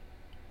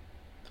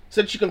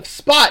 So that you can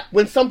spot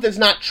when something's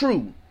not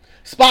true.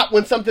 Spot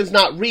when something's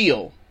not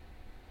real.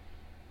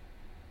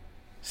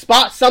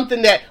 Spot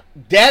something that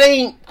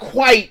ain't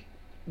quite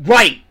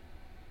right.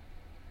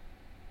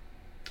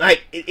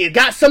 Like, it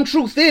got some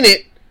truth in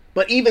it,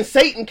 but even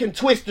Satan can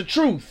twist the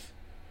truth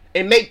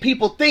and make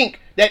people think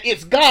that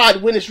it's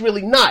God when it's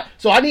really not.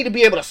 So I need to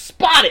be able to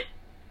spot it.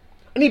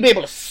 I need to be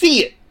able to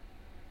see it.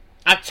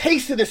 I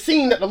tasted and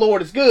seen that the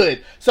Lord is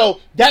good. So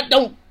that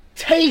don't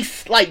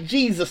taste like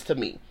Jesus to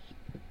me.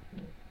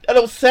 That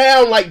don't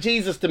sound like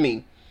Jesus to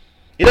me.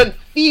 It doesn't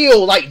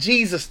feel like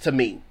Jesus to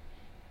me.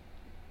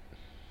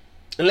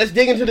 And let's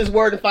dig into this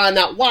word and find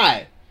out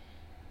why.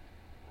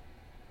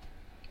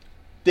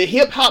 The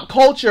hip-hop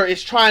culture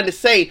is trying to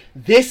say,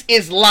 this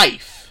is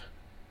life.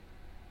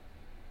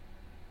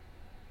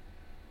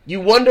 You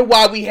wonder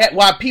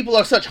why people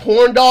are such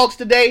horn dogs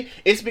today?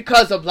 It's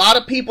because a lot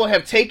of people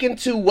have taken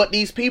to what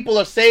these people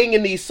are saying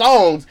in these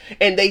songs,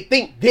 and they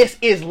think this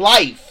is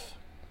life.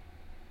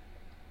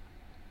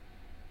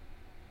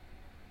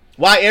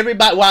 Why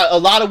a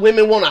lot of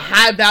women want a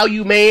high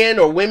value man,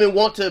 or women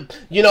want to,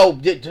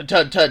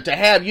 to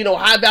have,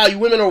 high value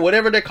women, or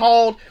whatever they're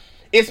called.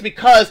 It's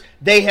because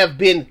they have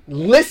been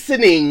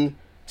listening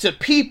to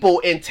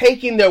people and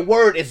taking their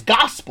word as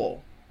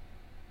gospel.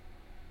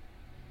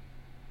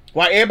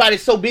 While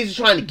everybody's so busy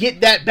trying to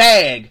get that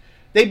bag,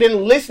 they've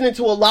been listening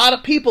to a lot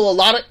of people, a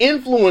lot of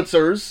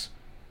influencers,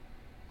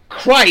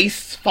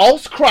 Christs,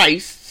 false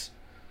Christs,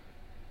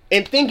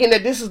 and thinking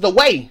that this is the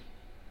way.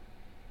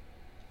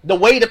 The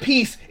way to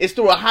peace is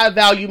through a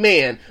high-value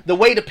man. The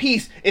way to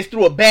peace is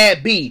through a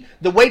bad B.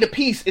 The way to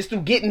peace is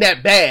through getting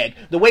that bag.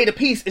 The way to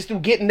peace is through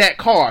getting that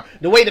car.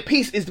 The way to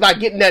peace is by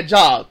getting that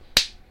job.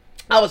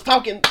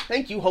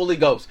 Thank you, Holy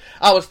Ghost.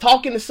 I was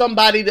talking to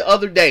somebody the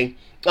other day,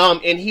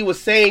 and he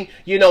was saying,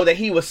 that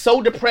he was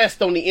so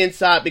depressed on the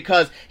inside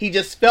because he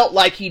just felt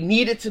like he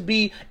needed to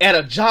be at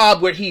a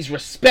job where he's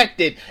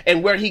respected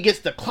and where he gets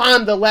to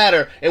climb the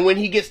ladder, and when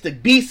he gets to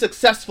be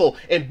successful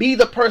and be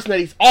the person that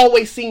he's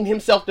always seen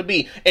himself to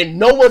be, and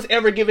no one's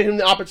ever given him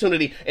the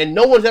opportunity, and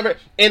no one's ever,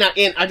 and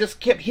I just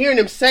kept hearing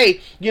him say,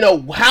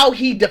 how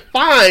he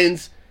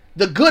defines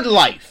the good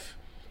life,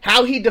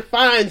 how he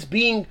defines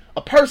being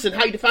a person,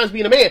 how he defines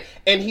being a man,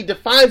 and he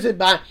defines it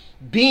by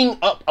being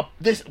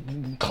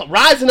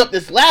rising up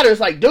this ladder. It's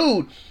like,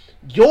 dude,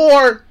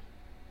 your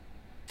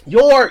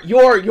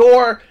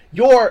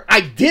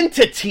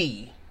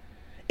identity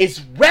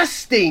is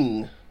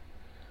resting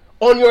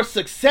on your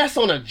success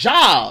on a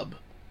job.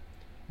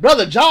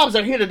 Brother, jobs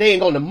are here today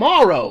and gone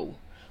tomorrow.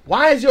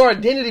 Why is your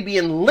identity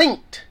being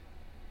linked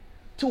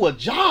to a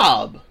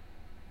job?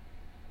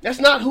 That's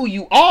not who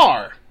you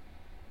are.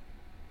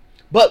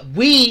 But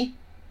we,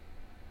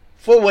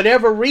 for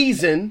whatever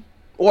reason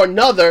or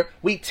another,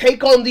 we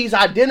take on these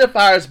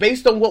identifiers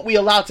based on what we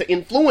allow to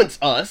influence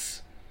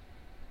us,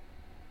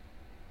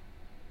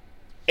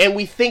 and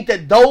we think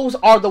that those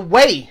are the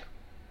way.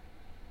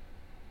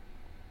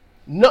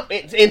 No,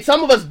 and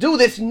some of us do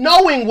this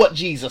knowing what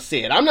Jesus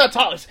said. I'm not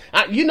talking,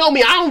 you know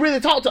me, I don't really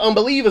talk to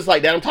unbelievers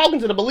like that. I'm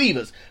talking to the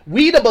believers.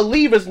 We, the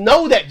believers,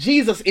 know that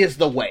Jesus is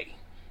the way.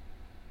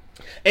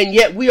 And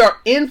yet we are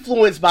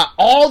influenced by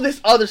all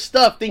this other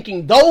stuff,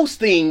 thinking those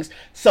things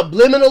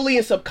subliminally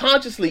and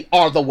subconsciously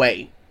are the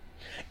way.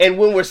 And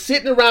when we're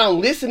sitting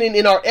around listening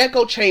in our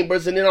echo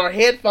chambers and in our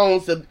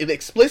headphones, the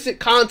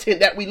explicit content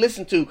that we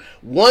listen to,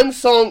 one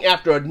song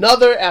after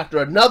another, after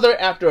another,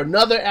 after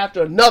another,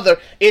 after another,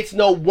 it's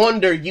no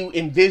wonder you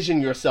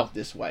envision yourself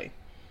this way.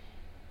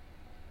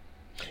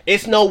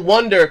 It's no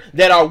wonder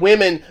that our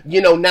women,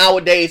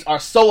 nowadays are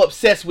so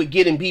obsessed with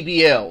getting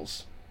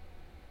BBLs.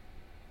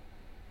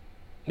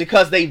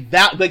 Because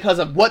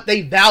of what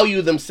they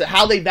value themselves,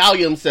 how they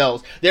value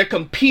themselves. They're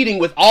competing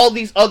with all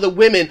these other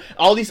women,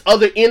 all these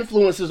other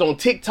influencers on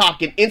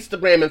TikTok and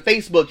Instagram and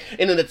Facebook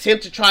in an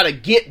attempt to try to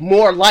get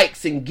more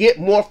likes and get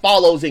more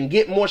follows and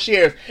get more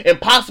shares and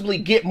possibly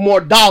get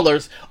more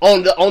dollars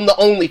on the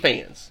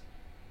OnlyFans.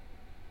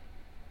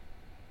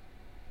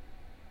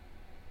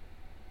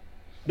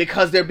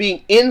 Because they're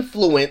being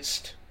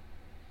influenced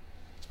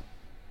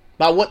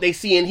by what they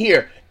see and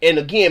hear. And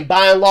again,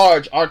 by and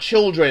large, our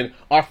children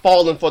are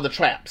falling for the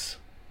traps.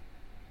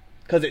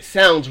 Because it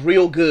sounds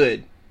real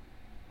good.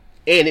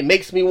 And it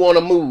makes me want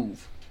to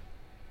move.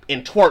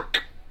 And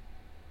twerk.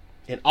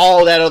 And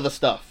all that other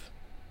stuff.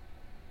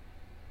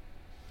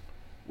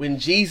 When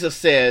Jesus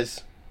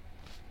says,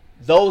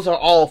 those are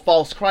all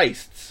false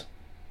Christs.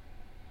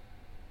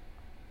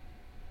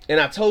 And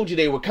I told you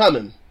they were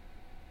coming.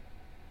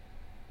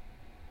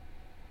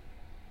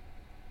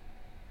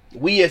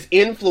 We as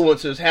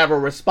influencers have a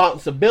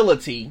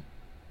responsibility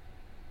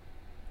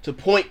to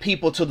point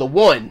people to the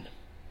one.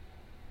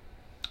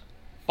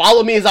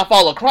 Follow me as I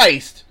follow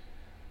Christ,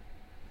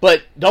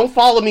 but don't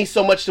follow me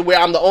so much to where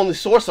I'm the only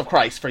source of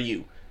Christ for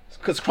you.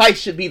 Because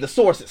Christ should be the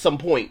source at some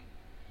point.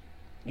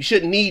 You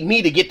shouldn't need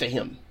me to get to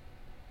him.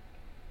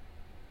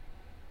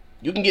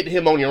 You can get to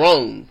him on your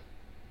own.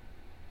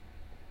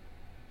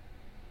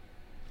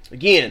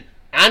 Again,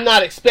 I'm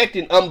not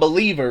expecting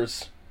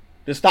unbelievers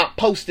to stop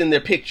posting their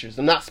pictures.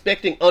 I'm not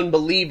expecting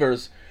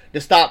unbelievers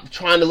to stop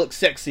trying to look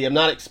sexy. I'm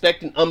not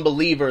expecting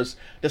unbelievers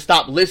to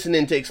stop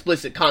listening to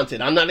explicit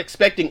content. I'm not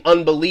expecting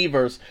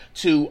unbelievers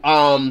to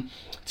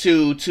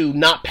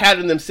not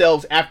pattern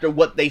themselves after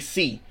what they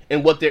see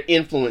and what they're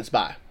influenced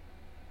by.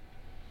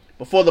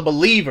 But for the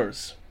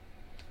believers,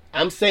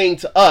 I'm saying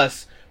to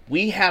us,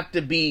 we have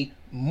to be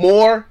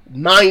more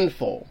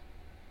mindful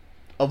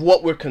of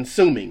what we're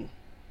consuming.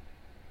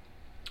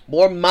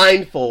 More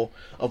mindful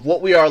of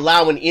what we are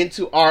allowing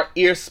into our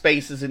ear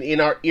spaces and in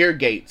our ear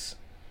gates.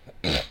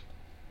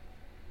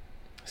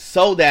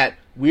 so that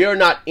we are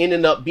not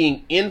ending up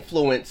being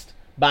influenced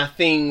by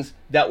things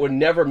that were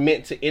never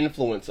meant to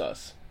influence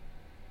us.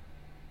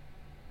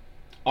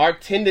 Our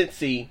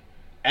tendency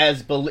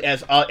as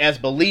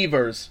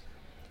believers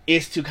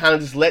is to kind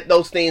of just let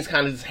those things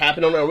kind of just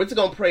happen on our own. We're just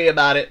going to pray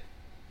about it.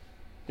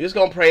 We're just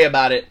going to pray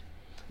about it.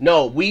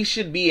 No, we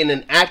should be in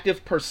an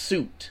active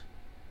pursuit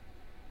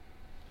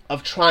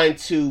of trying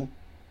to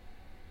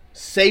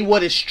say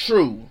what is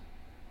true,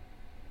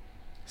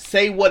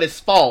 say what is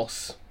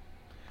false,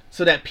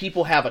 so that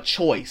people have a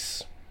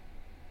choice.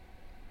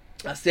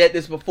 I said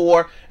this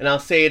before, and I'll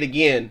say it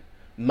again.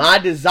 My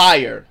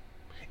desire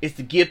is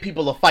to give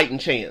people a fighting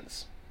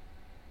chance.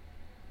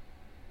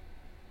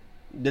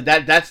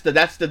 That's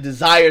the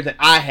desire that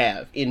I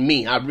have in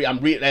me.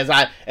 As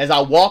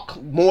I walk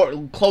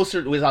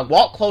closer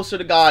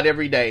to God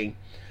every day,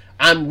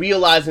 I'm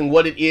realizing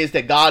what it is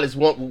that God is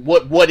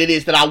what it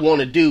is that I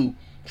want to do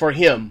for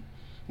Him,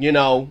 and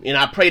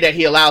I pray that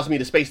He allows me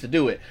the space to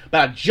do it.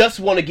 But I just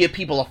want to give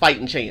people a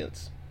fighting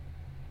chance.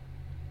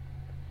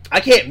 I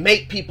can't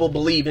make people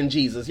believe in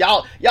Jesus.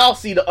 Y'all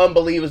see the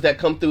unbelievers that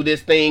come through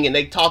this thing and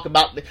they talk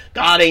about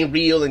God ain't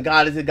real and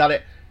God isn't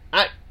God.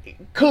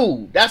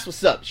 Cool, that's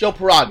what's up. It's your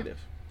prerogative.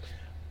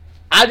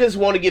 I just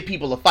want to give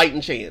people a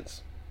fighting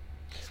chance,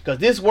 because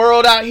this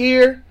world out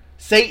here,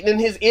 Satan and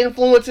his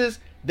influences,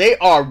 they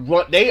are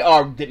running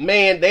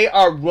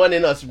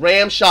us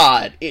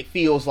ramshod. It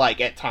feels like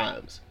at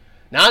times.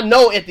 Now I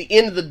know at the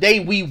end of the day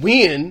we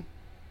win,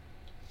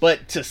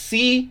 but to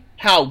see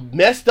how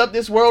messed up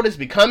this world is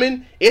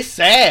becoming, it's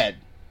sad.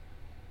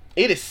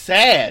 It is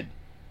sad.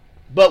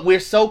 But we're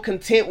so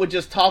content with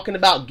just talking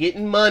about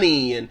getting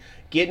money and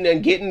getting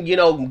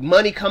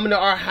money coming to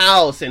our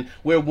house, and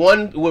we're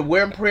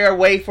one prayer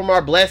away from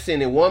our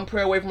blessing and one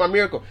prayer away from our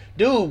miracle.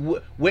 Dude,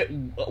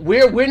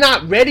 we're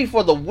not ready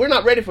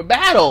for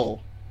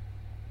battle.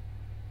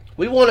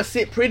 We want to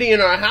sit pretty in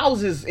our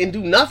houses and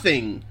do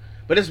nothing,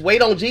 but just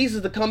wait on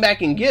Jesus to come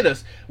back and get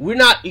us. We're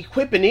not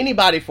equipping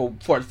anybody for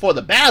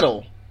the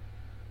battle.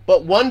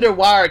 But wonder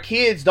why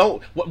people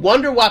don't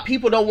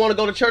want to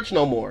go to church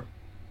no more.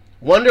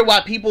 Wonder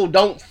why people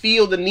don't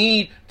feel the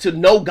need to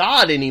know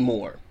God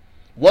anymore.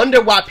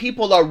 Wonder why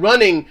people are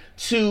running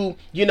to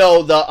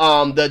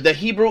the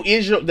Hebrew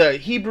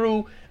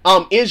Israelites,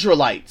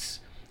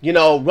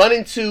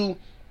 running to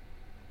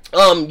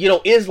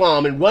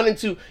Islam, and running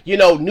to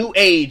New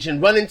Age,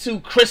 and running to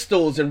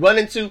crystals, and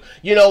running to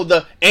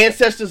the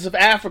ancestors of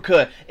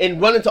Africa,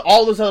 and running to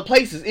all those other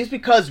places. It's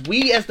because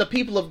we, as the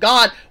people of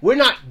God, we're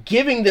not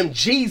giving them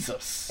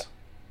Jesus.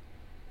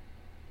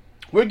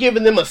 We're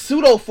giving them a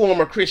pseudo form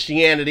of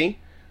Christianity,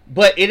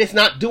 but it is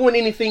not doing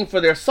anything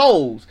for their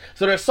souls.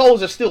 So their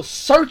souls are still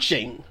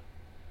searching.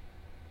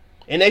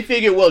 And they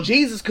figure, well,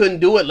 Jesus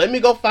couldn't do it. Let me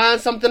go find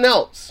something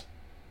else.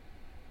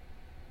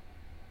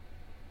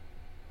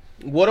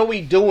 What are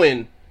we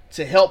doing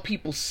to help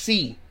people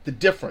see the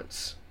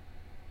difference,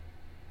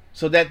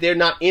 so that they're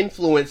not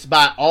influenced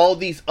by all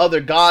these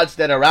other gods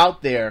that are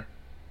out there,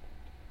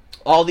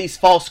 all these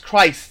false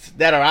Christs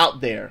that are out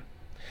there?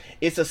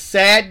 It's a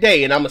sad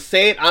day, and I'm gonna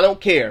say it. I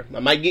don't care. I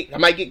might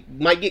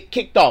get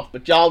kicked off,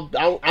 but y'all,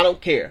 I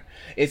don't care.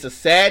 It's a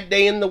sad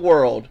day in the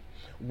world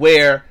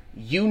where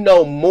you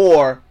know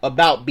more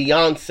about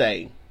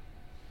Beyonce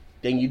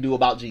than you do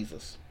about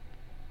Jesus.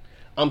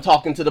 I'm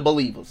talking to the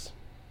believers.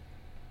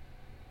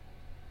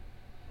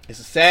 It's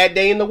a sad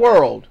day in the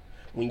world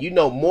when you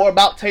know more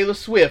about Taylor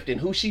Swift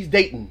and who she's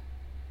dating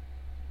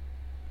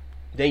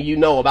than you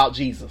know about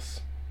Jesus.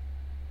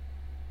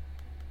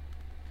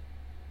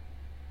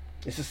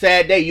 It's a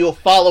sad day. You'll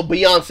follow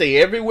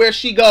Beyonce everywhere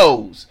she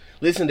goes.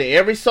 Listen to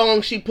every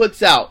song she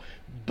puts out.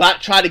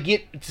 But try to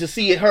get to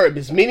see it heard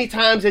as many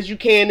times as you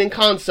can in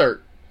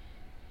concert.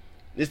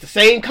 It's the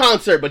same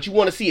concert, but you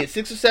want to see it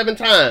 6 or 7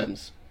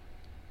 times.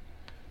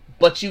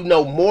 But you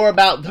know more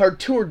about her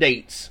tour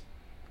dates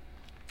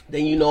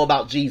than you know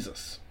about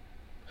Jesus.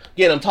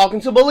 Again, I'm talking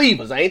to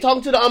believers. I ain't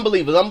talking to the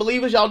unbelievers.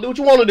 Unbelievers, y'all do what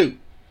you want to do.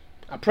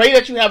 I pray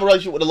that you have a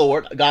relationship with the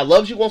Lord. God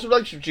loves you, wants a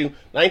relationship with you.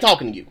 I ain't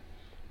talking to you.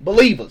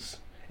 Believers,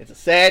 it's a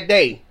sad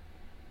day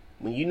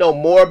when you know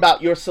more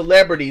about your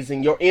celebrities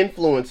and your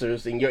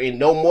influencers and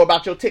know more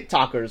about your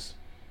TikTokers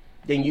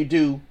than you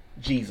do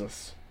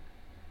Jesus.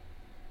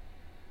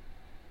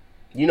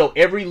 You know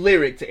every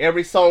lyric to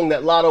every song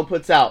that Lotto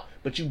puts out,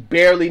 but you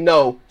barely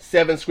know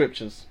 7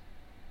 scriptures.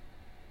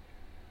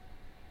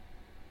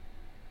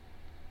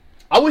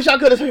 I wish I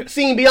could have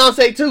seen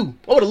Beyonce too.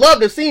 I would have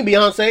loved to have seen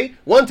Beyonce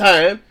one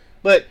time.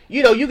 But,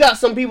 you got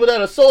some people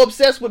that are so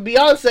obsessed with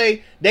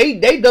Beyonce,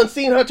 they done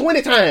seen her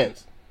 20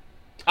 times.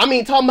 I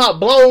mean, talking about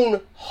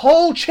blown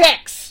whole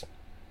checks.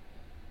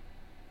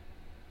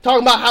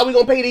 Talking about how we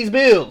gonna pay these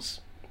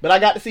bills. But I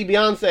got to see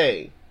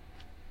Beyonce.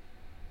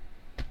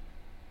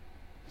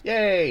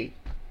 Yay.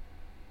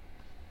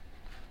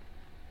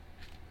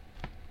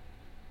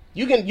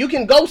 You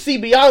can go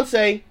see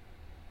Beyonce,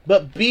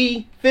 but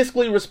be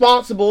fiscally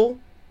responsible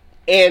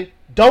and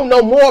don't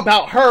know more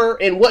about her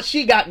and what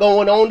she got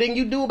going on than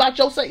you do about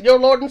your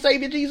Lord and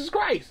Savior Jesus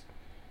Christ.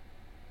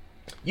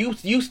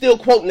 You still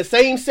quoting the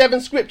same 7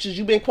 scriptures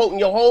you've been quoting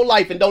your whole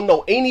life and don't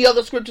know any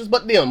other scriptures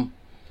but them.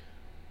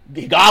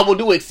 God will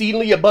do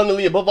exceedingly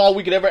abundantly above all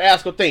we could ever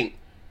ask or think.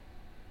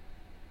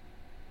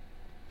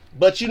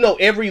 But you know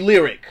every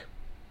lyric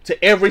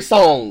to every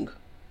song.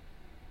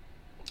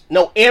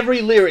 Know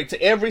every lyric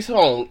to every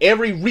song,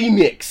 every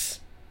remix.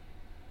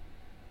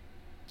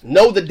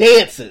 Know the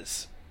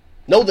dances.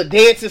 Know the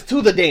dances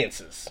to the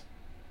dances.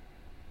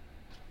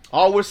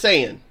 All we're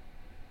saying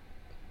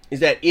is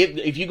that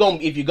if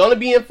you're gonna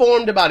be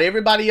informed about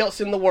everybody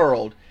else in the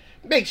world,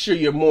 make sure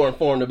you're more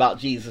informed about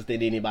Jesus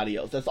than anybody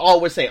else. That's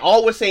all we're saying.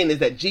 All we're saying is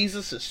that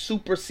Jesus should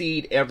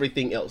supersede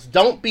everything else.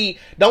 Don't be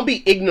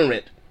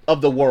ignorant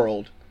of the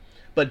world,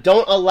 but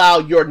don't allow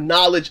your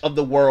knowledge of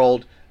the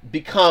world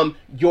become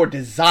your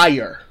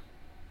desire.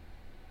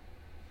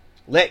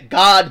 Let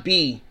God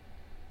be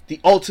the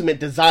ultimate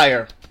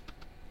desire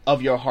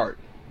of your heart.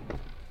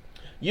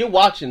 You're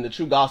watching the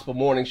True Gospel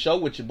Morning Show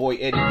with your boy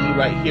Eddie D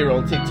right here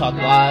on TikTok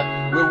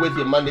Live. We're with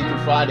you Monday through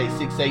Friday,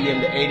 6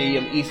 a.m. to 8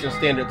 a.m. Eastern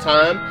Standard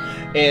Time.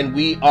 And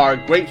we are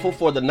grateful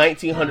for the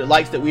 1,900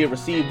 likes that we have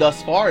received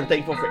thus far, and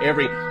thankful for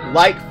every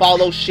like,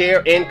 follow,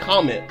 share, and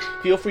comment.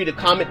 Feel free to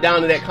comment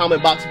down in that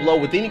comment box below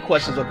with any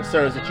questions or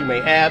concerns that you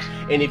may have.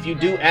 And if you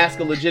do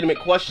ask a legitimate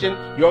question,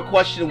 your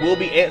question will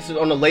be answered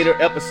on a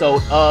later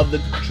episode of the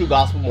True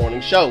Gospel Morning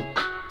Show.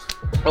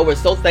 Oh, we're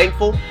so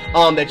thankful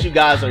that you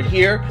guys are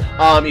here.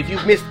 If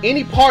you've missed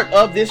any part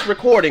of this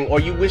recording or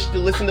you wish to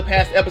listen to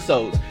past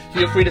episodes,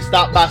 feel free to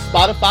stop by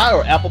Spotify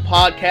or Apple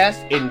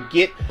Podcasts and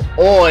get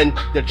on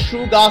the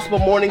True Gospel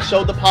Morning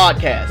Show, the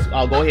podcast.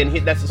 I'll go ahead and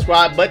hit that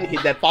subscribe button,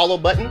 hit that follow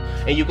button,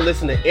 and you can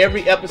listen to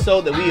every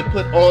episode that we have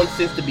put on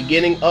since the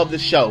beginning of the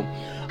show.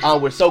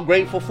 We're so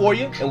grateful for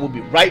you, and we'll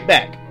be right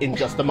back in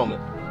just a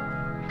moment.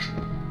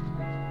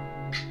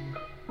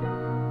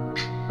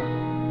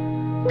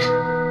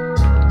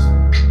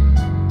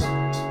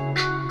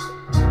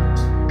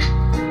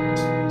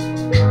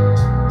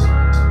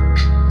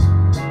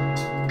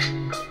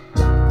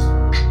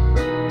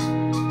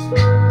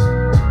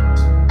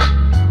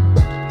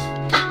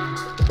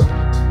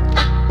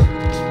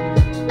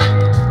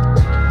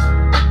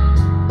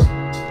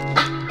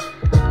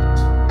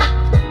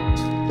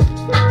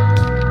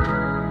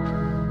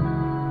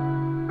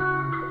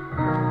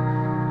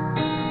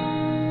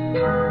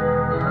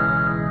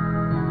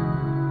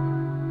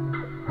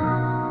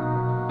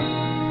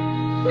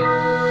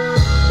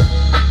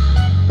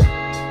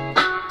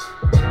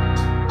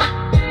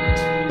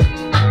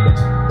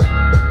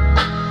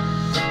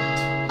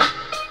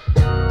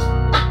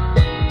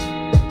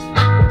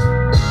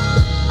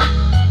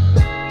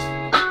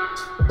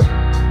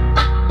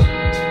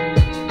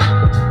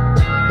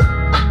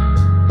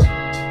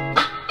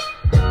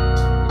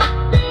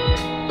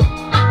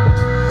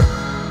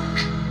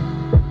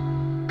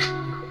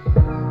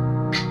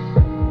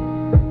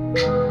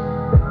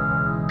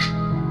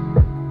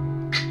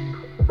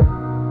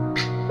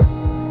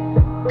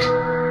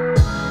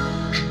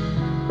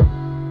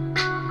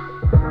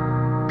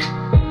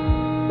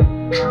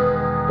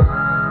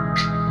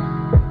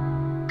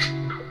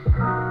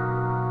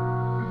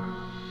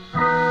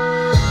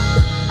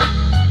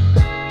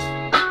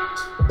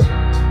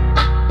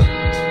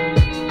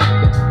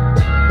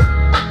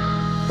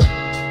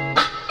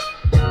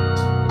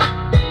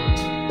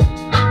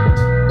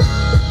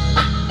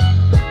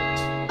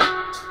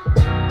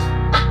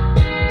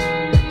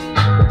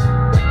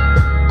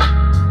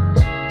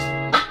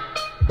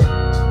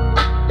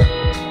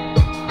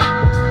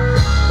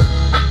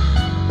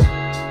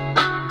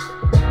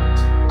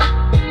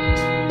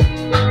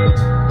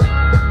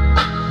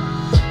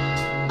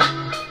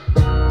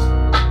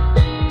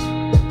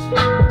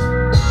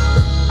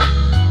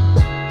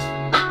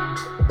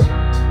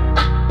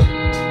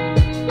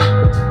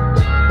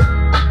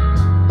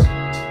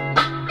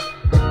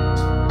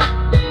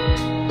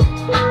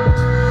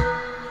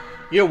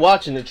 You're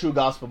watching the True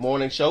Gospel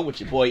Morning Show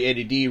with your boy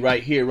Eddie D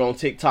right here on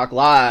TikTok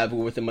Live.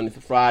 We're with him Monday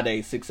through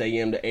Friday, 6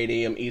 a.m. to 8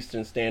 a.m.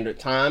 Eastern Standard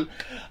Time.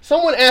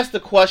 Someone asked the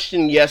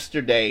question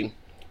yesterday,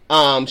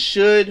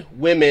 should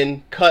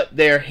women cut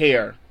their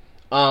hair,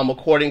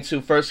 according to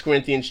 1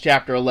 Corinthians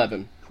chapter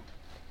 11.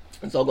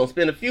 And so I'm going to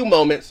spend a few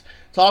moments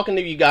talking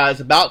to you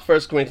guys about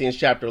 1 Corinthians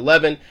chapter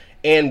 11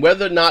 and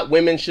whether or not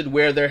women should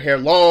wear their hair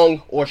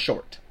long or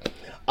short.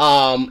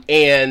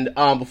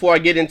 Before I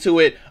get into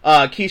it,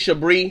 Keisha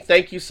Bree,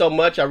 thank you so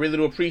much. I really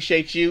do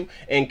appreciate you.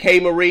 And Kay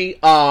Marie,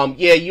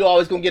 yeah, you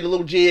always gonna get a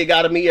little jig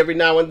out of me every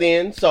now and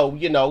then. So,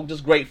 you know,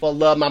 just grateful. I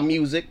love my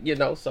music, you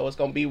know, so it's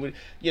gonna be with,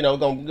 you know,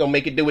 gonna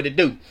make it do what it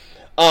do.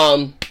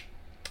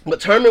 But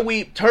turn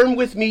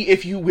with me,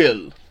 if you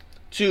will,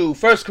 to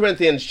 1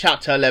 Corinthians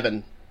chapter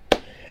 11.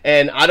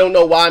 And I don't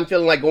know why I'm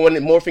feeling like going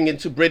and morphing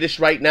into British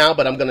right now,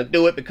 but I'm going to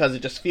do it because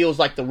it just feels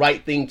like the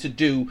right thing to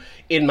do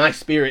in my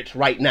spirit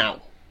right now.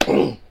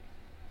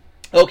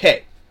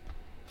 Okay.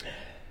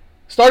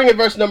 Starting at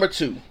verse number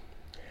 2.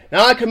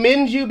 Now I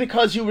commend you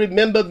because you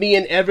remember me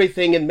in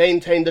everything and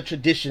maintain the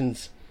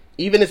traditions,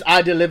 even as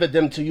I delivered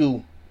them to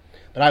you.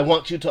 But I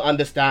want you to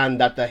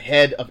understand that the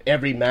head of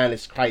every man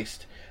is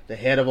Christ, The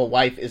head of a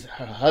wife is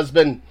her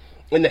husband,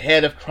 and the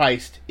head of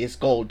Christ is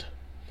gold.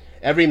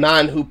 Every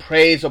man who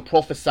prays or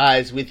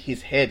prophesies with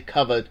his head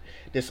covered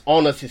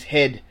dishonors his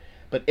head,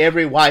 but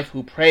every wife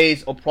who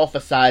prays or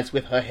prophesies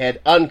with her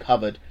head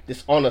uncovered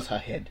dishonors her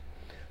head,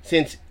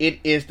 since it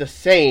is the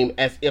same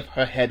as if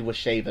her head was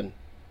shaven.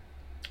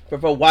 For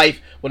if a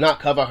wife will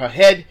not cover her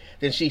head,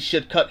 then she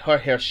should cut her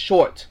hair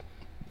short.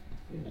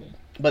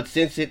 But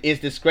since it is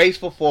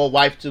disgraceful for a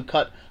wife to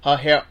cut her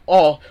hair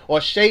off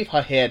or shave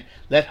her head,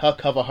 let her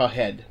cover her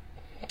head.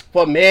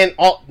 For a man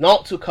ought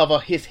not to cover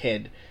his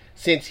head,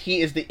 since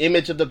he is the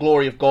image of the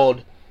glory of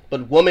God,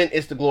 but woman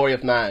is the glory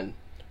of man.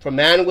 For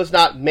man was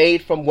not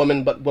made from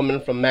woman, but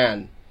woman from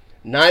man.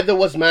 Neither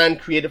was man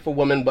created for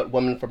woman, but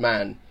woman for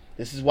man.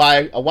 This is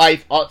why a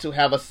wife ought to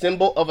have a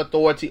symbol of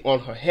authority on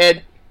her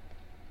head,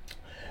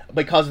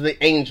 because of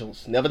the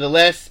angels.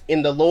 Nevertheless,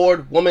 in the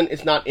Lord, woman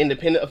is not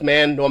independent of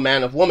man, nor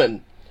man of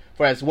woman.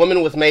 For as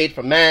woman was made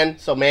from man,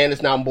 so man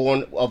is now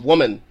born of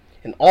woman,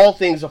 and all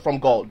things are from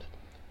God.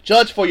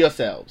 Judge for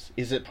yourselves.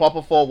 Is it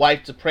proper for a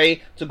wife to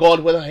pray to God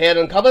with her head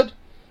uncovered?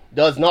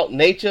 Does not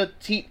nature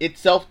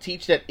itself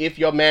teach that if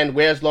your man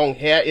wears long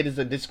hair, it is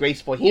a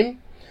disgrace for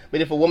him?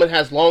 But if a woman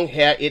has long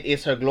hair, it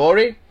is her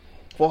glory,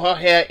 for her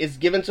hair is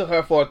given to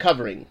her for a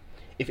covering.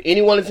 If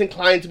anyone is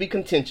inclined to be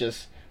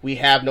contentious, we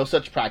have no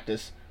such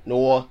practice,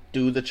 nor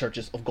do the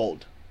churches of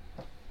God.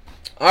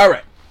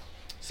 Alright,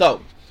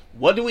 so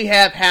what do we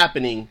have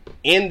happening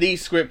in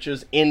these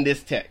scriptures in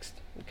this text?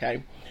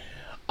 Okay,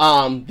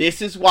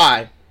 this is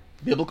why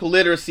biblical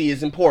literacy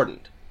is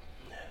important.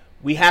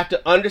 We have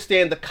to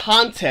understand the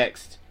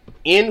context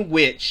in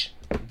which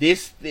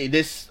this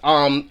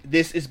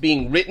is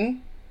being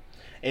written,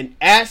 and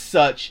as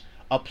such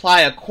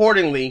apply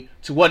accordingly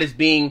to what is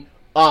being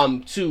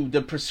to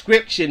the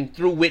prescription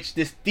through which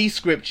this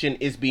description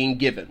is being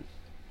given.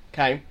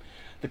 Okay,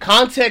 the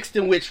context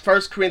in which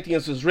 1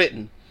 Corinthians was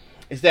written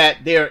is that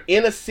they're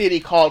in a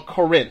city called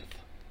Corinth,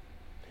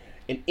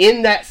 and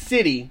in that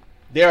city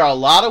there are a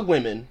lot of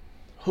women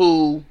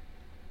who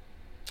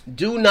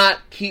do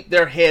not keep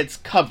their heads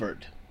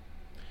covered.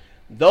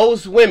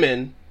 Those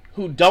women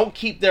who don't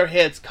keep their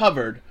heads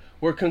covered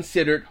were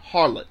considered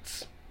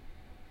harlots.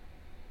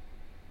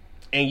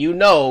 And you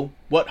know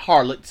what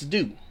harlots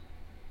do.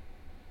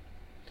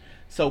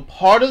 So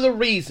part of the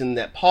reason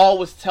that Paul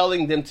was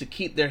telling them to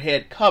keep their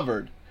head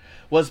covered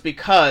was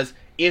because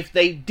if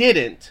they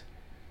didn't,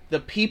 the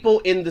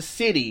people in the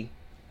city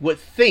would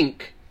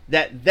think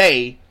that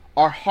they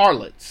are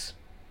harlots,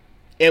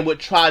 and would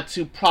try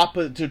to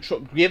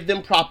give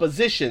them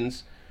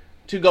propositions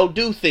to go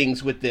do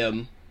things with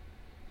them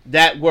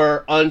that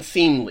were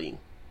unseemly,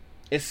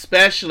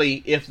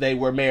 especially if they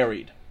were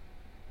married.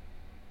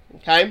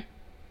 Okay?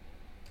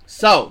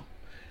 So,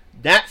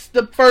 that's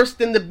the first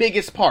and the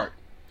biggest part.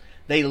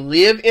 They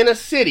live in a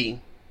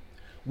city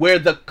where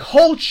the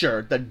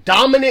culture, the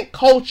dominant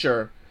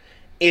culture,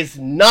 is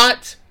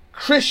not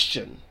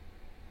Christian.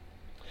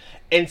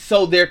 And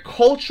so their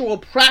cultural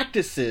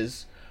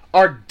practices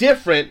are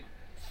different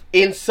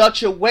in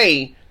such a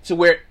way to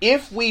where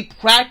if we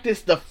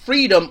practice the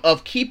freedom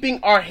of keeping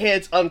our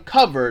heads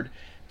uncovered,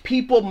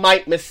 people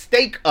might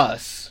mistake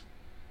us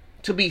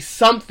to be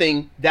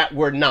something that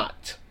we're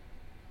not.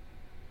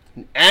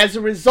 And as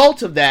a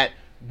result of that,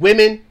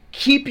 women,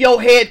 keep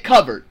your head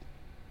covered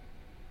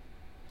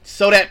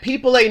so that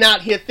people ain't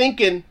out here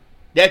thinking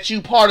that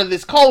you part of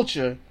this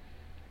culture,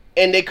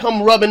 and they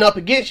come rubbing up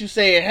against you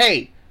saying,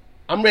 "Hey,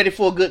 I'm ready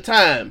for a good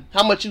time.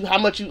 How much you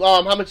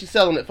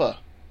selling it for?"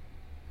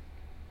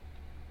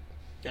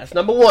 That's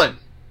number one.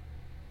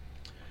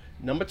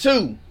 Number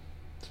two,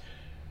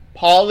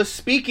 Paul is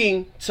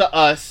speaking to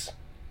us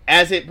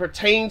as it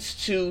pertains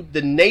to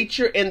the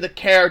nature and the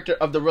character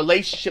of the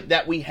relationship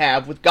that we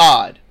have with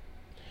God.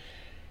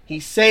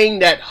 He's saying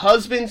that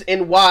husbands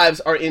and wives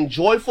are in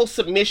joyful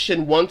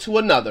submission one to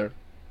another,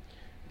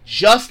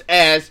 just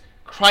as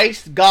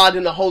Christ, God,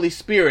 and the Holy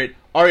Spirit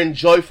are in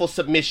joyful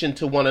submission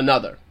to one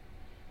another.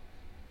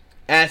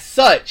 As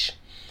such,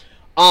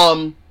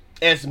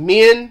 as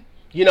men,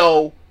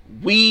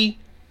 we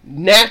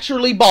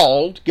naturally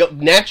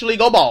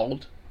go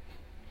bald.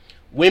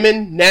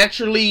 Women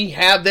naturally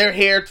have their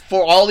hair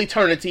for all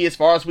eternity, as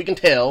far as we can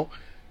tell.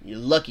 You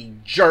lucky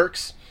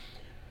jerks.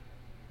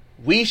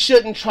 We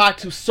shouldn't try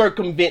to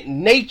circumvent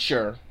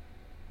nature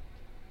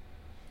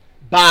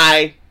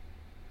by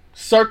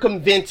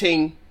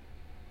circumventing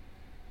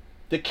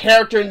the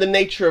character and the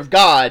nature of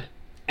God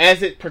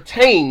as it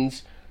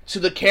pertains to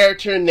the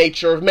character and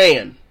nature of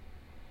man.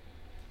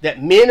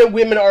 That men and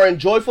women are in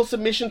joyful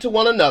submission to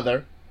one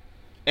another,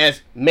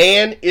 as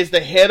man is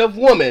the head of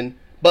woman,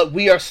 but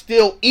we are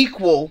still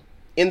equal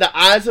in the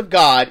eyes of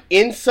God,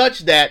 in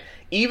such that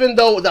even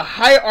though the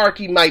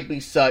hierarchy might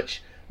be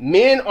such,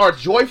 men are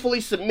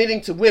joyfully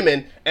submitting to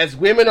women as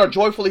women are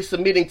joyfully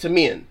submitting to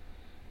men.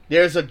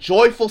 There's a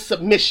joyful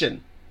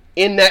submission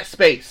in that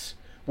space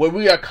where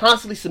we are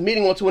constantly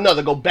submitting one to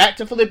another. Go back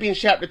to Philippians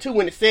chapter 2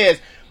 when it says,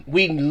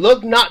 "We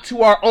look not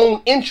to our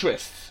own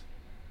interests,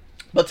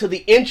 but to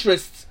the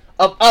interests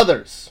of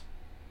others."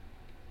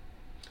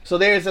 So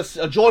there's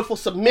a joyful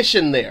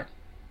submission there,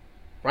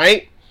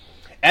 right?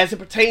 As it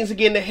pertains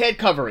again to head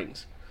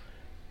coverings.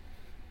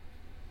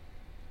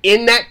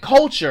 In that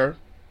culture,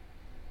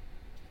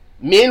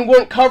 men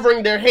weren't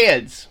covering their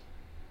heads.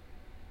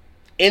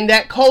 In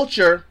that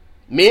culture,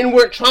 men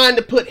weren't trying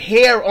to put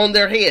hair on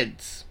their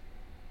heads.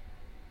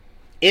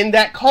 In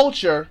that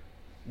culture,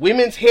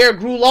 women's hair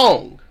grew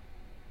long.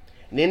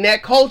 And in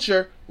that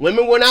culture,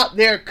 women weren't out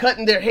there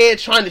cutting their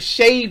heads, trying to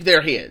shave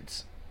their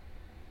heads.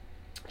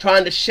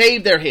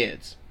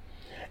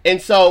 And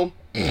so,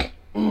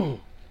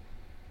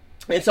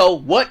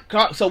 what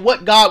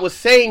God was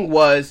saying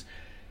was,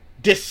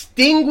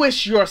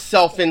 distinguish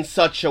yourself in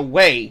such a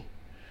way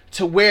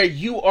to where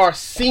you are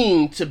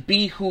seen to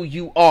be who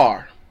you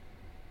are.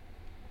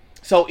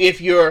 So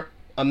if you're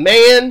a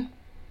man,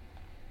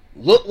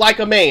 look like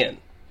a man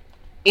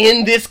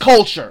in this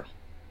culture.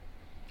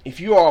 If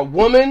you are a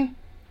woman,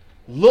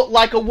 look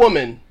like a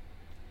woman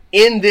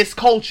in this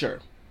culture.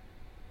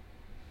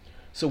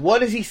 So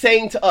what is he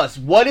saying to us?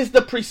 What is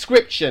the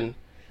prescription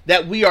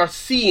that we are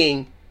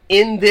seeing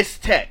in this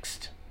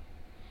text?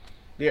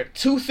 There are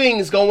two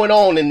things going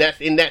on in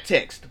that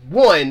text.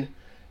 One,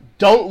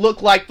 don't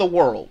look like the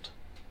world.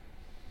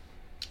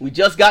 We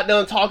just got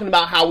done talking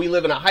about how we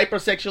live in a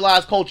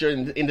hypersexualized culture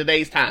in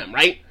today's time,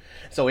 right?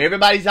 So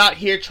everybody's out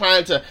here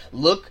trying to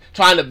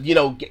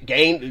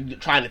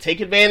take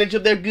advantage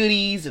of their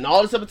goodies and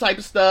all this other type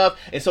of stuff.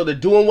 And so they're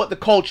doing what the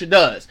culture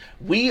does.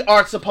 We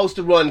are supposed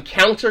to run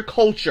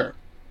counterculture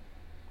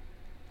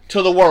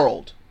to the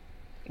world.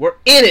 We're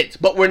in it,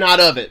 but we're not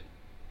of it.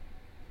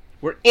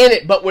 We're in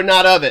it, but we're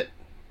not of it.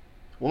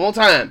 One more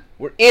time.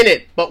 We're in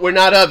it, but we're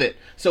not of it.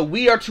 So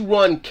we are to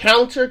run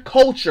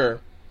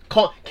countercultural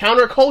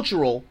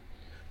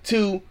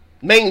to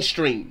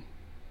mainstream.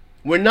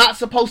 We're not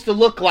supposed to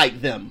look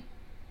like them.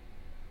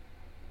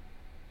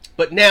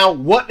 But now,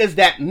 what does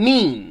that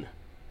mean?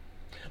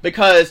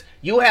 Because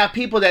you have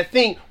people that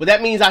think, well,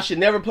 that means I should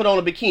never put on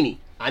a bikini.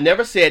 I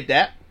never said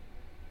that.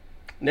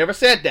 Never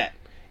said that.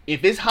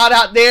 If it's hot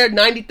out there,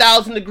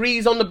 90,000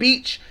 degrees on the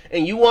beach,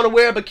 and you want to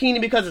wear a bikini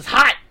because it's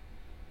hot,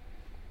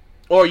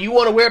 or you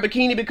want to wear a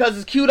bikini because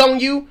it's cute on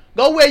you,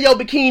 go wear your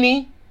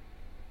bikini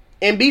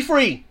and be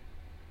free.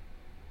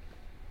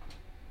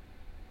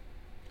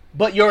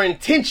 But your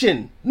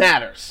intention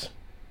matters.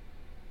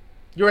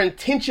 Your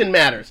intention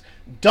matters.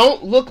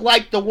 Don't look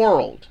like the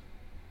world.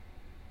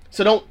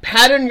 So don't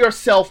pattern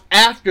yourself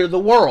after the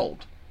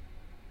world.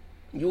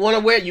 You want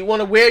to wear your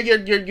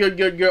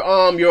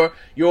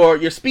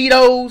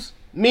Speedos,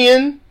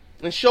 men,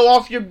 and show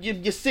off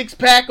your six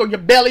pack or your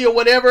belly or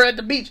whatever at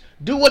the beach.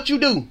 Do what you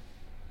do.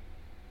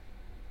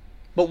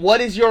 But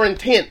what is your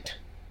intent?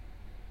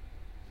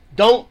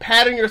 Don't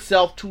pattern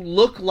yourself to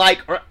look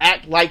like or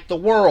act like the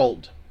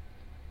world.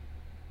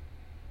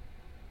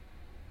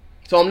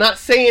 So I'm not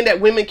saying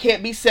that women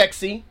can't be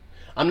sexy.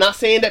 I'm not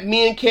saying that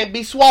men can't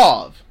be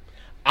suave.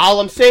 All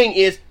I'm saying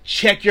is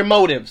check your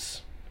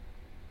motives.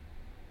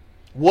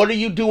 What are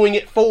you doing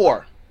it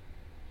for?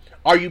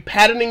 Are you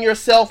patterning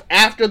yourself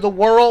after the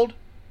world?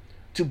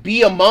 To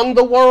be among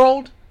the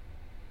world?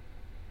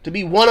 To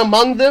be one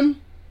among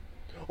them?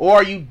 Or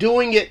are you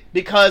doing it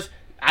because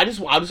I just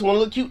want to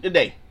look cute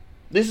today?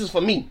 This is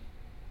for me.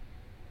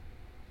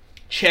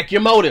 Check your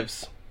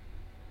motives.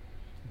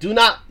 Do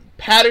not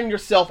pattern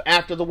yourself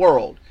after the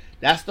world.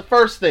 That's the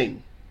first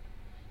thing.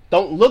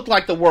 Don't look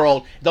like the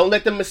world. Don't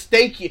let them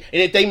mistake you.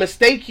 And if they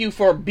mistake you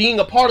for being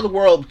a part of the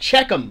world,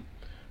 check them.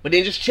 But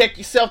then just check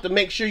yourself to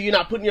make sure you're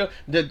not putting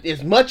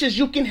as much as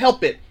you can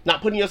help it,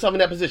 not putting yourself in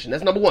that position.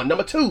 That's number one.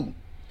 Number two,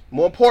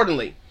 more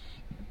importantly,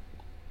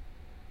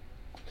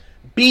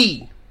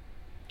 be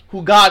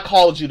who God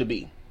called you to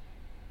be.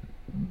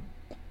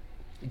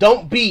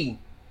 Don't be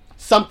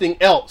something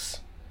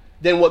else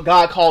than what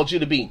God called you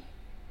to be.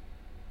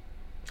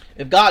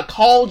 If God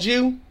called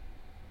you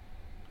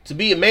to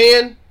be a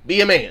man, be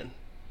a man.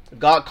 If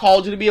God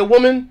called you to be a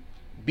woman,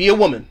 be a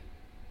woman.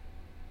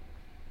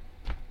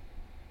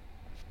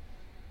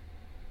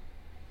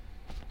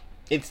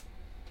 It's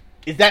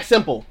that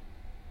simple.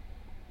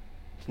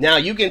 Now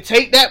you can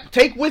take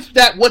with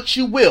that what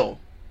you will.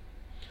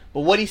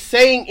 But what he's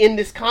saying in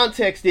this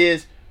context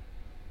is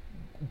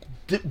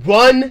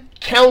run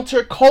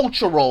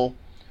countercultural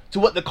to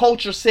what the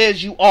culture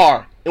says you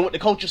are and what the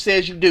culture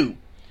says you do.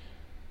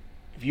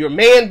 If you're a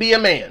man, be a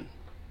man.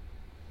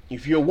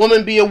 If you're a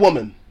woman, be a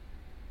woman.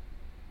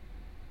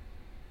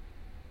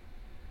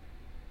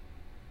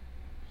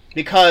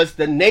 Because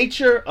the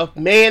nature of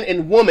man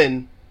and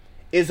woman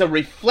is a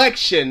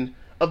reflection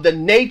of the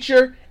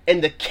nature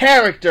and the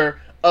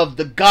character of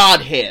the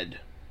Godhead.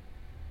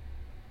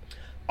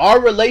 Our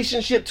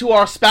relationship to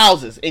our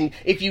spouses. And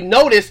if you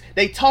notice,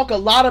 they talk a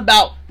lot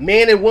about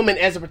man and woman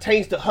as it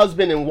pertains to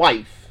husband and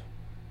wife.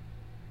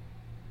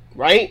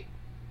 Right?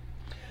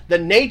 The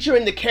nature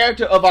and the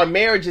character of our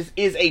marriages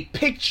is a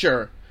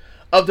picture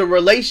of the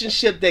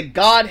relationship that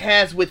God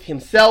has with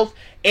himself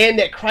and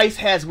that Christ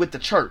has with the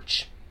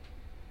church.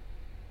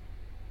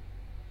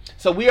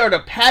 So we are to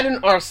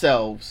pattern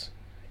ourselves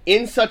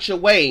in such a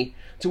way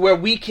to where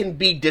we can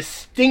be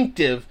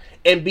distinctive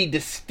and be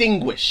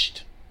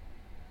distinguished.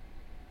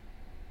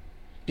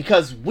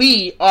 Because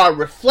we are a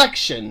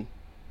reflection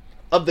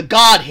of the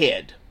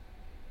Godhead.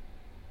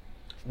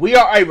 We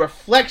are a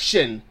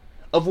reflection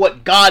of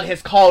what God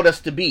has called us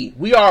to be.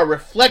 We are a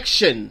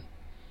reflection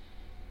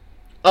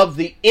of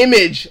the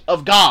image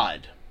of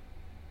God.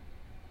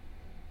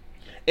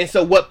 And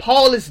so what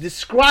Paul is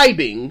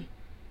describing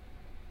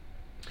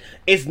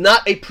is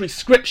not a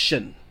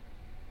prescription.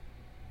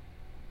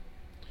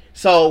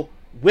 So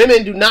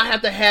women do not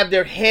have to have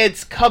their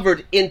heads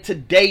covered in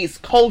today's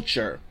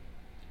culture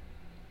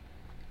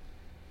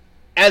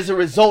as a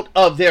result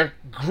of their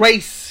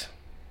grace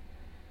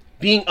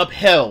being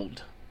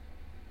upheld.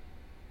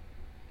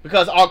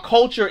 Because our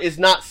culture is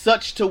not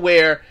such to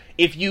where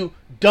if you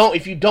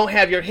don't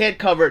have your head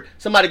covered,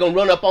 somebody gonna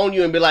run up on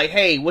you and be like,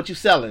 hey, what you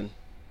selling?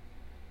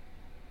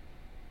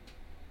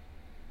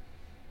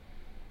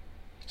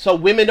 So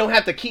women don't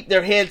have to keep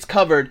their heads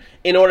covered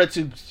in order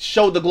to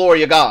show the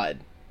glory of God.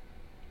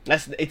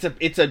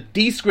 It's a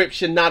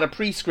description, not a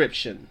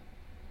prescription.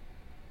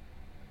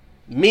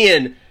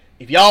 Men,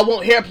 if y'all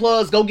want hair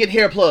plugs, go get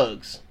hair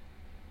plugs.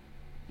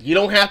 You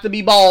don't have to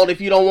be bald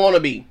if you don't want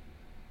to be.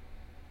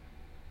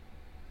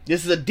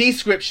 This is a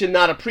description,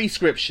 not a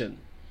prescription.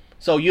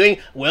 So you ain't,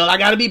 well, I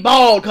gotta be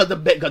bald because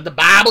the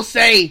Bible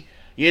say,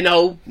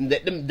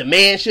 that the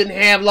man shouldn't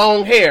have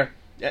long hair.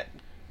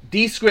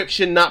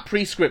 Description, not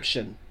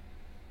prescription.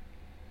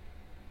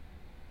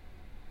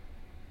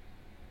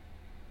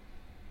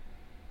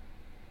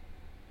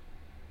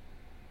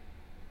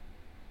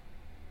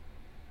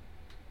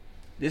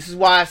 This is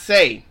why I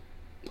say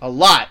a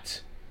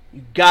lot,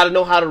 you got to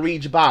know how to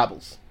read your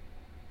Bibles.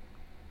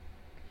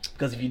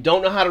 Because if you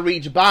don't know how to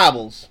read your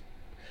Bibles,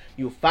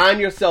 you'll find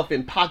yourself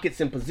in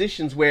pockets and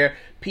positions where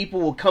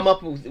people will come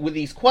up with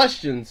these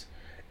questions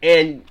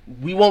and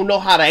we won't know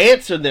how to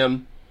answer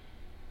them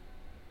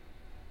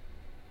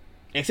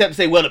except to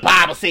say, well, the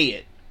Bible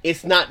said.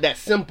 It's not that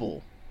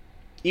simple.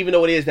 Even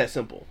though it is that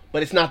simple.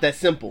 But it's not that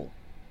simple.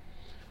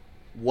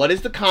 What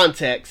is the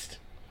context?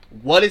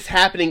 What is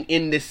happening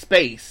in this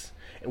space?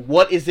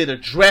 What is it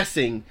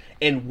addressing,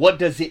 and what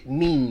does it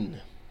mean?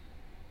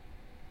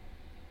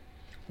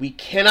 We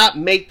cannot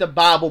make the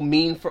Bible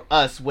mean for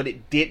us what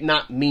it did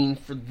not mean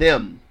for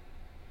them.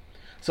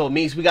 So it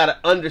means we got to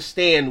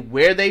understand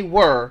where they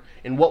were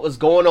and what was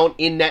going on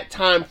in that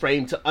time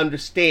frame to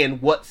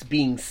understand what's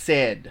being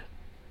said.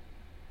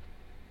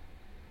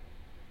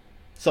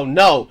 So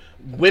no,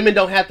 women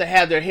don't have to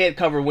have their head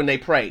covered when they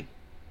pray.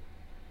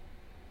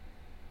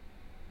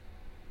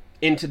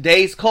 In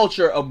today's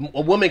culture, a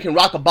woman can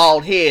rock a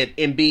bald head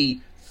and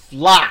be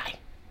fly.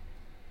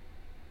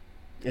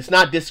 It's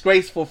not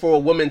disgraceful for a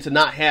woman to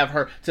not have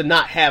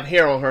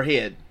hair on her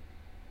head.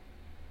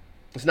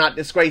 It's not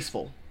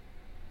disgraceful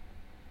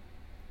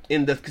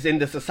in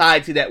the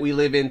society that we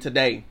live in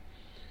today.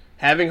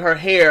 Having her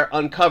hair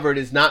uncovered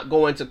is not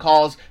going to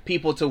cause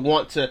people to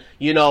want to,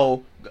 it's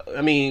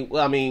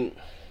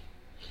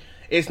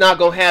not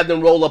going to have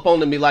them roll up on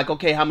them and be like,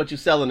 okay, how much you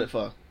selling it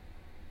for?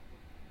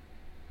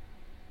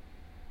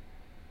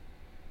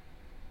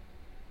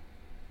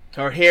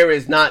 Her hair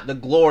is not the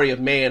glory of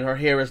man. Her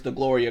hair is the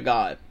glory of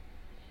God.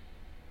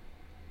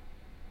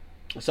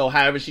 So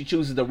however she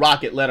chooses to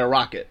rock it, let her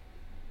rock it.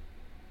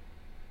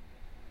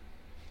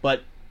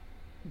 But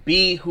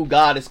be who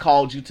God has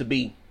called you to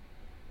be.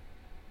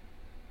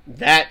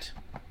 That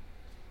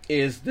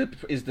is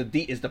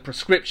the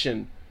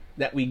prescription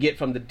that we get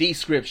from the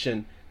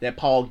description that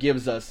Paul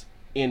gives us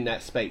in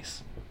that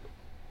space.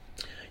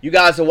 You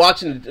guys are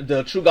watching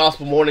the True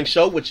Gospel Morning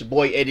Show with your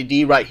boy Eddie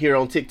D right here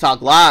on TikTok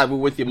Live. We're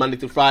with you Monday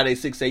through Friday,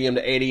 6 a.m.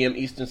 to 8 a.m.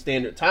 Eastern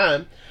Standard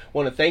Time. I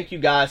want to thank you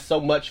guys so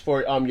much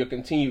for your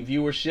continued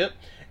viewership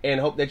and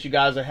hope that you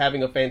guys are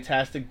having a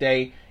fantastic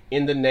day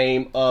in the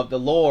name of the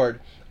Lord.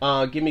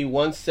 Give me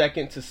 1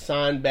 second to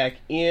sign back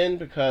in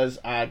because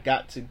I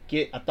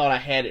thought I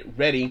had it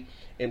ready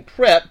and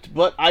prepped,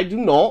 but I do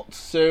not.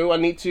 So I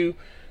need to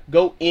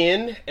go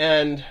in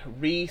and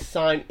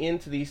re-sign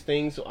into these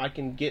things so I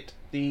can get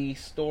the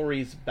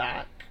stories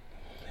back.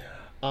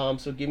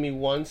 So give me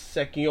 1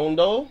 second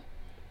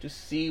to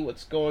see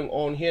what's going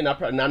on here.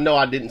 And I know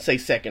I didn't say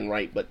second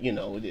right, but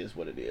it is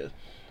what it is.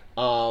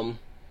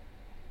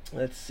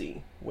 Let's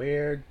see.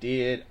 Where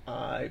did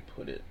I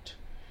put it?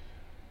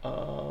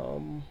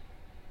 Where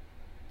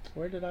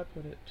did I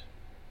put it?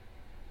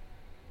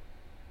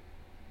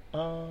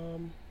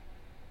 Oh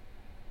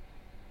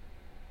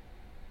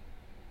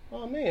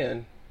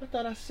man, I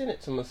thought I sent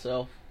it to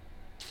myself.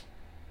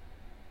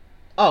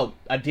 Oh,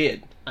 I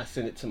did. I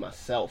sent it to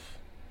myself.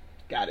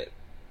 Got it.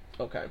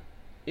 Okay.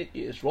 It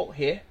is right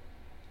here.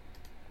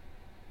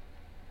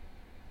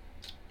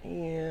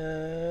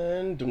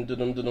 And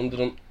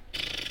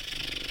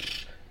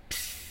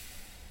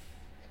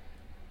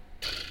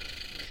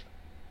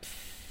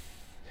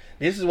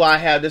this is why I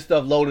have this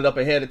stuff loaded up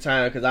ahead of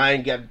time, because I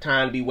ain't got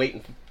time to be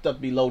waiting for stuff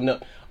to be loading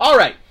up. All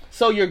right.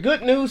 So your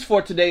good news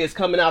for today is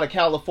coming out of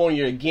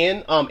California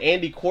again.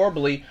 Andy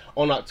Corbley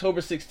on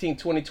October 16,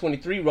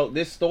 2023 wrote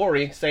this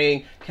story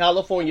saying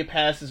California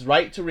passes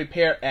right to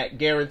repair act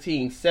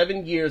guaranteeing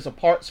 7 years of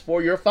parts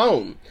for your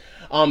phone.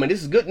 And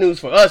this is good news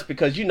for us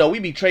because, you know, we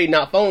be trading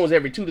out phones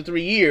every 2 to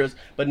 3 years.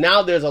 But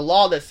now there's a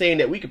law that's saying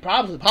that we could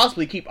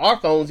possibly keep our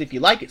phones, if you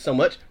like it so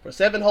much, for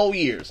 7 whole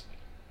years.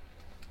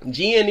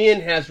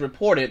 GNN has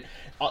reported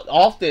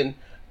often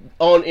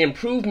on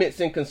improvements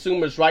in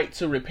consumers' right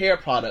to repair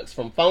products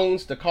from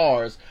phones to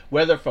cars,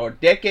 whether for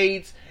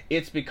decades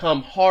it's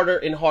become harder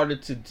and harder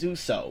to do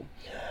so.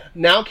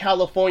 Now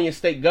California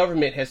state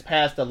government has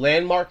passed a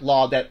landmark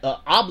law that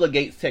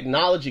obligates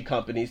technology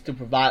companies to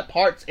provide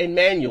parts and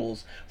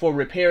manuals for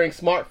repairing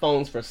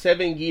smartphones for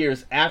 7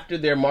 years after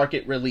their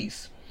market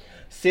release.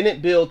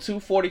 Senate Bill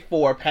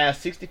 244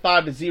 passed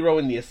 65-0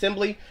 in the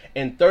Assembly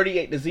and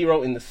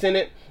 38-0 in the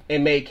Senate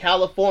and made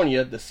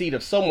California, the seat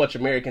of so much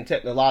American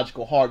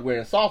technological hardware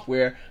and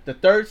software, the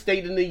third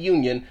state in the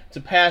union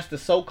to pass the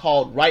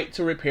so-called right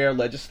to repair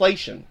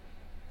legislation.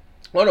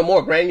 On a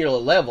more granular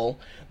level,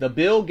 the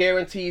bill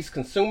guarantees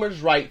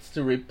consumers' rights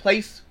to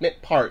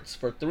replacement parts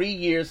for 3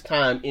 years'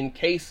 time in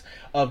case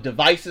of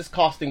devices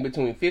costing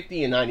between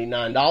 $50 and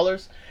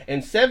 $99,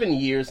 and 7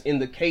 years in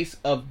the case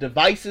of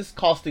devices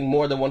costing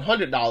more than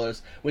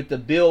 $100, with the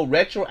bill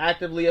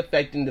retroactively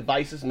affecting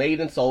devices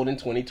made and sold in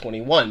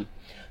 2021.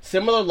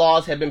 Similar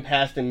laws have been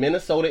passed in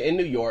Minnesota and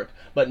New York,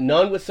 but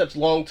none with such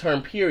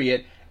long-term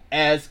period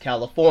as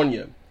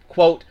California.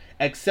 Quote,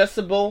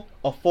 accessible,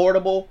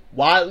 affordable,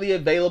 widely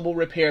available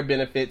repair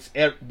benefits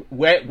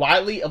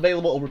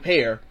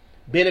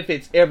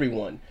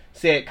everyone,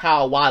 said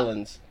Kyle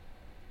Wyans,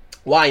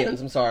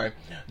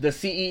 the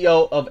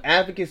CEO of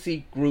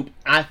advocacy group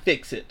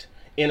iFixit,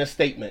 in a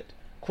statement.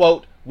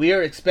 Quote, we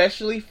are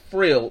especially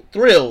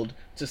thrilled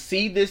to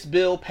see this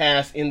bill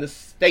pass in the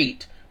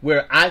state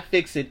where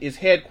iFixit is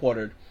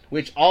headquartered,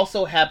 which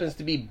also happens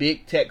to be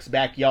big tech's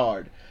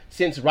backyard.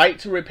 Since right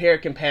to repair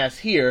can pass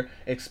here,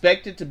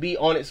 expect it to be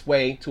on its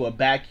way to a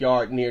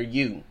backyard near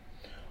you.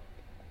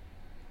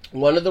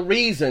 One of the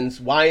reasons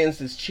Wyans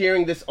is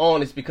cheering this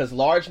on is because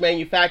large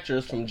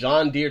manufacturers from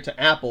John Deere to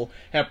Apple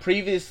have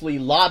previously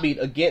lobbied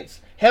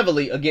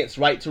heavily against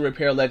right to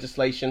repair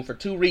legislation for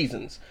 2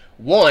 reasons.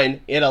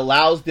 1, it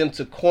allows them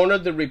to corner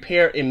the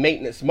repair and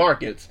maintenance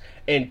markets,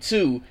 and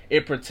 2,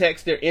 it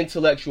protects their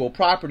intellectual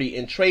property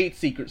and trade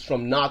secrets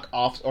from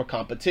knockoffs or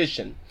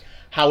competition.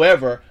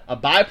 However, a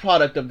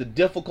byproduct of the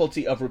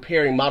difficulty of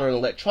repairing modern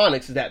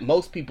electronics is that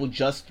most people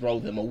just throw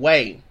them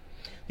away.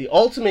 The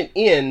ultimate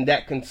end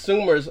that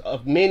consumers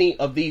of many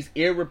of these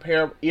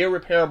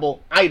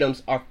irreparable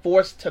items are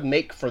forced to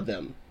make for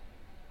them.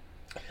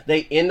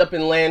 They end up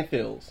in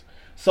landfills.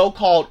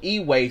 So-called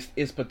e-waste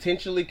is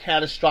potentially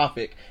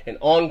catastrophic and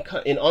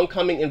an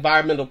oncoming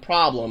environmental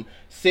problem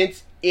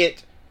since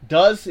it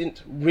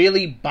doesn't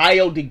really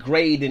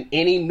biodegrade in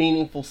any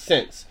meaningful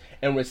sense,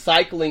 and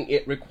recycling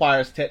it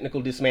requires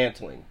technical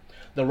dismantling.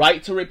 The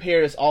right to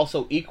repair is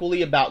also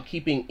equally about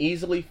keeping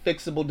easily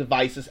fixable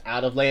devices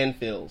out of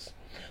landfills.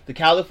 The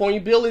California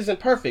bill isn't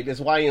perfect.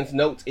 As Wyans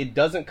notes, it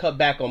doesn't cut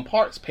back on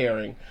parts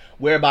pairing,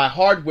 whereby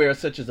hardware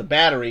such as a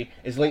battery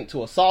is linked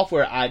to a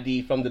software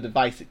ID from the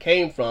device it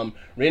came from,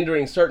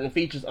 rendering certain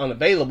features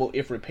unavailable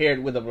if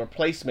repaired with a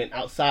replacement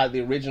outside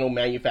the original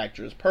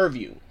manufacturer's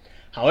purview.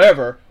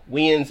 However,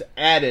 Wyans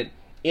added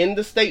in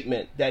the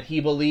statement that he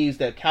believes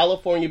that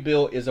California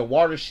bill is a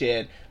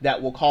watershed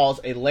that will cause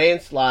a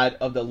landslide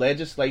of the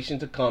legislation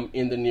to come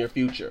in the near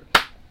future.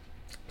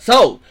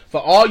 So,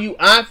 for all you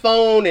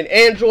iPhone and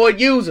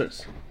Android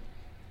users,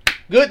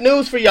 good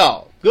news for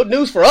y'all. Good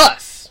news for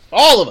us,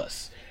 all of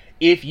us.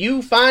 If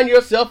you find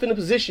yourself in a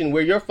position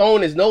where your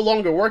phone is no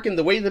longer working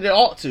the way that it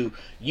ought to,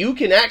 you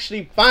can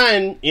actually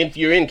find, if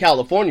you're in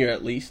California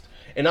at least,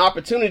 an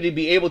opportunity to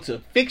be able to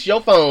fix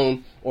your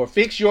phone or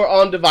fix your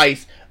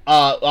device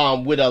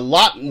with a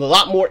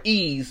lot more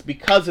ease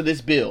because of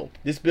this bill.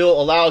 This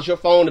bill allows your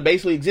phone to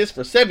basically exist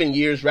for 7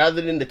 years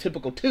rather than the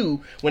typical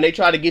 2 when they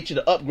try to get you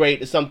to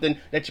upgrade to something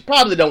that you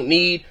probably don't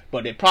need,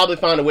 but they probably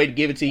find a way to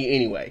give it to you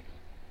anyway.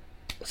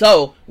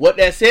 So what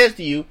that says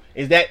to you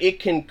is that it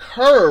can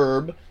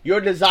curb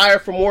your desire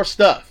for more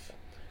stuff.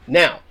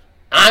 Now,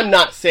 I'm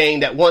not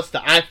saying that once the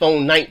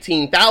iPhone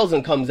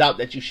 19,000 comes out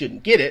that you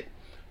shouldn't get it.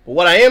 But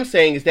what I am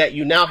saying is that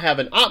you now have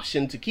an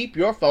option to keep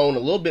your phone a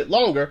little bit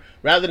longer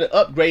rather than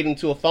upgrading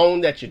to a phone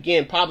that you,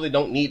 again, probably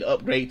don't need to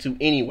upgrade to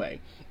anyway.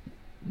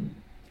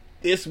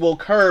 This will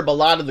curb a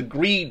lot of the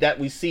greed that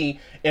we see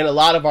in a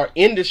lot of our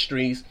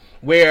industries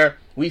where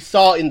we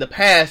saw in the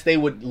past they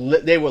would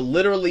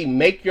literally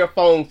make your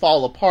phone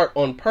fall apart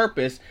on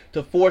purpose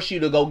to force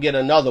you to go get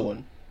another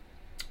one.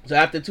 So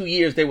after 2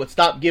 years, they would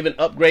stop giving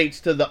upgrades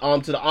to the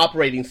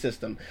operating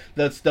system.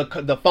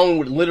 The phone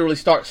would literally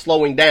start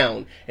slowing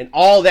down and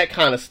all that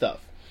kind of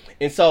stuff.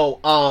 And so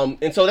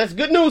that's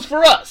good news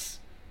for us.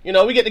 You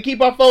know, we get to keep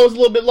our phones a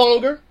little bit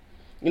longer.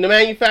 And the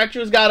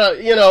manufacturers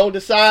gotta,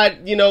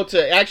 decide,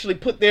 to actually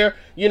put their,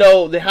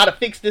 how to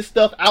fix this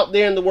stuff out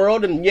there in the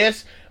world. And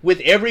yes, with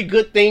every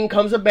good thing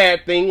comes a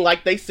bad thing.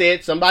 Like they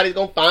said, somebody's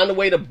gonna find a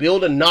way to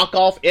build a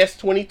knockoff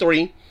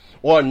S23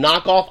 or a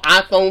knockoff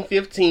iPhone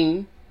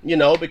 15,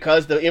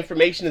 because the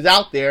information is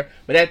out there.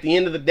 But at the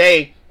end of the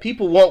day,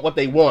 people want what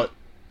they want.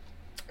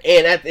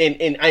 And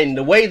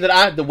the way that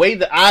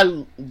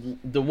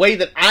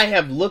I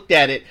have looked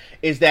at it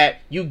is that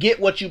you get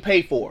what you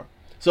pay for.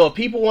 So if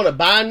people want to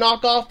buy a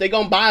knockoff, they're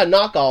gonna buy a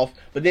knockoff,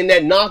 but then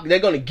they're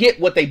gonna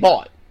get what they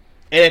bought.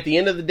 And at the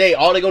end of the day,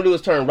 all they're gonna do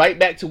is turn right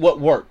back to what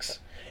works.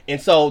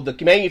 And so the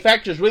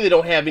manufacturers really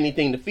don't have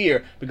anything to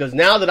fear, because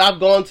now that I've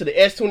gone to the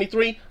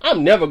S23,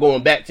 I'm never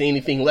going back to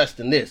anything less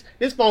than this.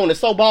 This phone is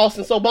so boss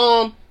and so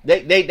bomb.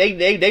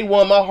 They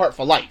won my heart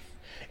for life.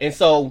 And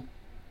so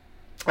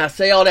I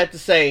say all that to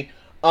say,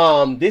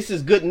 this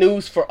is good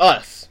news for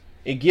us.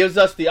 It gives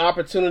us the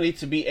opportunity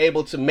to be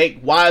able to make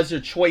wiser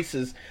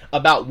choices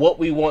about what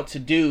we want to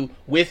do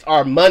with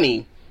our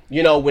money.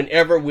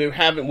 Whenever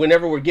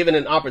we're given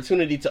an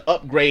opportunity to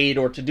upgrade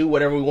or to do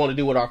whatever we want to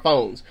do with our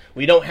phones.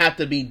 We don't have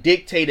to be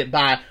dictated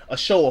by a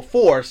show of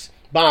force,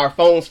 by our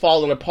phones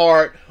falling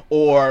apart,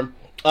 or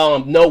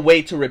no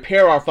way to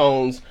repair our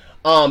phones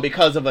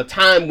because of a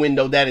time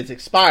window that is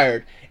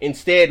expired.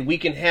 Instead, we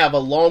can have a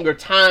longer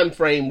time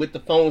frame with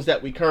the phones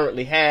that we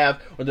currently have,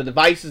 or the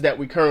devices that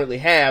we currently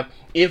have,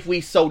 if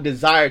we so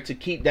desire to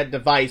keep that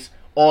device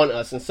on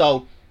us. And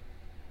so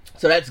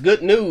that's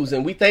good news,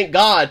 and we thank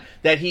God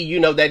that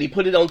He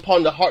put it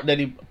upon the heart, that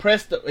He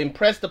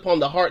impressed upon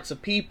the hearts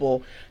of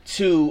people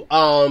to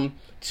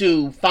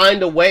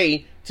find a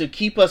way to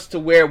keep us to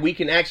where we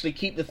can actually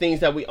keep the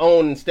things that we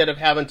own, instead of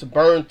having to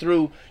burn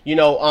through,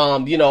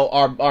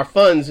 our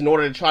funds in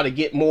order to try to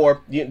get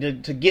more,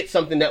 to get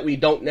something that we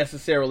don't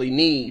necessarily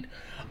need.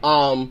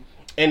 And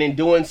in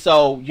doing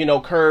so,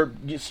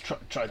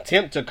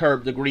 attempt to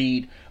curb the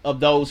greed of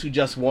those who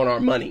just want our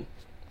money.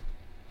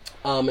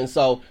 And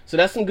so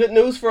that's some good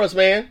news for us,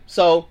 man.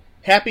 So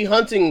happy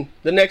hunting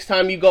the next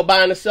time you go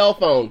buying a cell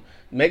phone.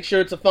 Make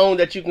sure it's a phone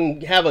that you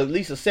can have at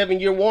least a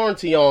 7-year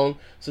warranty on,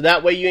 so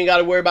that way you ain't got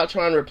to worry about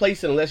trying to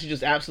replace it unless you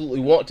just absolutely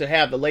want to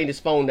have the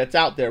latest phone that's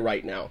out there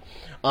right now.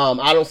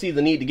 I don't see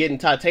the need to get in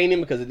titanium,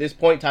 because at this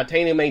point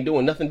titanium ain't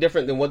doing nothing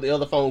different than what the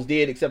other phones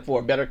did, except for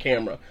a better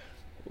camera.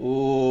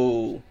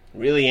 Ooh,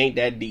 really ain't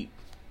that deep.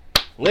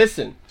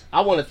 Listen,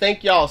 I want to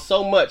thank y'all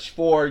so much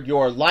for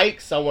your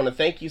likes. I want to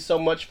thank you so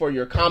much for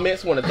your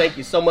comments. I want to thank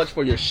you so much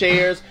for your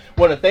shares.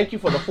 I want to thank you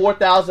for the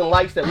 4,000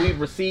 likes that we've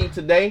received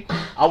today.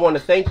 I want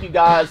to thank you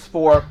guys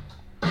for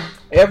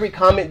every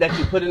comment that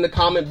you put in the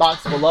comment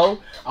box below.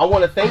 I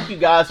want to thank you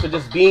guys for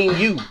just being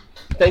you.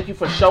 Thank you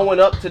for showing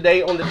up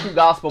today on the True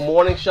Gospel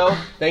Morning Show.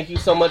 Thank you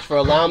so much for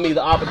allowing me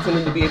the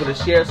opportunity to be able to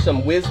share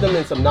some wisdom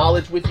and some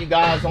knowledge with you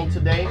guys on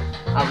today.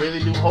 I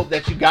really do hope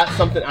that you got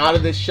something out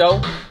of this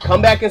show.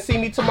 Come back and see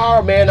me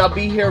tomorrow, man. I'll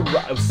be here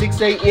at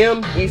 6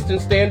 a.m. Eastern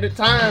Standard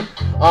Time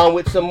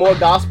with some more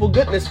gospel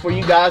goodness for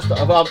you guys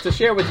to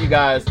share with you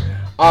guys.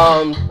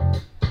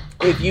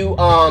 If you,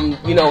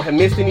 have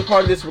missed any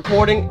part of this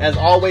recording, as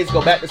always,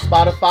 go back to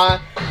Spotify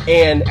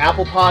and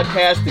Apple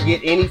Podcasts to get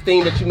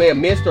anything that you may have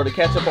missed, or to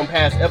catch up on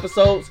past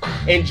episodes.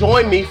 And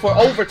join me for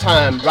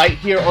overtime right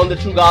here on the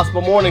True Gospel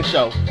Morning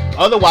Show.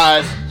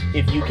 Otherwise,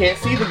 if you can't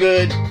see the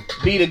good,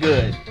 be the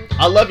good.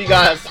 I love you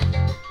guys.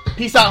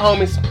 Peace out,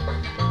 homies.